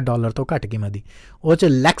 $80,000 ਤੋਂ ਘੱਟ ਕੀਮਤ ਦੀ, ਉਹ 'ਚ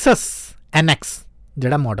ਲੈਕਸਸ NX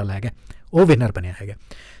ਜਿਹੜਾ ਮਾਡਲ ਹੈਗਾ ਉਹ ਵਿਨਰ ਬਣਿਆ ਹੈਗਾ।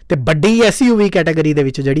 ਅਤੇ ਵੱਡੀ SUV ਕੈਟਾਗਰੀ ਦੇ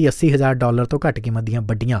ਵਿੱਚ ਜਿਹੜੀ $80,000 ਤੋਂ ਘੱਟ ਕੀਮਤ ਦੀਆਂ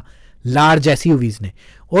ਵੱਡੀਆਂ ਲਾਰਜ SUVs ਨੇ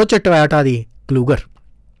ਉਹ 'ਚ ਟੋਇਟਾ ਦੀ ਕਲੂਗਰ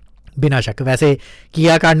ਬਿਨਾਂ ਸ਼ੱਕ। ਵੈਸੇ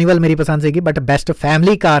ਕੀਆ ਕਾਰਨੀਵਲ ਮੇਰੀ ਪਸੰਦ ਸੀਗੀ, but best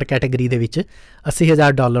family car category ਦੇ ਵਿੱਚ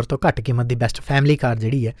 $80,000 ਤੋਂ ਘੱਟ ਕੀਮਤ ਦੀ ਬੈਸਟ ਫੈਮਲੀ ਕਾਰ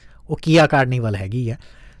ਜਿਹੜੀ ਹੈ ਉਹ ਕੀਆ ਕਾਰਨੀਵਲ ਹੈਗੀ ਹੈ।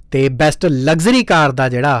 ਅਤੇ ਬੈਸਟ ਲਗਜ਼ਰੀ ਕਾਰ ਦਾ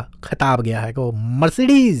ਜਿਹੜਾ ਖਿਤਾਬ ਗਿਆ ਹੈਗਾ ਉਹ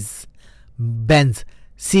Mercedes Benz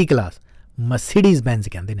C class, Mercedes Benz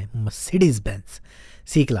ਕਹਿੰਦੇ ਨੇ, Mercedes Benz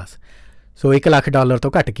C class. So $1,00,000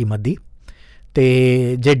 ਤੋਂ ਘੱਟ ਕੀਮਤ ਦੀ।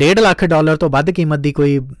 ਅਤੇ ਜੇ $1.5 ਲੱਖ ਤੋਂ ਵੱਧ ਕੀਮਤ ਦੀ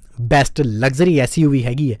ਕੋਈ ਬੈਸਟ ਲਗਜ਼ਰੀ SUV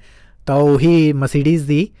ਹੈਗੀ ਹੈ ਤਾਂ ਉਹੀ ਮਰਸੀਡੀਜ਼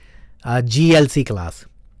ਦੀ GLC ਕਲਾਸ,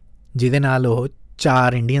 ਜਿਹਦੇ ਨਾਲ ਉਹ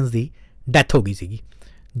 4 ਇੰਡੀਅਨਸ ਦੀ ਡੈਥ ਹੋ ਗਈ ਸੀਗੀ,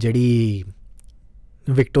 ਜਿਹੜੀ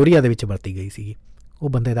ਵਿਕਟੋਰੀਆ ਦੇ ਵਿੱਚ ਵਰਤੀ ਗਈ ਸੀਗੀ। ਉਹ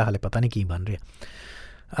ਬੰਦੇ ਦਾ ਹਾਲੇ ਪਤਾ ਨਹੀਂ ਕੀ ਬਣ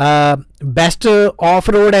ਰਿਹਾ। ਬੈਸਟ ਆਫ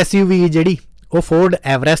ਰੋਡ SUV ਜਿਹੜੀ ਉਹ ਫੋਰਡ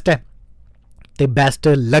ਐਵਰੈਸਟ ਹੈ। ਅਤੇ best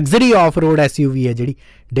luxury off road SUV ਹੈ ਜਿਹੜੀ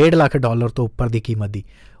 $1.5 ਲੱਖ ਤੋਂ ਉੱਪਰ ਦੀ ਕੀਮਤ ਦੀ,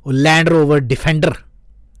 ਉਹ ਲੈਂਡ ਰੋਵਰ ਡਿਫੈਂਡਰ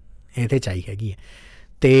ਇਹਦੇ 'ਚ ਆਈ ਹੈਗੀ ਹੈ।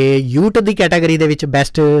 ਅਤੇ ਯੂਟ ਦੀ ਕੈਟਾਗਰੀ ਦੇ ਵਿੱਚ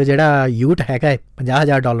ਬੈਸਟ ਜਿਹੜਾ ਯੂਟ ਹੈਗਾ ਹੈ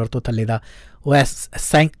 $50,000 ਤੋਂ ਥੱਲੇ ਦਾ ਉਹ ਹੈ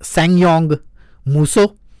ਸੈਂਗਯੋਂਗ ਮੂਸੋ।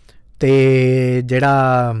 ਅਤੇ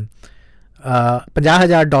ਜਿਹੜਾ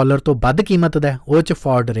 $50,000 ਤੋਂ ਵੱਧ ਕੀਮਤ ਦਾ ਉਹ 'ਚ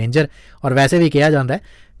ਫੋਰਡ ਰੇਂਜਰ। ਔਰ ਵੈਸੇ ਵੀ ਕਿਹਾ ਜਾਂਦਾ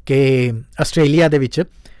ਕਿ ਆਸਟ੍ਰੇਲੀਆ ਦੇ ਵਿੱਚ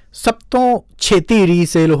ਸਭ ਤੋਂ ਛੇਤੀ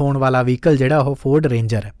ਰੀਸੇਲ ਹੋਣ ਵਾਲਾ ਵਹੀਕਲ ਜਿਹੜਾ ਉਹ ਫੋਰਡ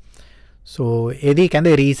ਰੇਂਜਰ ਹੈ। ਸੋ ਇਹਦੀ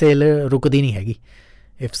ਕਹਿੰਦੇ ਰੀਸੇਲ ਰੁਕਦੀ ਨਹੀਂ ਹੈਗੀ।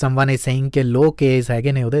 ਇਫ ਸਮਵਨ ਇਜ਼ ਸੇਇੰਗ ਕਿ ਲੋ ਕੇਸ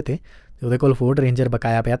ਹੈਗੇ ਨੇ ਉਹਦੇ 'ਤੇ ਉਹਦੇ ਕੋਲ ਫੋਰਡ ਰੇਂਜਰ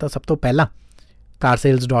ਬਕਾਇਆ ਪਿਆ ਤਾਂ ਸਭ ਤੋਂ ਪਹਿਲਾਂ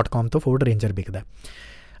carsales.com ਤੋਂ ਫੋਰਡ ਰੇਂਜਰ ਵਿਕਦਾ।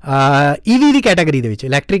 EV ਦੀ ਕੈਟਾਗਰੀ ਦੇ ਵਿੱਚ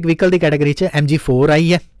ਇਲੈਕਟ੍ਰਿਕ ਵਹੀਕਲ ਦੀ ਕੈਟਾਗਰੀ 'ਚ MG4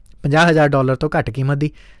 ਆਈ ਹੈ $50,000 ਤੋਂ ਘੱਟ ਕੀਮਤ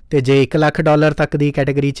ਦੀ। ਅਤੇ ਜੇ $1 ਲੱਖ ਤੱਕ ਦੀ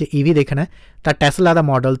ਕੈਟਾਗਰੀ 'ਚ EV ਦੇਖਣਾ ਤਾਂ ਟੈਸਲਾ ਦਾ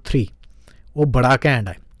ਮਾਡਲ 3 ਉਹ ਬੜਾ ਘੈਂਟ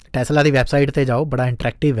ਹੈ। ਟੈਸਲਾ ਦੀ ਵੈਬਸਾਈਟ 'ਤੇ ਜਾਓ, ਬੜਾ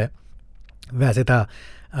ਇੰਟਰੈਕਟਿਵ ਹੈ। ਵੈਸੇ ਤਾਂ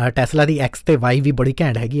ਟੈਸਲਾ ਦੀ X ਅਤੇ Y ਵੀ ਬੜੀ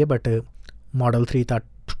ਘੈਂਟ ਹੈਗੀ ਹੈ, ਬਟ ਮਾਡਲ 3 ਤਾਂ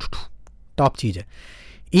ਟੌਪ ਚੀਜ਼ ਹੈ।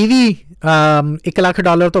 EV $1 ਲੱਖ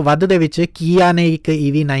ਤੋਂ ਵੱਧ ਦੇ ਵਿੱਚ ਕੀਆ ਨੇ ਇੱਕ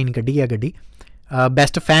EV9 ਕੱਢੀ ਹੈ ਗੱਡੀ।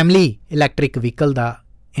 ਬੈਸਟ ਫੈਮਲੀ ਇਲੈਕਟ੍ਰਿਕ ਵਹੀਕਲ ਦਾ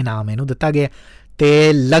ਇਨਾਮ ਇਹਨੂੰ ਦਿੱਤਾ ਗਿਆ।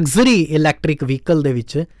 ਅਤੇ ਲਗਜ਼ਰੀ ਇਲੈਕਟ੍ਰਿਕ ਵਹੀਕਲ ਦੇ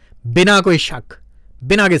ਵਿੱਚ ਬਿਨਾਂ ਕੋਈ ਸ਼ੱਕ,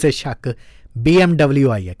 ਬਿਨਾਂ ਕਿਸੇ ਸ਼ੱਕ BMW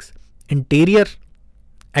iX interior,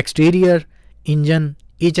 exterior, engine,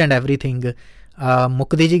 each and everything.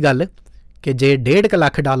 ਮੁੱਕਦੀ ਜੀ ਗੱਲ ਕਿ ਜੇ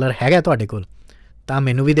 $1.5 ਲੱਖ ਹੈਗਾ ਤੁਹਾਡੇ ਕੋਲ ਤਾਂ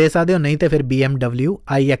ਮੈਨੂੰ ਵੀ ਦੇ ਸਕਦੇ ਹੋ, ਨਹੀਂ ਤਾਂ ਫਿਰ BMW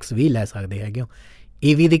iX ਵੀ ਲੈ ਸਕਦੇ ਹੈਗੇ ਹੋ।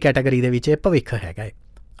 EV ਦੀ ਕੈਟਾਗਰੀ ਦੇ ਵਿੱਚ ਇਹ ਭਵਿੱਖ ਹੈਗਾ ਹੈ।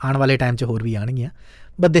 ਆਉਣ ਵਾਲੇ ਟਾਈਮ 'ਚ ਹੋਰ ਵੀ ਆਉਣਗੀਆਂ,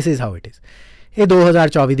 but this is how it is. ਇਹ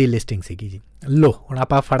 2024 ਦੀ ਲਿਸਟਿੰਗ ਸੀਗੀ ਜੀ। ਲੋ ਹੁਣ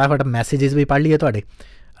ਆਪਾਂ ਫਟਾਫਟ ਮੈਸੇਜਿਸ ਵੀ ਪੜ੍ਹ ਲਈਏ ਤੁਹਾਡੇ।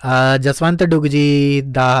 ਜਸਵੰਤ ਡੁੱਗ ਜੀ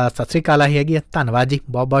ਦਾ ਸਤਿ ਸ਼੍ਰੀ ਅਕਾਲ ਆਹੀ ਹੈਗੀ ਆ, ਧੰਨਵਾਦ ਜੀ,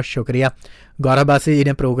 ਬਹੁਤ ਬਹੁਤ ਸ਼ੁਕਰੀਆ। ਗੌਰਵ ਬਾਸੀ ਜੀ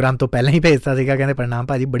ਨੇ ਪ੍ਰੋਗਰਾਮ ਤੋਂ ਪਹਿਲਾਂ ਹੀ ਭੇਜਤਾ ਸੀਗਾ, ਕਹਿੰਦੇ ਪ੍ਰਣਾਮ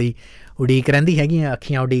ਭਾਅ ਜੀ, ਬੜੀ ਉਡੀਕ ਰਹਿੰਦੀ ਹੈਗੀਆਂ,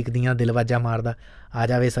 ਅੱਖੀਆਂ ਉਡੀਕਦੀਆਂ, ਦਿਲ ਵਾਜਾ ਮਾਰਦਾ, ਆ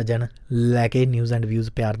ਜਾਵੇ ਸੱਜਣ ਲੈ ਕੇ ਨਿਊਜ਼ ਐਂਡ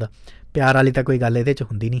ਵਿਊਜ਼ ਪਿਆਰ ਦਾ। ਪਿਆਰ ਵਾਲੀ ਤਾਂ ਕੋਈ ਗੱਲ ਇਹਦੇ 'ਚ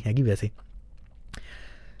ਹੁੰਦੀ ਨਹੀਂ ਹੈਗੀ। ਵੈਸੇ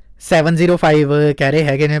 705 ਕਹਿ ਰਹੇ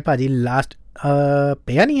ਹੈਗੇ ਨੇ ਭਾਅ ਜੀ ਲਾਸਟ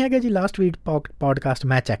ਪਿਆ ਨਹੀਂ ਹੈਗਾ ਜੀ ਲਾਸਟ ਵੀਕ ਪੋਡਕਾਸਟ।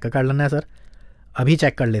 ਮੈਂ ਚੈੱਕ ਕਰ ਲੈਂਦਾ ਸਰ, ਅਭੀ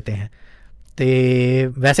ਚੈੱਕ ਕਰ लेते हैं। ਅਤੇ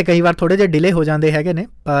ਵੈਸੇ ਕਈ ਵਾਰ ਥੋੜ੍ਹੇ ਜਿਹੇ ਡਿਲੇ ਹੋ ਜਾਂਦੇ ਹੈਗੇ ਨੇ,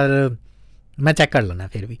 ਪਰ ਮੈਂ ਚੈੱਕ ਕਰ ਲੈਂਦਾ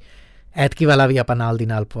ਫਿਰ ਵੀ। ਐਤਕੀ ਵਾਲਾ ਵੀ ਆਪਾਂ ਨਾਲ ਦੀ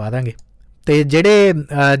ਨਾਲ ਪਵਾ ਦਾਂਗੇ। ਅਤੇ ਜਿਹੜੇ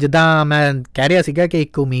ਜਿੱਦਾਂ ਮੈਂ ਕਹਿ ਰਿਹਾ ਸੀਗਾ ਕਿ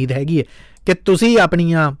ਇੱਕ ਉਮੀਦ ਹੈਗੀ ਹੈ ਕਿ ਤੁਸੀਂ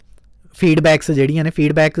ਆਪਣੀਆਂ ਫੀਡਬੈਕਸ ਜਿਹੜੀਆਂ ਨੇ,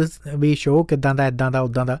 ਫੀਡਬੈਕਸ ਵੀ ਸ਼ੋਅ ਕਿੱਦਾਂ ਦਾ, ਇੱਦਾਂ ਦਾ,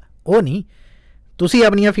 ਉੱਦਾਂ ਦਾ, ਉਹ ਨਹੀਂ, ਤੁਸੀਂ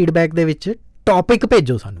ਆਪਣੀਆਂ ਫੀਡਬੈਕ ਦੇ ਵਿੱਚ ਟੌਪਿਕ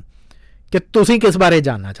ਭੇਜੋ ਸਾਨੂੰ ਕਿ ਤੁਸੀਂ ਕਿਸ ਬਾਰੇ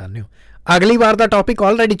ਜਾਣਨਾ ਚਾਹੁੰਦੇ ਹੋ। ਅਗਲੀ ਵਾਰ ਦਾ ਟੌਪਿਕ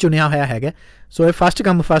ਆਲਰੇਡੀ ਚੁਣਿਆ ਹੋਇਆ ਹੈਗਾ, ਸੋ ਇਹ ਫਸਟ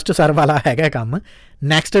ਕਮ ਫਸਟ ਸਰਵ ਵਾਲਾ ਹੈਗਾ ਕੰਮ।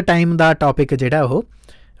 ਨੈਕਸਟ ਟਾਈਮ ਦਾ ਟੌਪਿਕ ਜਿਹੜਾ ਉਹ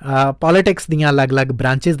ਪੋਲੀਟਿਕਸ ਦੀਆਂ ਅਲੱਗ-ਅਲੱਗ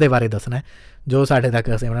ਬ੍ਰਾਂਚਿਸ ਦੇ ਬਾਰੇ ਦੱਸਣਾ, ਜੋ ਸਾਡੇ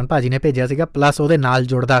ਤੱਕ ਸਿਮਰਨ ਭਾਅ ਜੀ ਨੇ ਭੇਜਿਆ ਸੀਗਾ। ਪਲੱਸ ਉਹਦੇ ਨਾਲ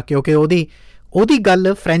ਜੁੜਦਾ, ਕਿਉਂਕਿ ਉਹਦੀ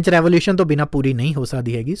ਗੱਲ ਫਰੈਂਚ ਰੈਵੋਲਿਊਸ਼ਨ ਤੋਂ ਬਿਨਾਂ ਪੂਰੀ ਨਹੀਂ ਹੋ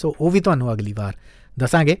ਸਕਦੀ ਹੈਗੀ, ਸੋ ਉਹ ਵੀ ਤੁਹਾਨੂੰ ਅਗਲੀ ਵਾਰ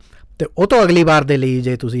ਦੱਸਾਂਗੇ। ਅਤੇ ਉਹ ਤੋਂ ਅਗਲੀ ਵਾਰ ਦੇ ਲਈ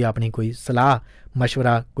ਜੇ ਤੁਸੀਂ ਆਪਣੀ ਕੋਈ ਸਲਾਹ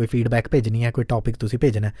ਮਸ਼ਵਰਾ, ਕੋਈ ਫੀਡਬੈਕ ਭੇਜਣੀ ਹੈ, ਕੋਈ ਟੌਪਿਕ ਤੁਸੀਂ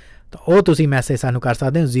ਭੇਜਣਾ, ਤਾਂ ਉਹ ਤੁਸੀਂ ਮੈਸੇਜ ਸਾਨੂੰ ਕਰ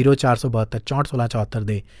ਸਕਦੇ ਹੋ 0472 64 16 74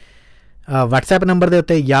 ਦੇ WhatsApp ਨੰਬਰ ਦੇ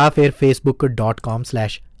ਉੱਤੇ, ਜਾਂ ਫਿਰ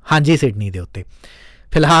facebook.com/ਹਾਂਜੀ ਸਿਡਨੀ ਦੇ ਉੱਤੇ।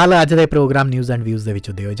 ਫਿਲਹਾਲ ਅੱਜ ਦੇ ਪ੍ਰੋਗਰਾਮ ਨਿਊਜ਼ ਐਂਡ ਵਿਊਜ਼ ਦੇ ਵਿੱਚ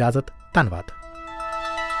ਦਿਓ ਇਜਾਜ਼ਤ। ਧੰਨਵਾਦ।